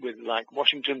with like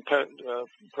Washington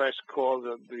Press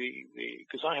Corps,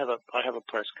 because I have a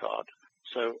press card,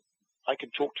 so I can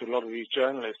talk to a lot of these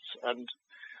journalists, and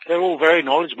they're all very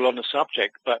knowledgeable on the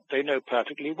subject, but they know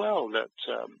perfectly well that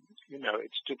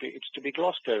it's to be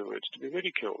glossed over, it's to be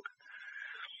ridiculed,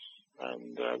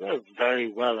 and they're very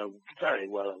well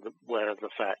aware of the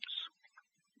facts.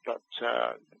 But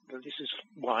this is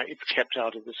why it's kept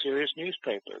out of the serious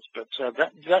newspapers. But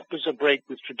that was a break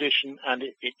with tradition, and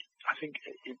I think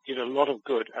it did a lot of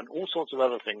good, and all sorts of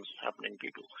other things happening.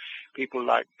 People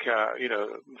like,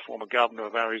 former governor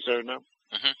of Arizona,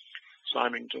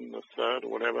 Symington III or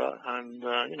whatever, and,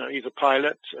 he's a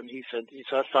pilot, and he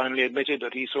finally admitted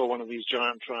that he saw one of these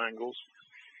giant triangles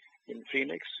in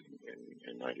Phoenix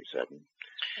in 97.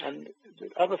 And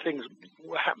other things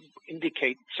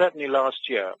indicate, certainly last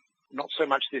year, not so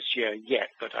much this year yet,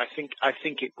 but I think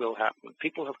it will happen.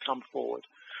 People have come forward,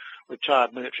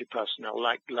 retired military personnel,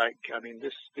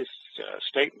 this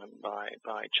statement by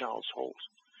Charles Holt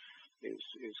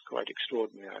is quite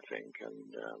extraordinary, I think.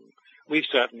 And we've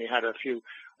certainly had a few.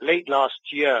 Late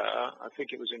last year, I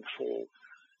think it was in fall,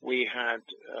 we had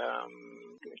a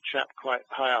chap quite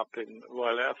high up in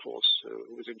Royal Air Force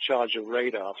who was in charge of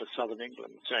radar for southern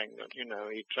England, saying that,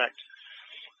 he tracked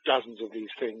dozens of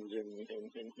these things in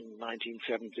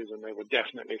 1970s, and they were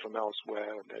definitely from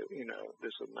elsewhere, and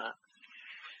this and that.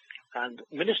 And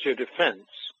Ministry of Defence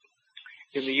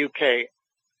in the UK,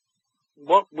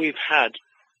 what we've had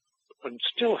and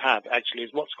still have actually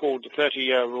is what's called the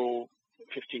 30-year rule,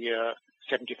 50-year,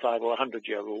 75 or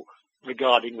 100-year rule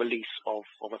regarding release of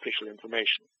official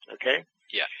information. Okay?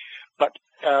 Yeah. But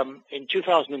in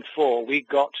 2004, we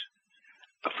got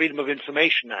a Freedom of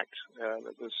Information Act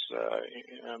that was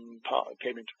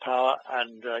came into power,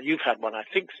 and you've had one, I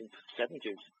think, since the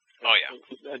 70s. Oh,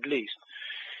 yeah. At least.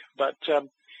 But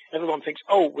everyone thinks,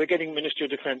 we're getting Ministry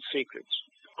of Defence secrets.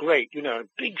 Great,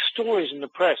 big stories in the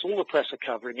press. All the press are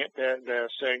covering it. They're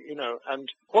saying,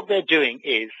 and what they're doing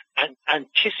is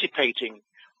anticipating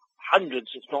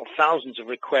hundreds, if not thousands, of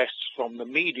requests from the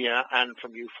media and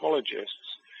from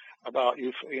ufologists about,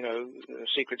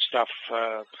 secret stuff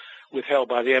withheld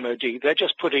by the MOD. They're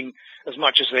just putting as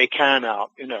much as they can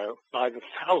out, by the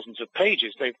thousands of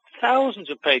pages.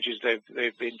 Thousands of pages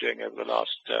they've been doing over the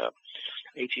last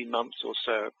 18 months or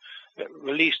so,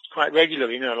 released quite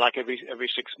regularly, like every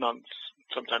 6 months,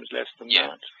 sometimes less than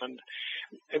that. And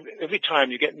every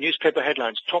time you get newspaper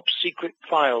headlines, top secret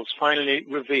files finally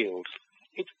revealed.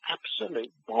 It's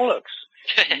absolute bollocks.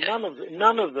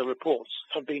 None of the reports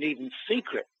have been even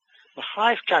secret. The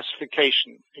highest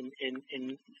classification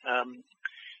in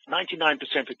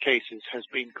 99% of cases has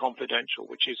been confidential,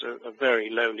 which is a very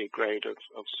lowly grade of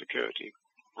security.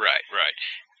 Right.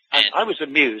 And I was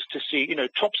amused to see,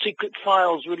 top secret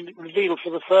files revealed for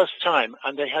the first time.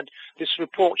 And they had this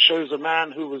report shows a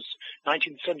man who was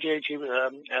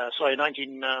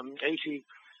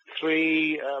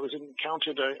 1983 was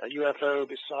encountered a UFO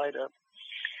beside a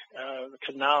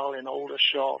canal in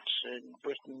Aldershot in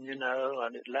Britain,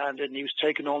 and it landed, and he was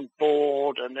taken on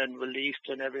board and then released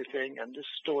and everything. And this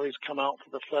story's come out for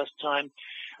the first time.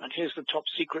 And here's the top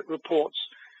secret reports.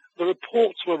 The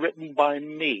reports were written by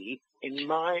me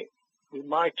with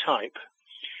my type.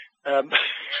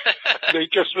 They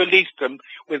just released them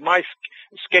with my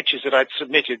sketches that I'd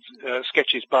submitted,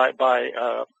 sketches by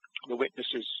the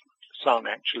witness's son,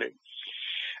 actually.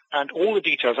 And all the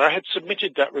details. I had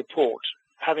submitted that report,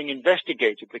 having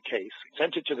investigated the case,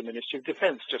 sent it to the Ministry of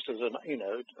Defence, just as I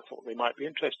thought they might be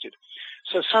interested.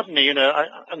 So suddenly,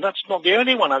 and that's not the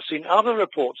only one. I've seen other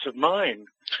reports of mine,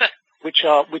 which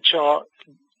are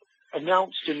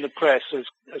announced in the press as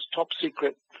top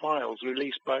secret files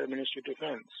released by the Ministry of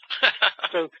Defence.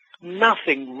 So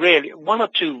nothing really, one or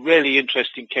two really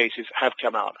interesting cases have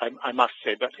come out, I must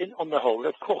say, but on the whole,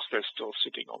 of course, they're still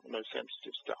sitting on the most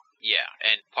sensitive stuff. Yeah,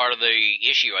 and part of the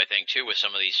issue, I think, too, with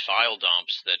some of these file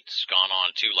dumps that's gone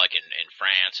on, too, like in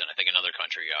France, and I think another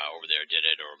country over there did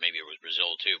it, or maybe it was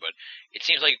Brazil, too, but it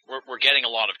seems like we're getting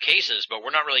a lot of cases, but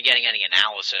we're not really getting any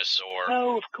analysis or...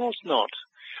 No, of course not.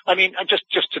 I mean,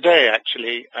 just today,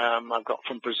 actually, I've got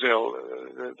from Brazil.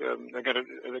 They're going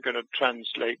to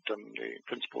translate them. The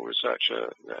principal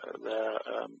researcher there,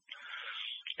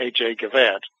 A.J.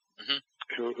 Gavert,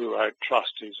 who I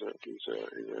trust. He's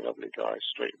a lovely guy,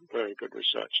 straight, very good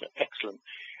researcher, excellent.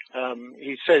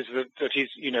 He says that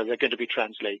he's, they're going to be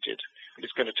translated.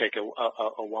 It's going to take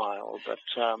a while, but.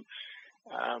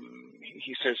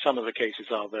 He says some of the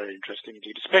cases are very interesting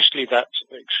indeed, especially that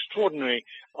extraordinary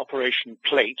Operation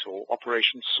Plate or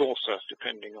Operation Saucer,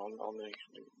 depending on the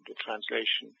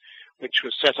translation, which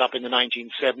was set up in the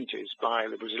 1970s by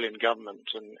the Brazilian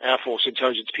government, and Air Force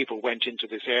intelligence people went into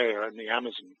this area in the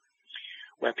Amazon,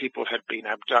 where people had been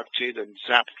abducted and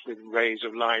zapped with rays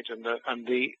of light, and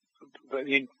the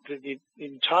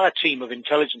entire team of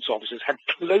intelligence officers had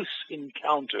close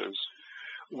encounters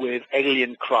with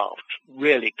alien craft,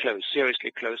 really close,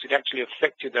 seriously close. It actually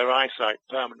affected their eyesight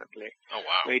permanently. Oh,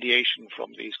 wow. Radiation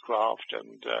from these craft,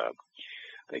 and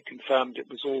they confirmed it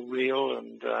was all real,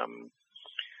 and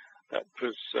that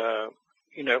was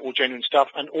all genuine stuff,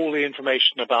 and all the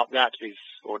information about that is,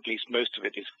 or at least most of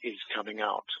it is coming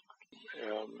out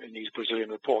in these Brazilian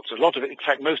reports. A lot of it, in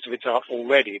fact, most of it's out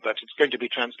already, but it's going to be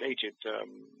translated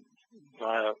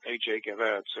via A.J.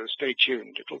 Gevaerd. So stay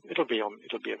tuned. It'll be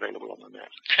available on the net.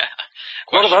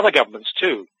 A lot of other governments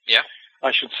too. Yeah.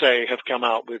 I should say, have come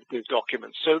out with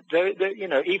documents. So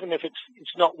even if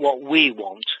it's not what we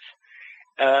want,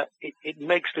 it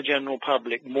makes the general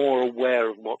public more aware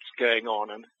of what's going on,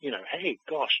 and hey,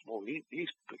 gosh, well, these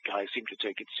guys seem to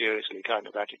take it seriously, kind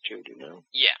of attitude,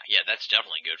 Yeah, that's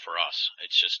definitely good for us.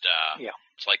 It's just,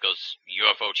 It's like those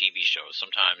UFO TV shows.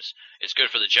 Sometimes it's good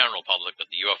for the general public, but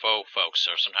the UFO folks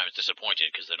are sometimes disappointed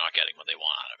because they're not getting what they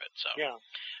want out of it. So, yeah.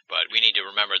 But we need to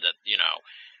remember that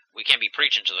we can't be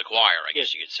preaching to the choir, I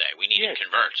guess you could say. We need to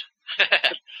convert.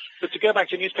 But to go back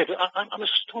to newspapers, I'm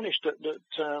astonished that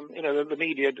the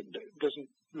media doesn't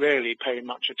really pay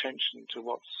much attention to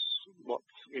what's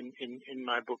in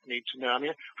my book Need to Know. I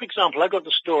mean, for example, I got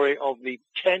the story of the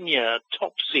 10-year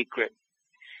top secret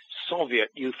Soviet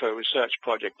UFO research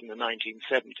project in the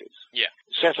 1970s. Yeah.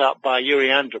 Set up by Yuri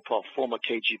Andropov, former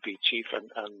KGB chief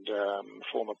and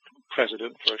former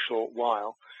president for a short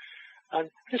while. And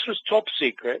this was top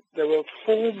secret. There were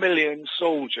 4 million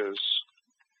soldiers,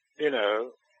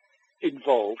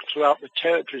 involved throughout the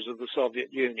territories of the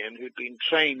Soviet Union who'd been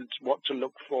trained what to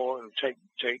look for and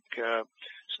take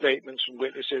statements from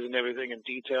witnesses and everything and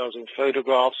details and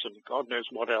photographs and God knows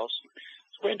what else.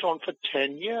 It went on for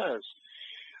 10 years.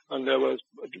 And there was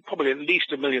probably at least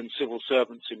 1 million civil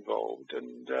servants involved.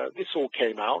 And this all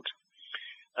came out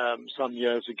some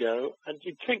years ago. And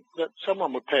you'd think that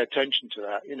someone would pay attention to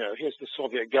that. Here's the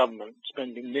Soviet government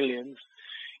spending millions,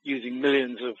 using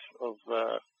millions of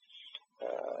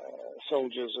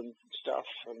soldiers and stuff,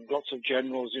 and lots of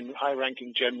generals,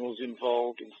 high-ranking generals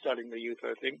involved in studying the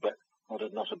UFO thing, but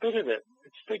not a bit of it.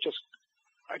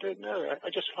 I don't know. I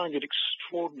just find it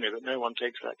extraordinary that no one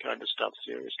takes that kind of stuff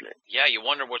seriously. Yeah, you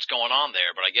wonder what's going on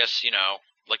there, but I guess,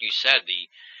 like you said,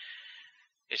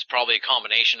 it's probably a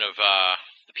combination of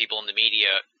the people in the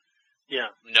media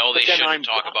know they shouldn't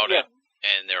talk about it,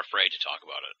 and they're afraid to talk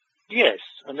about it. Yes,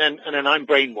 and then I'm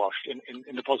brainwashed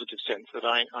in the positive sense that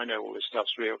I know all this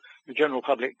stuff's real. The general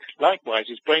public, likewise,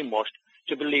 is brainwashed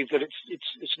to believe that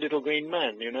it's little green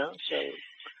men, So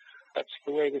that's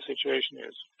the way the situation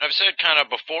is. I've said kind of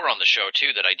before on the show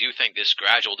too that I do think this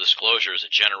gradual disclosure is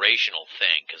a generational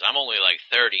thing, because I'm only like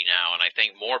 30 now, and I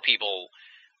think more people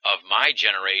of my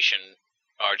generation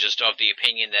are just of the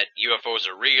opinion that UFOs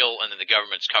are real, and that the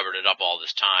government's covered it up all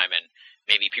this time, and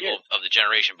maybe people of the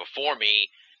generation before me,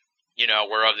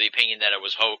 were of the opinion that it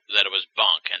was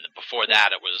bunk, and before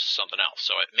that it was something else.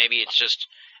 So maybe it's just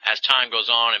as time goes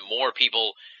on and more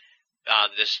people,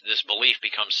 this belief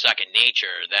becomes second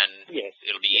nature, then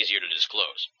it'll be easier to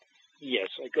disclose. Yes,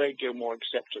 a great deal more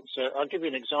acceptance. So I'll give you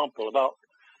an example. About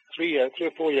 3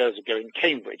 or 4 years ago in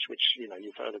Cambridge, which,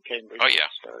 you've heard of Cambridge. Oh, yeah.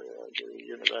 The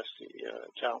university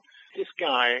town. This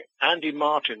guy, Andy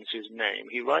Martin's his name.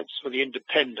 He writes for the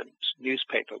Independent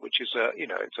newspaper, which is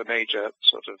it's a major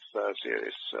sort of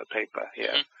serious paper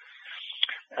here.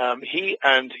 Mm-hmm.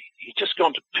 He'd just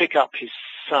gone to pick up his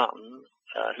son,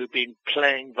 who'd been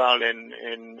playing violin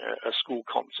in a school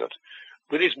concert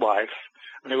with his wife,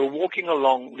 and they were walking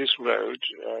along this road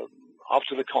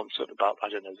after the concert, about,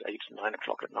 8 or 9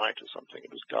 o'clock at night or something.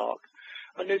 It was dark.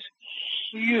 And this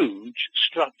huge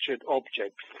structured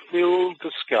object filled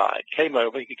the sky, came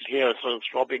over. He could hear a sort of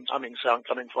throbbing, humming sound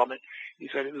coming from it. He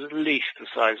said it was at least the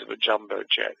size of a jumbo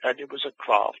jet, and it was a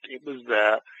craft. It was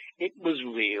there. It was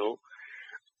real.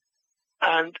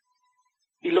 And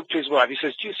he looked to his wife. He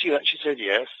says, "Do you see that?" She said,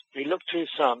 "Yes." He looked to his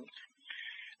son,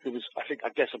 who was, I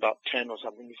guess about 10 or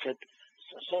something. He said,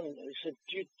 "Son," he said,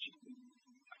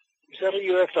 "is that a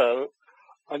UFO?"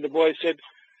 And the boy said,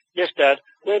 "Yes, Dad.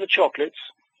 Where are the chocolates?"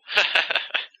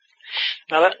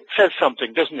 Now that says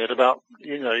something, doesn't it, about,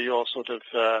 your sort of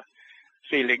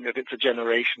feeling that it's a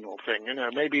generational thing.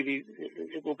 Maybe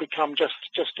it will become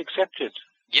just accepted.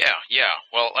 Yeah.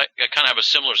 Well, I kind of have a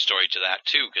similar story to that,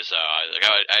 too, because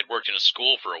I'd worked in a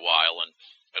school for a while, and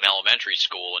an elementary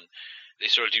school, and they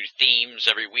sort of do themes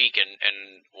every week,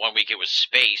 and one week it was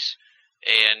space,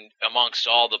 and amongst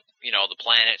all the, the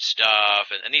planet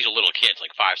stuff, and these are little kids,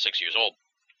 like 5, 6 years old,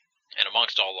 and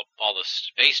amongst all the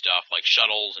space stuff, like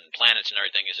shuttles and planets and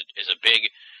everything, is a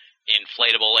big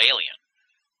inflatable alien.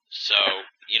 So,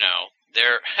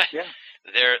 they're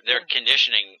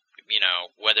conditioning,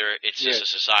 whether it's just a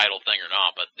societal thing or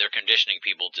not, but they're conditioning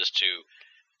people just to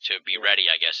be ready,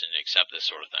 I guess, and accept this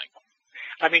sort of thing.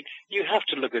 I mean, you have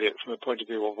to look at it from the point of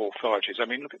view of authorities. I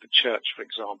mean, look at the church, for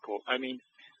example. I mean,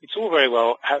 it's all very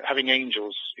well having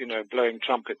angels, blowing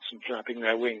trumpets and flapping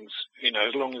their wings,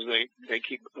 as long as they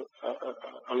keep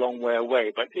a long way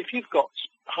away. But if you've got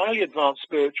highly advanced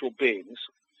spiritual beings,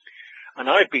 and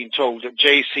I've been told that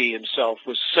JC himself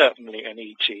was certainly an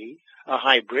ET, a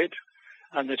hybrid,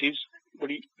 and that his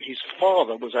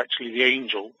father was actually the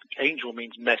angel. Angel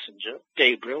means messenger,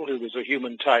 Gabriel, who was a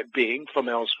human-type being from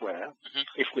elsewhere,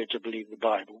 if we're to believe the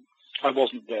Bible. I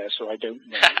wasn't there, so I don't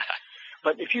know.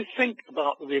 But if you think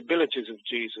about the abilities of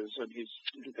Jesus and his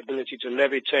ability to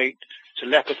levitate,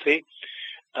 telepathy,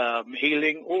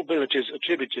 healing, all abilities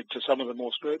attributed to some of the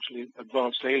more spiritually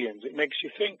advanced aliens, it makes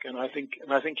you think, and I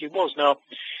think he was. Now,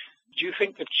 do you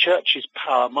think the church's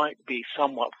power might be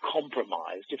somewhat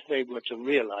compromised if they were to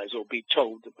realize or be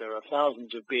told that there are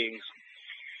thousands of beings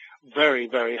very,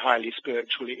 very highly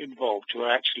spiritually involved who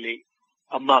are actually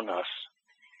among us,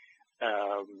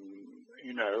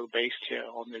 based here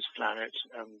on this planet,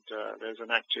 and there's an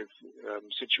active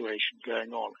situation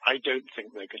going on? I don't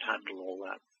think they could handle all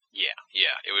that. Yeah,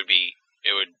 it would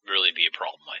really be a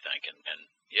problem, I think, and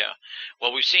yeah.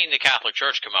 Well, we've seen the Catholic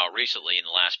Church come out recently in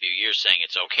the last few years saying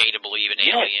it's okay to believe in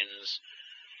aliens.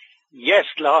 Yes,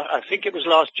 I think it was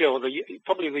last year, or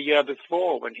probably the year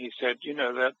before, when he said,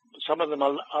 that some of them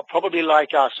are probably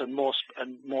like us and more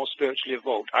spiritually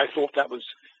evolved. I thought that was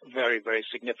very, very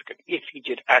significant, if he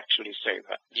did actually say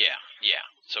that. Yeah.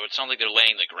 So it sounds like they're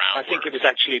laying the groundwork. I think it was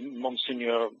actually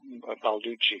Monsignor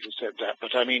Balducci who said that,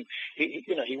 but I mean,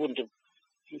 he wouldn't have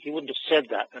said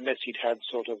that unless he'd had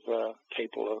sort of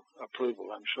papal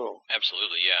approval, I'm sure.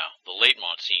 Absolutely, yeah. The late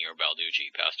Monsignor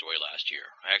Balducci passed away last year.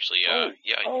 Actually,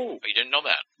 you didn't know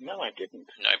that? No, I didn't.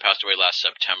 No, he passed away last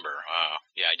September.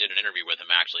 I did an interview with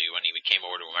him, actually, when he came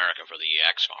over to America for the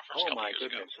X conference a couple years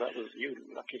ago. Oh, my goodness, that was you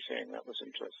lucky saying that was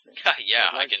interesting.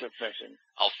 Yeah,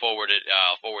 I'll forward it.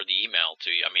 I'll forward the email to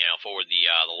you. I mean, I'll forward the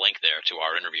link there to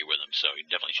our interview with him, so you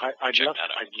definitely should check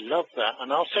that out. I'd love that,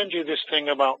 and I'll send you this thing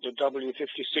about the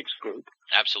W56 group.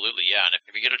 Absolutely, yeah. And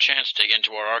if you get a chance, dig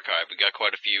into our archive. We got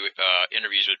quite a few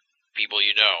interviews with people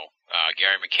you know.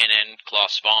 Gary McKinnon,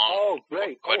 Klaus Svang. Oh,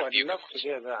 great. I'd love to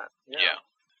hear that. Yeah.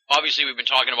 Obviously, we've been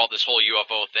talking about this whole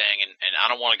UFO thing, and I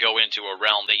don't want to go into a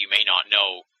realm that you may not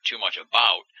know too much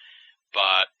about.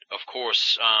 But, of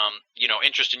course,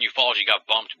 interest in ufology got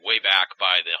bumped way back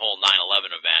by the whole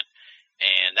 9/11 event.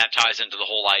 And that ties into the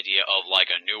whole idea of, like,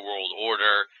 a New World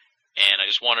Order. And I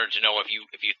just wanted to know if you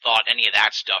thought any of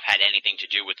that stuff had anything to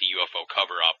do with the UFO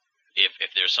cover-up, if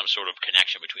there's some sort of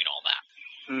connection between all that.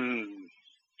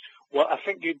 Well, I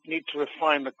think you need to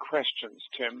refine the questions,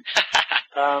 Tim.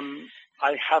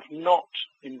 I have not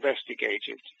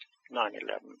investigated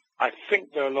 9/11. I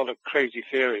think there are a lot of crazy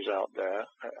theories out there,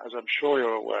 as I'm sure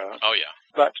you're aware. Oh, yeah.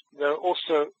 But there are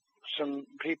also some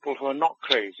people who are not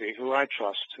crazy, who I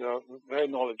trust, who are very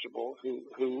knowledgeable,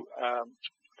 who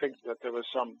think that there was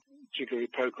some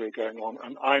jiggery-pokery going on,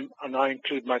 and I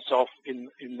include myself in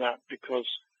that, because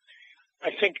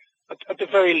I think, at the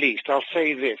very least, I'll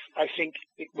say this, I think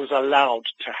it was allowed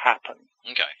to happen.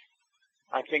 Okay.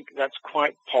 I think that's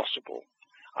quite possible.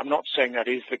 I'm not saying that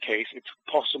is the case. It's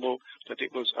possible that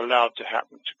it was allowed to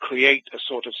happen, to create a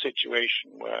sort of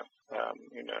situation where,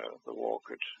 the war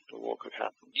could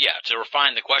happen. Yeah, to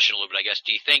refine the question a little bit, I guess,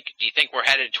 do you think we're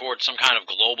headed towards some kind of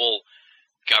global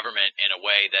government in a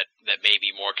way that may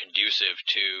be more conducive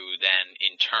to then,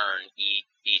 in turn,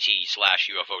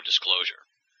 ET/UFO disclosure?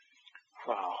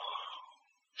 Wow.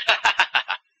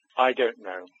 I don't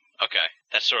know. Okay,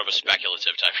 that's sort of a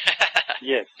speculative type.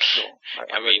 Yes, sure.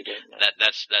 I really don't know.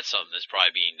 That's something that's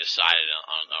probably being decided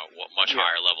on a much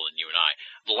higher level than you and I.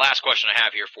 The last question I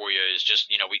have here for you is just,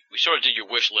 we sort of did your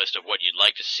wish list of what you'd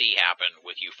like to see happen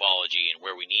with ufology and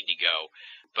where we need to go.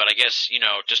 But I guess,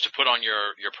 just to put on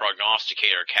your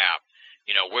prognosticator cap,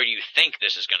 where do you think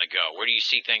this is going to go? Where do you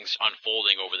see things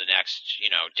unfolding over the next,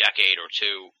 decade or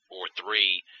two or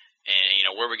three?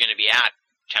 And, where we're going to be at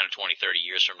 10 or 20, 30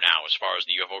 years from now as far as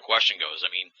the UFO question goes.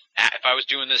 I mean, if I was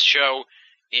doing this show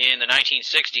in the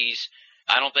 1960s,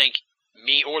 I don't think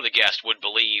me or the guest would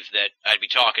believe that I'd be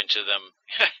talking to them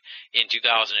in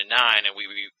 2009 and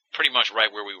we'd be pretty much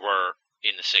right where we were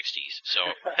in the 60s. So,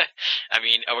 I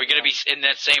mean, are we going to be in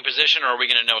that same position, or are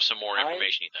we going to know some more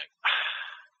information, you think?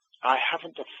 I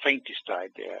haven't the faintest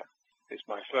idea, is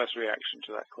my first reaction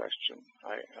to that question.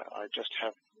 I just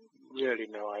have really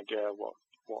no idea what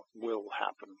will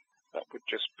happen. That would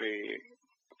just be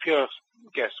pure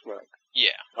guesswork.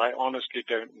 Yeah. I honestly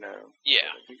don't know.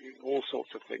 Yeah. All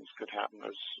sorts of things could happen.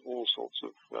 There's all sorts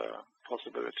of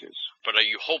possibilities. But are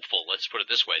you hopeful? Let's put it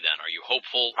this way then. Are you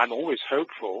hopeful? I'm always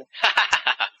hopeful.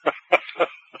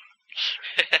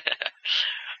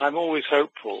 I'm always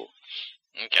hopeful.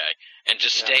 Okay. And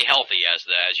just stay healthy,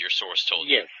 as your source told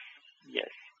you. Yes.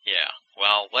 Yeah.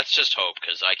 Well, let's just hope,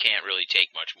 because I can't really take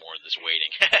much more of this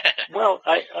waiting. Well,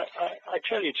 I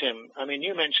tell you, Tim, I mean,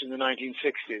 you mentioned the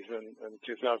 1960s and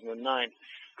 2009.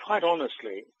 Quite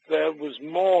honestly, there was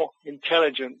more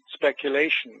intelligent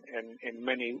speculation in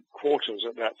many quarters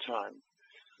at that time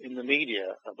in the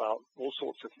media about all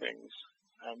sorts of things.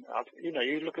 And,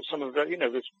 you look at some of the,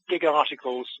 there's big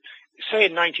articles, say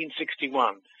in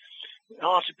 1961,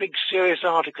 big serious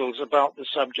articles about the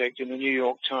subject in the New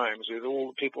York Times with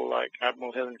all people like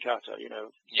Admiral Helen Carter,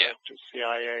 to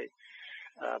CIA,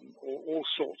 all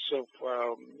sorts of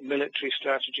military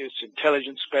strategists,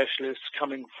 intelligence specialists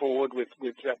coming forward with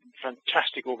that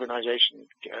fantastic organization,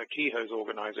 Kehoe's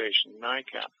organization,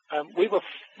 NICAP. We were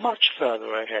much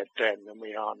further ahead then than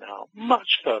we are now,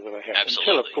 much further ahead.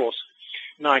 Absolutely. Until, of course,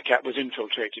 NICAP was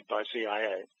infiltrated by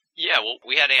CIA. Yeah, well,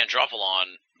 we had Ann Druffel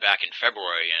on back in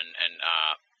February, and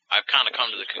I've kind of come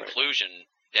to the conclusion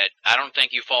that I don't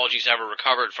think ufology's ever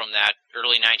recovered from that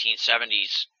early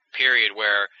 1970s period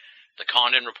where the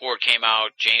Condon report came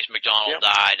out, James McDonald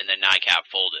died, and then NICAP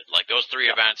folded. Like, those three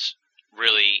events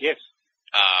really,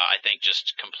 I think,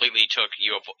 just completely took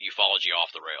ufology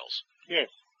off the rails. Yes.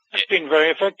 It's been very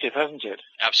effective, hasn't it?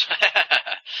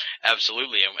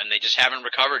 Absolutely, and they just haven't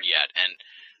recovered yet, and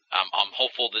I'm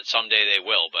hopeful that someday they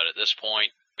will, but at this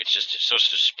point, it's just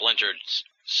such a splintered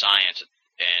science,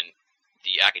 and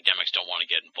the academics don't want to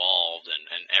get involved,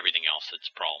 and everything else that's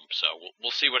a problem. So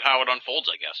we'll see how it unfolds,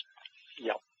 I guess.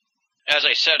 Yeah. As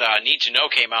I said, Need to Know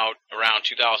came out around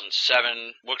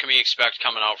 2007. What can we expect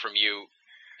coming out from you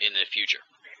in the future?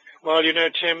 Well,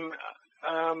 Tim,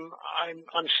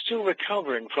 I'm still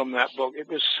recovering from that book. It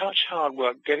was such hard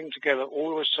work getting together all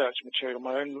the research material,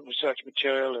 my own research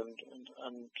material,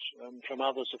 and from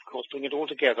others, of course, bring it all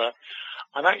together.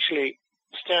 I'm actually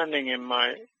standing in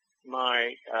my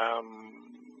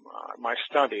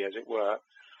study, as it were.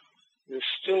 There's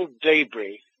still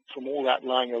debris from all that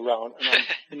lying around, and I'm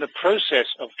in the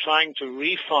process of trying to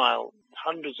refile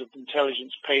hundreds of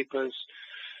intelligence papers,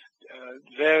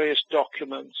 various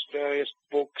documents, various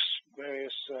books,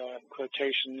 various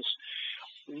quotations,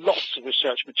 lots of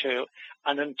research material.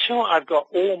 And until I've got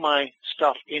all my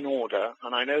stuff in order,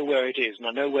 and I know where it is, and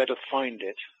I know where to find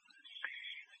it,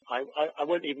 I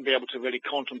won't even be able to really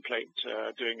contemplate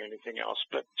doing anything else.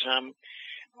 But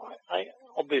I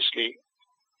obviously,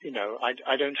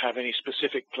 I don't have any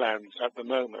specific plans at the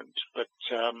moment. But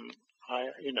I'm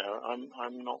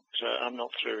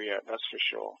not through yet. That's for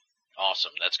sure.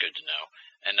 Awesome. That's good to know.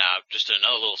 And just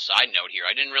another little side note here.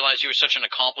 I didn't realize you were such an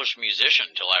accomplished musician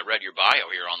until I read your bio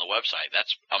here on the website.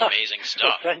 That's amazing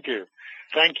stuff. Thank you.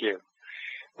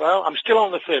 Well, I'm still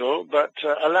on the fiddle, but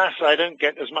alas, I don't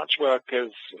get as much work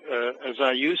as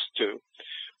I used to,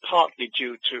 partly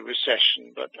due to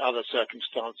recession, but other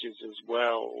circumstances as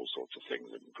well. All sorts of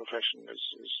things in the profession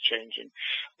is changing.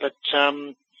 But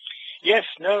yes,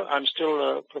 no, I'm still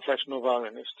a professional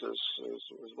violinist as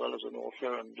well as an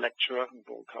author and lecturer and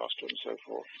broadcaster and so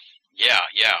forth. Yeah.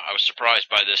 I was surprised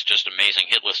by this just amazing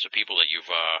hit list of people that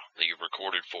you've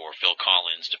recorded for: Phil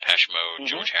Collins, Depeche Mode,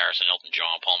 George Harrison, Elton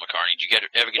John, Paul McCartney. Did you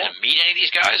ever get to meet any of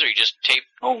these guys, or you just tape?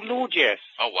 Oh Lord, yes.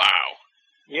 Oh wow.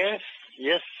 Yes.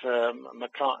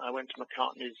 I went to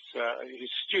McCartney's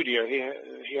his studio.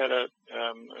 He had a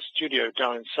studio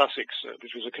down in Sussex,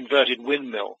 which was a converted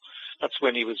windmill. That's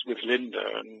when he was with Linda,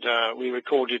 and we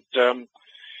recorded a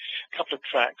couple of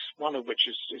tracks, one of which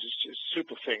is a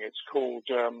super thing. It's called,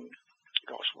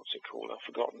 what's it called? I've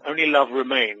forgotten. Only Love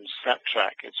Remains, that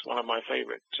track. It's one of my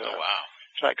favorite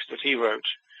tracks that he wrote.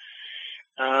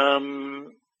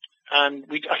 And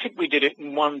I think we did it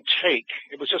in one take.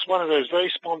 It was just one of those very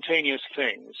spontaneous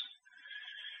things.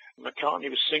 McCartney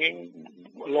was singing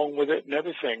along with it and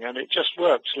everything, and it just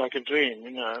worked like a dream,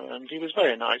 and he was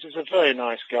very nice. He's a very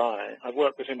nice guy. I've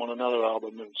worked with him on another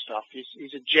album and stuff.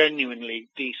 He's a genuinely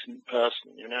decent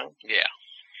person, Yeah.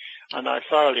 And I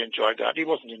thoroughly enjoyed that. He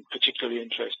wasn't particularly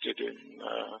interested in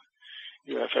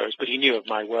UFOs, but he knew of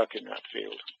my work in that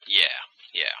field. Yeah.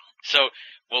 So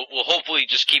we'll hopefully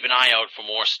just keep an eye out for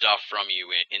more stuff from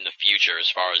you in the future as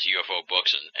far as UFO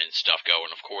books and stuff go.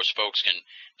 And, of course, folks can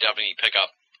definitely pick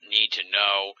up Need to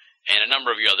Know and a number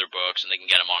of your other books, and they can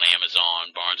get them on Amazon,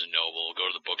 Barnes & Noble. Go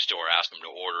to the bookstore, ask them to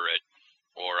order it,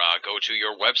 or go to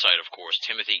your website, of course,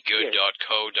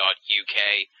 timothygood.co.uk,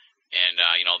 and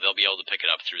they'll be able to pick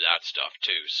it up through that stuff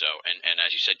too. So, and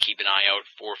as you said, keep an eye out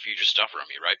for future stuff from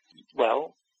you, right?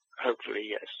 Well,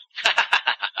 hopefully, yes.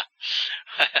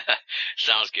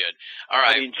 Sounds good. All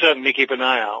right. I mean, certainly keep an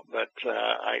eye out, but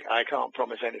I can't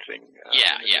promise anything.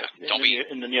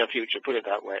 In the near future. Put it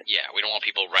that way. Yeah, we don't want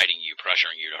people writing you,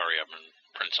 pressuring you to hurry up and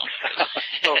print something.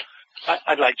 Well,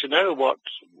 I'd like to know what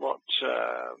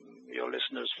your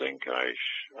listeners think I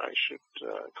should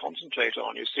concentrate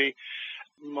on. You see,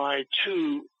 my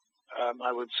two,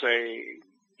 I would say,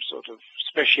 sort of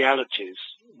specialities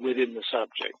within the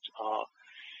subject are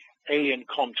alien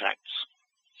contacts,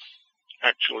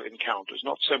 actual encounters,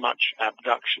 not so much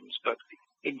abductions, but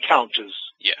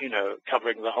encounters. Yeah. You know,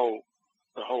 covering the whole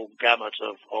gamut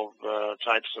of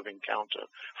types of encounter,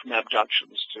 from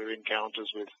abductions to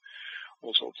encounters with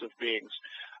all sorts of beings.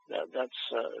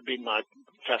 That's been my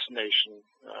fascination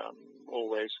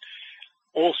always.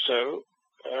 Also,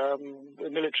 the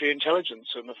military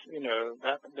intelligence and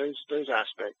those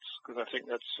aspects, because I think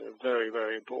that's very,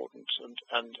 very important.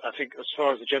 And I think as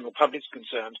far as the general public's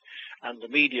concerned and the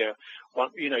media,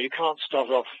 you can't start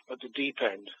off at the deep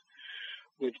end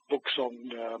with books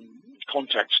on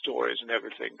contact stories and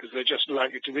everything, because they're just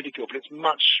likely to ridicule. But it's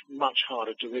much, much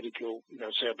harder to ridicule,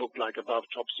 say a book like Above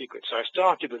Top Secret. So I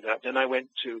started with that. Then I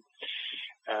went to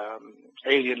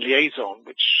Alien Liaison,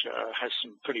 which has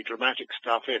some pretty dramatic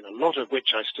stuff in, a lot of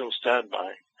which I still stand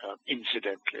by,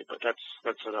 incidentally, but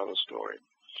that's another story.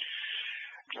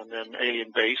 And then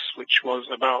Alien Base, which was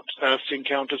about Earth's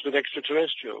encounters with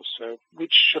extraterrestrials. So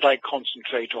which should I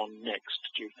concentrate on next,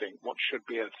 do you think? What should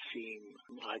be a theme?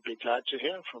 I'd be glad to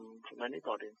hear from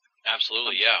anybody.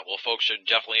 Absolutely, yeah. Well, folks should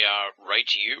definitely write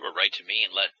to you or write to me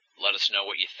and let us know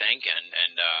what you think, and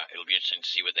it'll be interesting to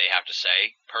see what they have to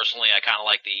say. Personally, I kind of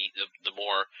like the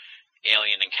more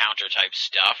alien encounter type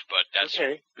stuff, but that's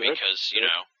because,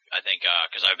 I think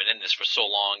because I've been in this for so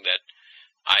long that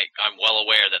I'm well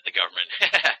aware that the government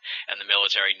and the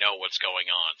military know what's going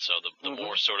on. So the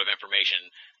more sort of information,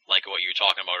 like what you were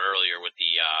talking about earlier with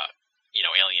the,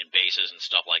 alien bases and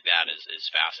stuff like that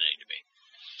is fascinating to me.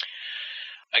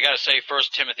 I got to say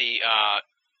first, Timothy, I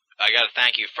got to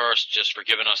thank you first just for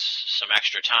giving us some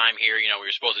extra time here. We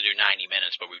were supposed to do 90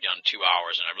 minutes, but we've done 2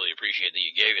 hours, and I really appreciate that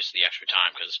you gave us the extra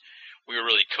time because we were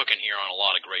really cooking here on a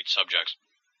lot of great subjects.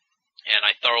 And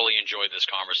I thoroughly enjoyed this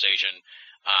conversation.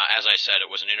 As I said, it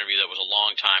was an interview that was a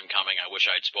long time coming. I wish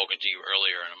I had spoken to you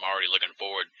earlier, and I'm already looking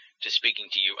forward to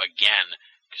speaking to you again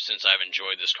since I've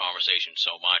enjoyed this conversation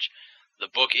so much.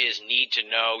 The book is Need to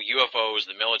Know, UFOs,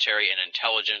 the Military, and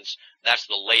Intelligence. That's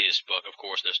the latest book, of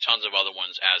course. There's tons of other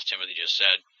ones, as Timothy just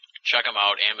said. Check them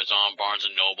out, Amazon, Barnes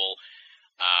 & Noble,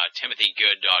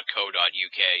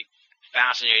 timothygood.co.uk.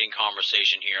 Fascinating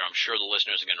conversation here. I'm sure the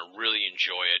listeners are going to really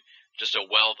enjoy it. Just a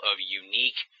wealth of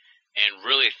unique and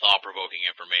really thought-provoking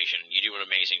information. You do an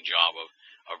amazing job of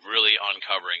really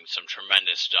uncovering some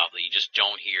tremendous stuff that you just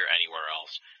don't hear anywhere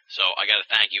else. So I got to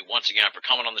thank you once again for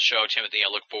coming on the show, Timothy. I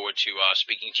look forward to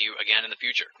speaking to you again in the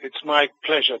future. It's my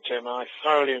pleasure, Tim. I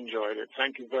thoroughly enjoyed it.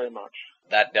 Thank you very much.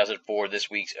 That does it for this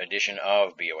week's edition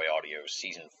of BOA Audio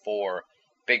Season 4.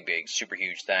 Big, super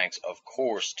huge thanks, of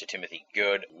course, to Timothy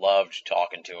Good. Loved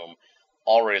talking to him.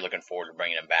 Already looking forward to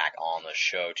bringing him back on the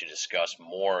show to discuss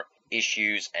more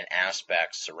issues and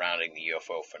aspects surrounding the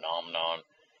UFO phenomenon.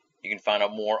 You can find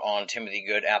out more on Timothy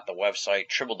Good at the website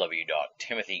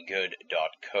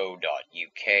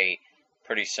www.timothygood.co.uk.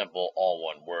 Pretty simple, all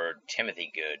one word,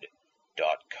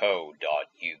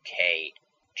 timothygood.co.uk.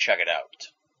 Check it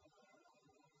out.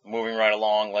 Moving right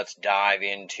along, let's dive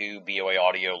into BOA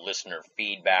Audio listener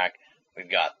feedback. We've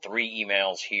got 3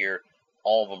 emails here,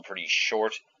 all of them pretty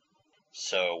short.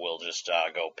 So we'll just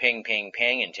go ping, ping,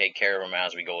 ping, and take care of them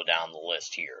as we go down the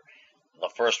list here. The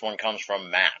first one comes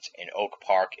from Matt in Oak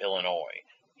Park, Illinois.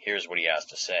 Here's what he has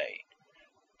to say.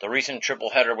 The recent triple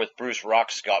header with Bruce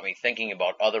Rux got me thinking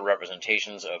about other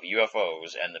representations of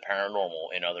UFOs and the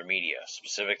paranormal in other media,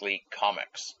 specifically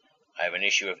comics. I have an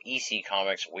issue of EC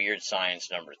Comics Weird Science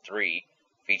number 3,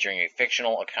 featuring a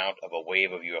fictional account of a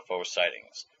wave of UFO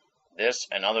sightings. This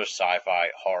and other sci-fi,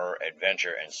 horror,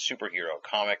 adventure, and superhero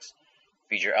comics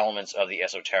feature elements of the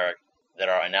esoteric that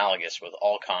are analogous with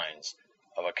all kinds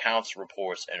of accounts,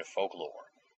 reports, and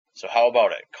folklore. So how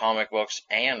about it? Comic books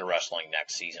and wrestling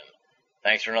next season.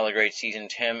 Thanks for another great season,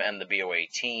 Tim and the BOA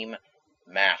team.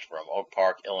 Matt from Oak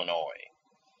Park, Illinois.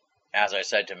 As I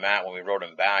said to Matt when we wrote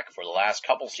him back, for the last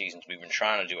couple seasons we've been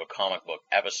trying to do a comic book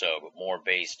episode, but more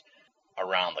based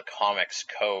around the comics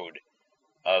code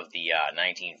of the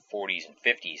 1940s and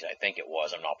 50s, I think it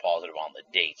was. I'm not positive on the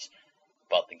dates.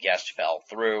 But the guest fell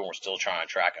through, and we're still trying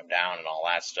to track him down and all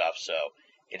that stuff, so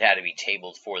it had to be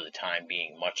tabled for the time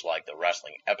being, much like the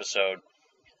wrestling episode.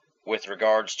 With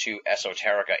regards to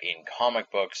esoterica in comic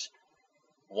books,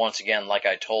 once again, like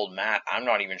I told Matt, I'm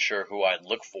not even sure who I'd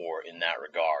look for in that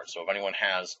regard. So if anyone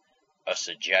has a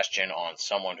suggestion on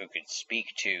someone who could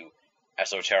speak to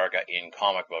esoterica in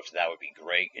comic books, that would be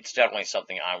great. It's definitely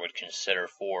something I would consider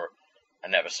for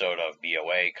an episode of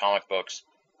BOA. Comic books,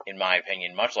 in my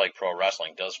opinion, much like pro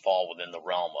wrestling, does fall within the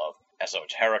realm of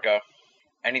esoterica.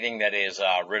 Anything that is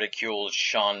ridiculed,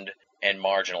 shunned, and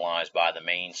marginalized by the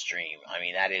mainstream, I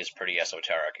mean, that is pretty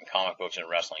esoteric, and comic books and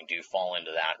wrestling do fall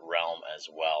into that realm as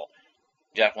well.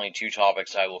 Definitely two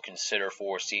topics I will consider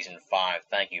for Season 5.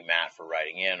 Thank you, Matt, for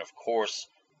writing in. Of course,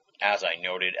 as I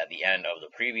noted at the end of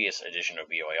the previous edition of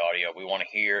BOA Audio, we want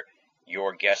to hear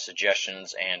your guest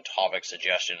suggestions and topic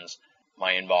suggestions.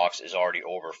 My inbox is already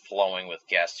overflowing with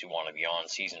guests who want to be on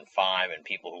Season 5 and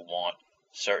people who want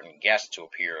certain guests to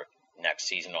appear next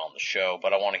season on the show.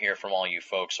 But I want to hear from all you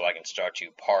folks so I can start to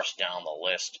parse down the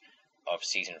list of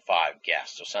Season 5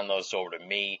 guests. So send those over to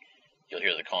me. You'll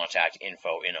hear the contact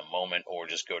info in a moment, or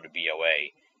just go to BOA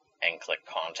and click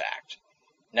contact.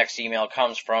 Next email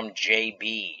comes from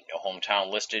JB, no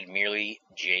hometown listed, merely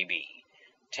JB.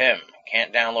 Tim,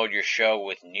 can't download your show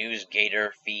with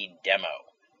NewsGator feed demo.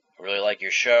 I really like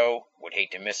your show, would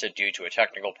hate to miss it due to a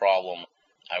technical problem.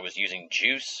 I was using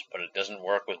Juice, but it doesn't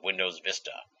work with Windows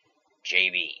Vista.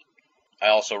 JB. I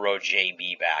also wrote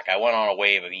JB back. I went on a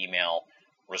wave of email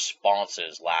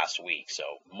responses last week, so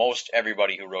most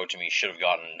everybody who wrote to me should have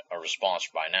gotten a response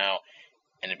by now,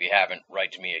 and if you haven't,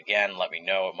 write to me again, let me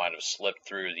know. It might have slipped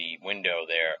through the window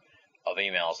there of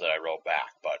emails that I wrote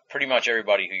back, but pretty much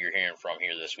everybody who you're hearing from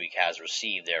here this week has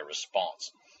received their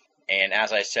response. And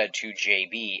as I said to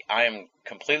JB, I am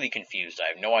completely confused. I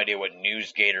have no idea what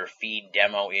NewsGator feed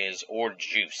demo is or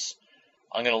Juice.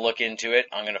 I'm going to look into it.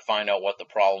 I'm going to find out what the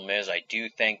problem is. I do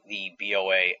think the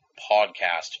BOA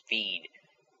podcast feed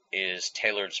is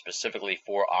tailored specifically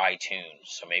for iTunes,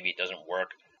 so maybe it doesn't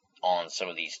work on some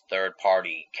of these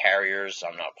third-party carriers.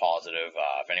 I'm not positive.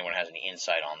 If anyone has any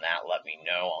insight on that, let me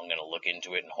know. I'm going to look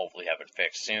into it and hopefully have it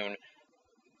fixed soon.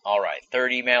 All right,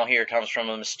 third email here comes from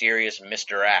a mysterious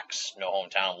Mr. X. No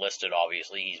hometown listed,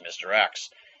 obviously. He's Mr. X.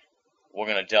 We're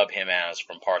going to dub him as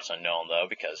From Parts Unknown, though,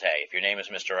 because, hey, if your name is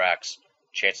Mr. X,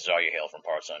 chances are you hail from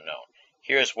parts unknown.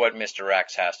 Here's what Mr.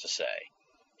 X has to say.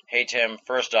 Hey, Tim,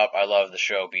 first up, I love the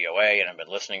show BOA, and I've been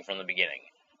listening from the beginning.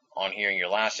 On hearing your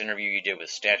last interview you did with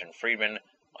Stanton Friedman,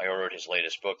 I ordered his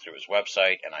latest book through his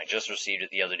website, and I just received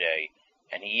it the other day,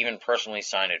 and he even personally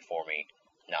signed it for me.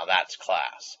 Now that's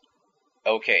class.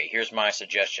 Okay, here's my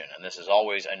suggestion, and this has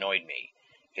always annoyed me.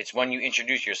 It's when you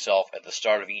introduce yourself at the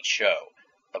start of each show,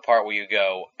 the part where you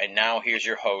go, and now here's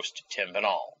your host, Tim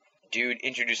Binnall. Dude,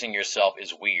 introducing yourself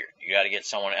is weird. You gotta get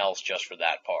someone else just for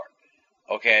that part.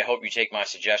 Okay, I hope you take my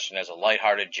suggestion as a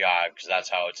lighthearted jibe, because that's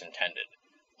how it's intended.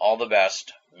 All the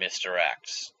best, Mr.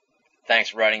 X.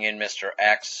 Thanks for writing in, Mr.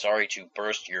 X. Sorry to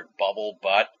burst your bubble,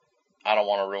 but I don't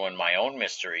want to ruin my own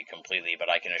mystery completely, but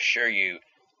I can assure you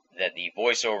that the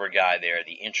voiceover guy there,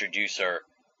 the introducer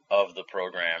of the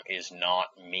program, is not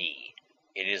me.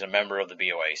 It is a member of the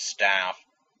BOA staff,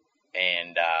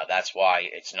 and that's why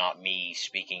it's not me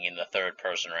speaking in the third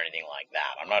person or anything like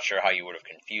that. I'm not sure how you would have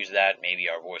confused that. Maybe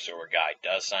our voiceover guy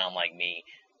does sound like me,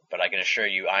 but I can assure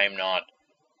you I am not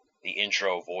the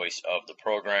intro voice of the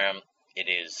program. It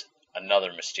is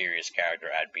another mysterious character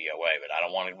at BOA, but I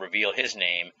don't want to reveal his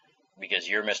name because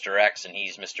you're Mr. X and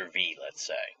he's Mr. V, let's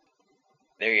say.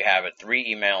 There you have it,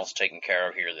 3 emails taken care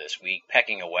of here this week,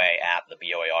 pecking away at the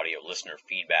BOA Audio listener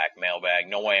feedback mailbag.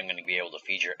 No way I'm going to be able to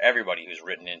feature everybody who's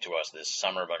written into us this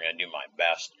summer, but I'm going to do my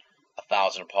best.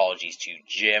 1,000 apologies to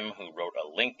Jim, who wrote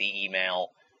a lengthy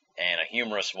email and a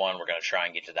humorous one. We're going to try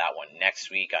and get to that one next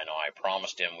week. I know I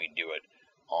promised him we'd do it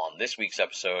on this week's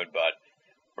episode, but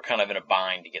we're kind of in a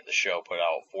bind to get the show put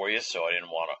out for you, so I didn't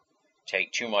want to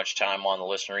take too much time on the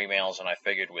listener emails, and I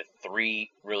figured with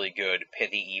 3 really good,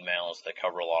 pithy emails that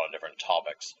cover a lot of different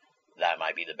topics, that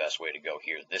might be the best way to go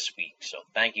here this week. So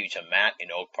thank you to Matt in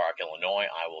Oak Park, Illinois.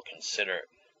 I will consider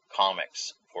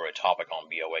comics for a topic on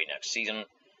BOA next season.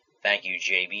 Thank you,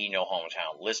 JB, no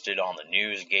hometown listed on the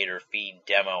NewsGator feed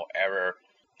demo error.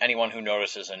 Anyone who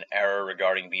notices an error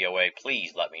regarding BOA,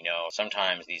 please let me know.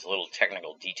 Sometimes these little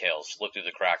technical details slip through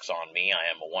the cracks on me.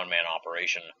 I am a one-man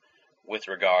operation with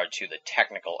regard to the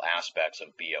technical aspects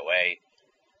of BOA.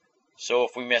 So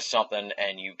if we miss something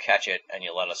and you catch it and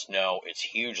you let us know, it's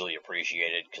hugely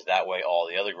appreciated, because that way all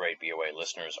the other great BOA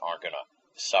listeners aren't going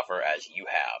to suffer as you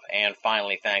have. And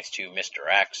finally, thanks to Mr.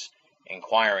 X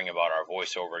inquiring about our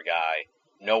voiceover guy.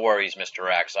 No worries,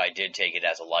 Mr. X. I did take it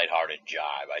as a lighthearted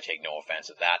jibe. I take no offense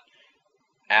at that.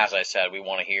 As I said, we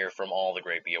want to hear from all the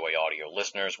great BOA audio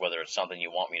listeners, whether it's something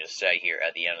you want me to say here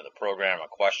at the end of the program, a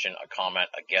question, a comment,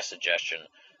 a guest suggestion,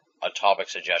 a topic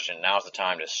suggestion. Now's the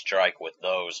time to strike with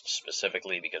those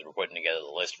specifically because we're putting together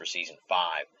the list for Season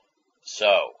 5.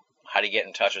 So, how do you get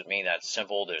in touch with me? That's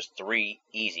simple. There's 3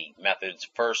 easy methods.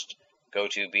 First, go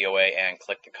to BOA and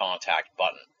click the contact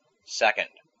button. Second,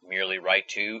 merely write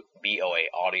to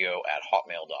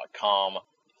boaaudio@hotmail.com.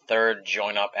 Third,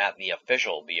 join up at the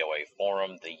official BOA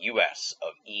forum, the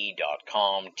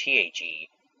usofe.com,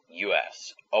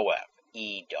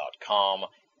 THEUSOFE.com.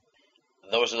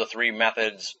 Those are the 3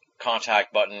 methods: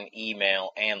 contact button,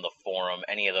 email, and the forum.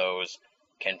 Any of those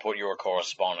can put your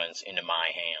correspondence into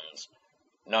my hands,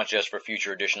 not just for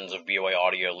future editions of BOA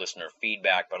Audio listener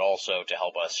feedback, but also to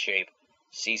help us shape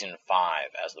Season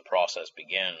 5 as the process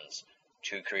begins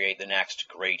to create the next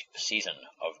great season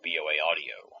of BOA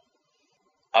Audio.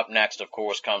 Up next, of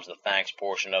course, comes the thanks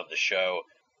portion of the show.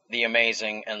 The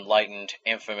amazing, enlightened,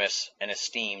 infamous, and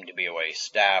esteemed BOA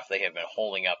staff, they have been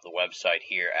holding up the website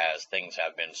here as things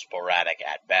have been sporadic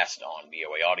at best on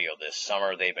BOA Audio this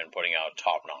summer. They've been putting out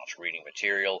top-notch reading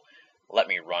material. Let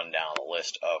me run down the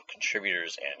list of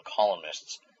contributors and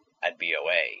columnists at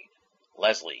BOA.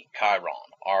 Leslie,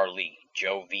 Chiron, R. Lee,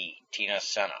 Joe V, Tina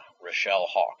Senna, Rochelle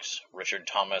Hawks, Richard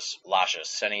Thomas, Lasha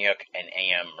Seniuk, and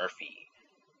A.M. Murphy.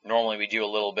 Normally we do a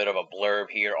little bit of a blurb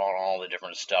here on all the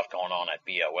different stuff going on at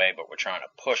BOA, but we're trying to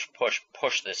push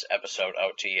this episode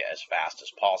out to you as fast as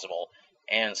possible.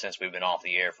 And since we've been off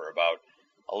the air for about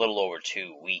a little over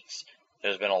 2 weeks,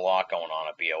 there's been a lot going on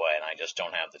at BOA, and I just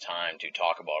don't have the time to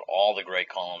talk about all the great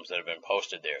columns that have been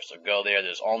posted there. So go there.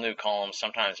 There's all new columns,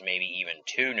 sometimes maybe even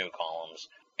 2 new columns,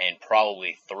 and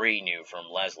probably 3 new from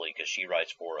Leslie, because she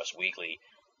writes for us weekly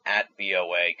at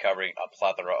BOA, covering a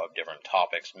plethora of different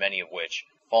topics, many of which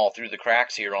fall through the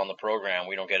cracks here on the program.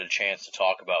 We don't get a chance to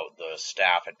talk about. The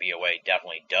staff at BOA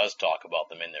definitely does talk about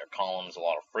them in their columns, a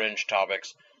lot of fringe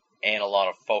topics, and a lot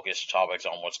of focused topics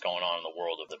on what's going on in the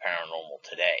world of the paranormal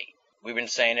today. We've been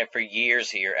saying it for years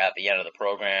here at the end of the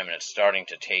program, and it's starting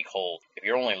to take hold. If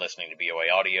you're only listening to BOA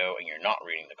Audio and you're not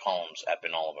reading the columns at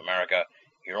Binnall of America,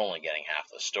 you're only getting half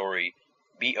the story.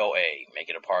 BOA, make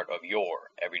it a part of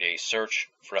your everyday search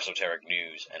for esoteric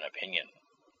news and opinion.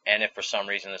 And if for some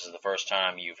reason this is the first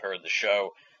time you've heard the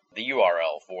show, the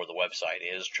URL for the website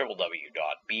is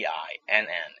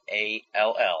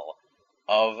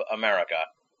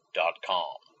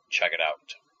www.binnallofamerica.com. Check it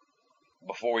out.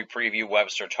 Before we preview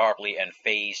Webster Tarpley and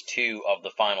Phase 2 of the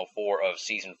Final 4 of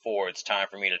Season 4, it's time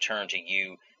for me to turn to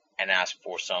you and ask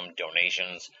for some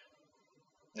donations.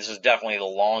 This is definitely the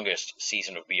longest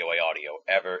season of BOA Audio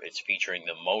ever. It's featuring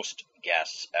the most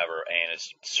guests ever, and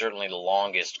it's certainly the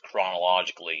longest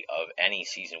chronologically of any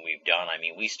season we've done. I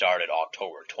mean, we started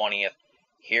October 20th.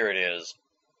 Here it is,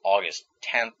 August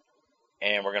 10th,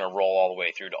 and we're going to roll all the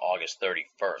way through to August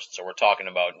 31st. So we're talking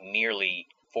about nearly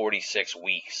 46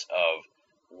 weeks of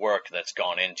work that's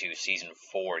gone into Season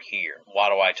 4 here. Why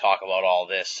do I talk about all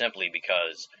this? Simply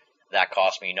because that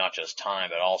cost me not just time,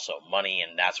 but also money,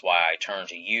 and that's why I turn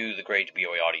to you, the great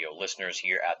BOA Audio listeners,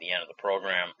 here at the end of the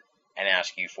program and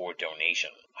ask you for a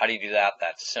donation. How do you do that?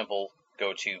 That's simple.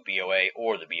 Go to BOA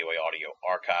or the BOA Audio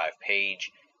archive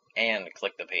page and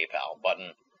click the PayPal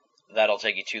button. That'll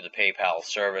take you to the PayPal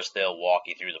service. They'll walk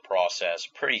you through the process.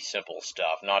 Pretty simple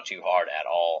stuff, not too hard at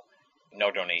all.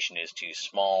 No donation is too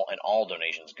small, and all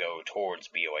donations go towards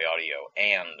BOA Audio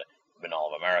and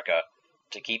Binnall of America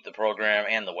to keep the program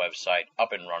and the website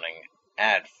up and running,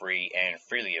 ad-free, and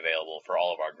freely available for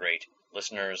all of our great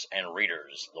listeners and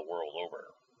readers the world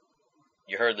over.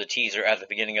 You heard the teaser at the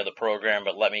beginning of the program,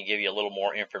 but let me give you a little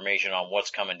more information on what's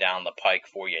coming down the pike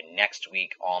for you next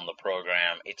week on the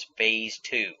program. It's Phase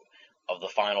 2 of the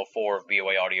Final 4 of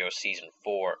BOA Audio Season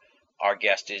 4. Our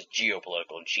guest is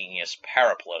geopolitical genius,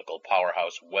 parapolitical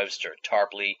powerhouse Webster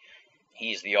Tarpley.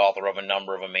 He's the author of a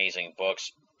number of amazing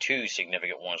books. 2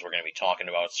 significant ones we're going to be talking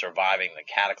about: Surviving the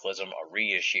Cataclysm, a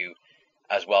reissue,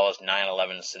 as well as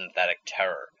 9/11 Synthetic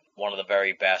Terror, one of the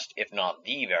very best, if not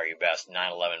the very best,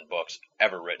 9/11 books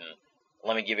ever written.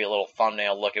 Let me give you a little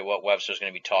thumbnail look at what Webster's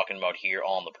going to be talking about here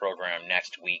on the program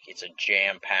next week. It's a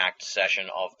jam-packed session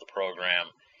of the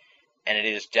program, and it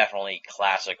is definitely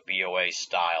classic BOA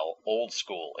style, old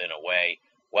school in a way.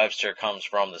 Webster comes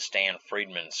from the Stan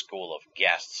Friedman school of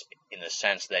guests, in the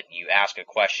sense that you ask a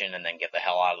question and then get the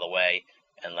hell out of the way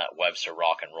and let Webster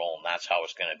rock and roll, and that's how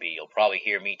it's going to be. You'll probably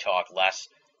hear me talk less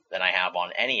than I have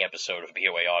on any episode of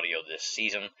BOA Audio this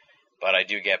season, but I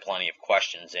do get plenty of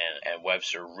questions in, and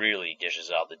Webster really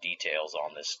dishes out the details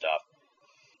on this stuff.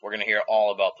 We're going to hear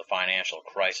all about the financial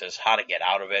crisis, how to get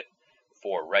out of it,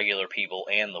 for regular people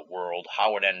and the world,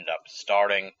 how it ended up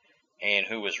starting, and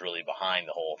who was really behind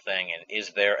the whole thing, and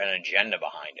is there an agenda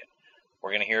behind it?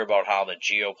 We're going to hear about how the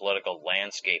geopolitical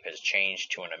landscape has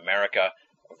changed to an America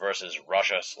versus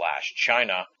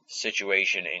Russia/China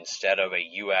situation instead of a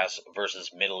U.S.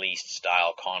 versus Middle East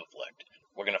style conflict.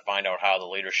 We're going to find out how the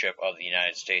leadership of the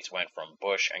United States went from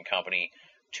Bush and company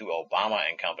to Obama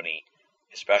and company,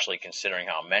 especially considering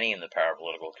how many in the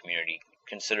parapolitical community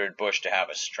considered Bush to have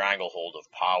a stranglehold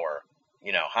of power.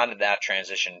 How did that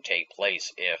transition take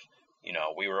place if,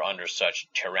 we were under such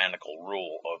tyrannical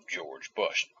rule of George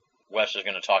Bush? Webster's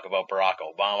going to talk about Barack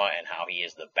Obama and how he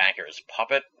is the banker's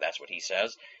puppet. That's what he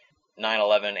says.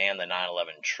 9/11 and the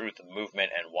 9/11 Truth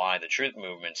Movement, and why the Truth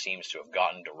Movement seems to have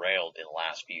gotten derailed in the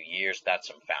last few years. That's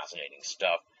some fascinating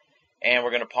stuff. And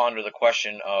we're going to ponder the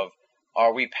question of,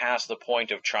 are we past the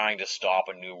point of trying to stop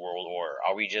a new world order?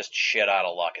 Are we just shit out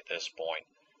of luck at this point?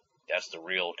 That's the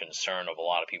real concern of a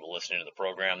lot of people listening to the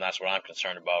program. That's what I'm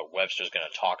concerned about. Webster's going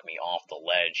to talk me off the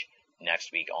ledge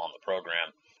next week on the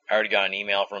program. I already got an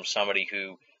email from somebody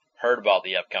who heard about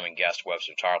the upcoming guest,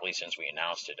 Webster Tarpley, since we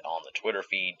announced it on the Twitter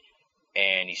feed,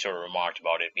 and he sort of remarked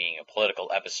about it being a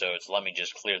political episode. So let me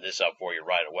just clear this up for you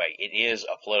right away. It is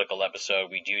a political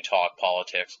episode. We do talk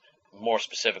politics. More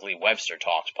specifically, Webster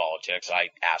talks politics.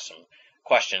 I ask some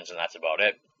questions, and that's about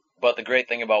it. But the great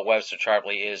thing about Webster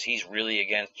Tarpley is he's really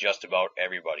against just about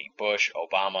everybody. Bush,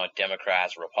 Obama,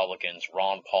 Democrats, Republicans,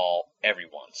 Ron Paul,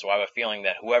 everyone. So I have a feeling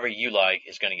that whoever you like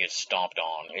is going to get stomped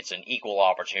on. It's an equal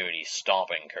opportunity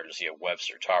stomping, courtesy of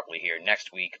Webster Tarpley here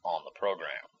next week on the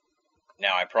program.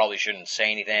 Now, I probably shouldn't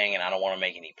say anything, and I don't want to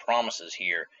make any promises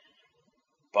here,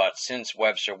 but since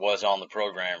Webster was on the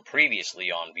program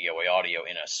previously on VOA Audio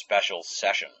in a special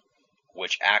session,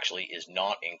 which actually is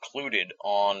not included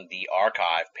on the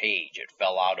archive page. It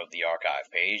fell out of the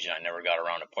archive page, and I never got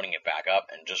around to putting it back up,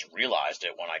 and just realized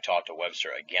it when I talked to Webster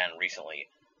again recently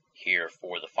here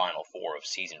for the final 4 of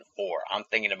Season 4. I'm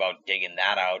thinking about digging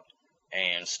that out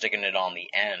and sticking it on the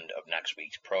end of next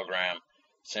week's program,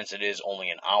 since it is only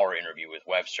an hour interview with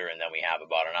Webster, and then we have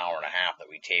about an hour and a half that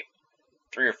we taped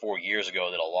 3 or 4 years ago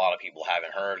that a lot of people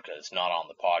haven't heard because it's not on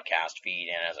the podcast feed,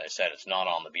 and as I said, it's not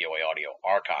on the VOA Audio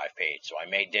archive page. So I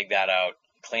may dig that out,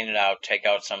 clean it out, take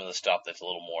out some of the stuff that's a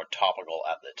little more topical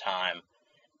at the time,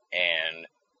 and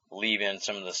leave in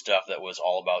some of the stuff that was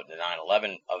all about the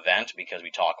 9/11 event, because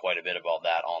we talked quite a bit about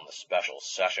that on the special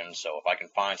session. So if I can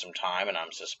find some time, and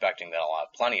I'm suspecting that I'll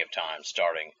have plenty of time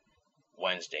starting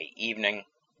Wednesday evening,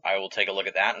 I will take a look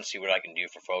at that and see what I can do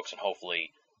for folks, and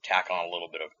hopefully tack on a little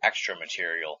bit of extra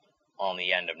material on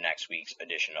the end of next week's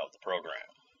edition of the program.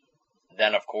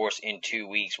 Then, of course, in 2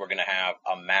 weeks, we're going to have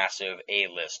a massive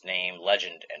A-list name,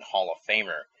 legend, and Hall of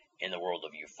Famer in the world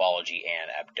of ufology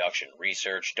and abduction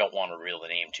research. Don't want to reveal the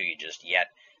name to you just yet.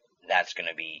 That's going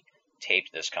to be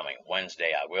taped this coming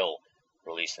Wednesday. I will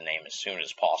release the name as soon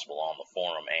as possible on the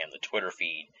forum and the Twitter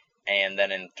feed. And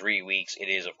then in 3 weeks, it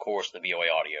is, of course, the VOA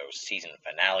Audio season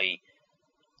finale.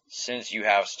 Since you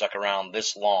have stuck around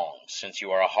this long, since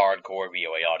you are a hardcore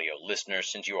VOA Audio listener,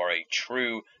 since you are a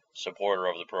true supporter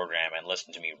of the program and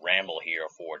listen to me ramble here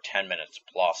for 10 minutes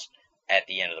plus at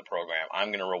the end of the program, I'm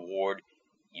going to reward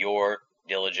your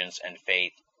diligence and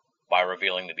faith by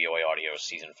revealing the VOA Audio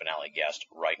season finale guest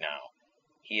right now.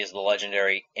 He is the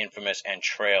legendary, infamous, and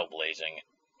trailblazing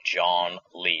John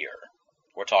Lear.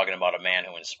 We're talking about a man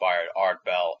who inspired Art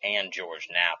Bell and George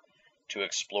Knapp to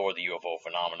explore the UFO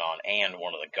phenomenon, and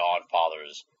one of the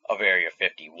godfathers of Area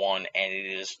 51, and it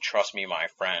is, trust me, my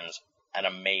friends, an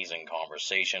amazing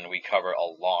conversation. We cover a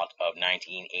lot of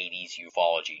 1980s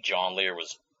ufology. John Lear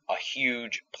was a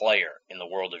huge player in the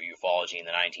world of ufology in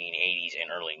the 1980s and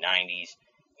early 90s.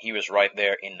 He was right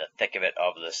there in the thick of it,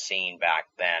 of the scene back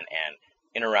then, and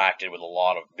interacted with a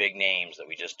lot of big names that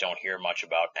we just don't hear much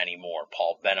about anymore.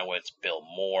 Paul Benowitz, Bill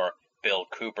Moore, Bill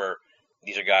Cooper.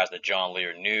 These are guys that John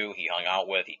Lear knew, he hung out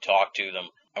with, he talked to them,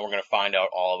 and we're going to find out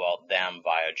all about them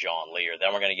via John Lear.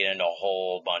 Then we're going to get into a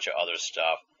whole bunch of other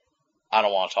stuff. I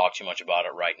don't want to talk too much about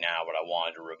it right now, but I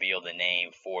wanted to reveal the name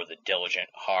for the diligent,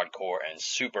 hardcore, and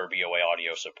super VOA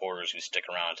Audio supporters who stick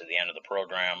around to the end of the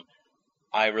program.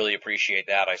 I really appreciate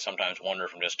that. I sometimes wonder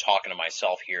if I'm just talking to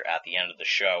myself here at the end of the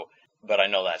show, but I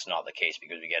know that's not the case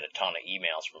because we get a ton of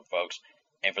emails from folks.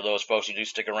 And for those folks who do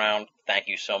stick around, thank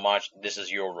you so much. This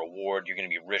is your reward. You're going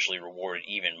to be richly rewarded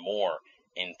even more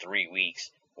in 3 weeks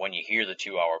when you hear the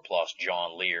 2-hour-plus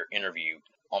John Lear interview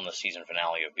on the season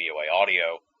finale of VOA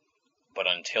Audio. But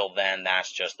until then,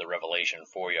 that's just the revelation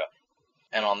for you.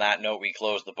 And on that note, we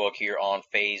close the book here on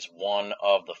Phase 1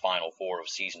 of the final 4 of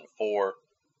Season 4.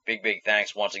 Big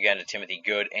thanks once again to Timothy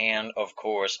Good, and, of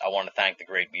course, I want to thank the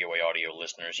great BOA Audio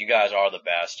listeners. You guys are the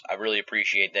best. I really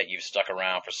appreciate that you've stuck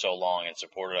around for so long and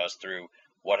supported us through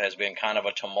what has been kind of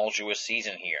a tumultuous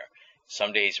season here.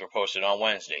 Some days we're posted on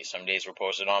Wednesday, some days we're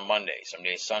posted on Monday, some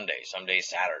days Sunday, some days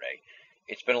Saturday.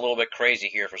 It's been a little bit crazy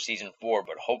here for Season 4,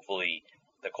 but hopefully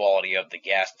the quality of the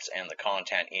guests and the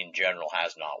content in general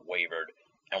has not wavered,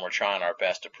 and we're trying our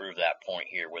best to prove that point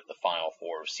here with the Final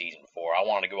Four of Season 4. I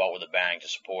want to go out with a bang to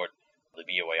support the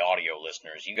BOA Audio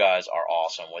listeners. You guys are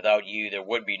awesome. Without you, there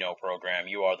would be no program.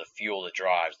 You are the fuel that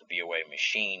drives the BOA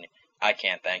machine. I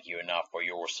can't thank you enough for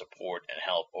your support and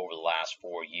help over the last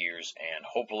 4 years, and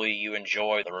hopefully you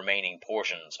enjoy the remaining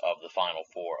portions of the Final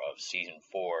Four of Season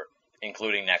 4,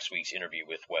 including next week's interview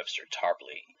with Webster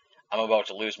Tarpley. I'm about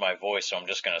to lose my voice, so I'm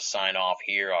just going to sign off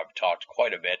here. I've talked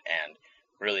quite a bit, and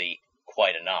really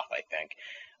quite enough, I think.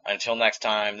 Until next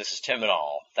time, this is Tim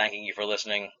Binnall, thanking you for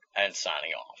listening and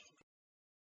signing off.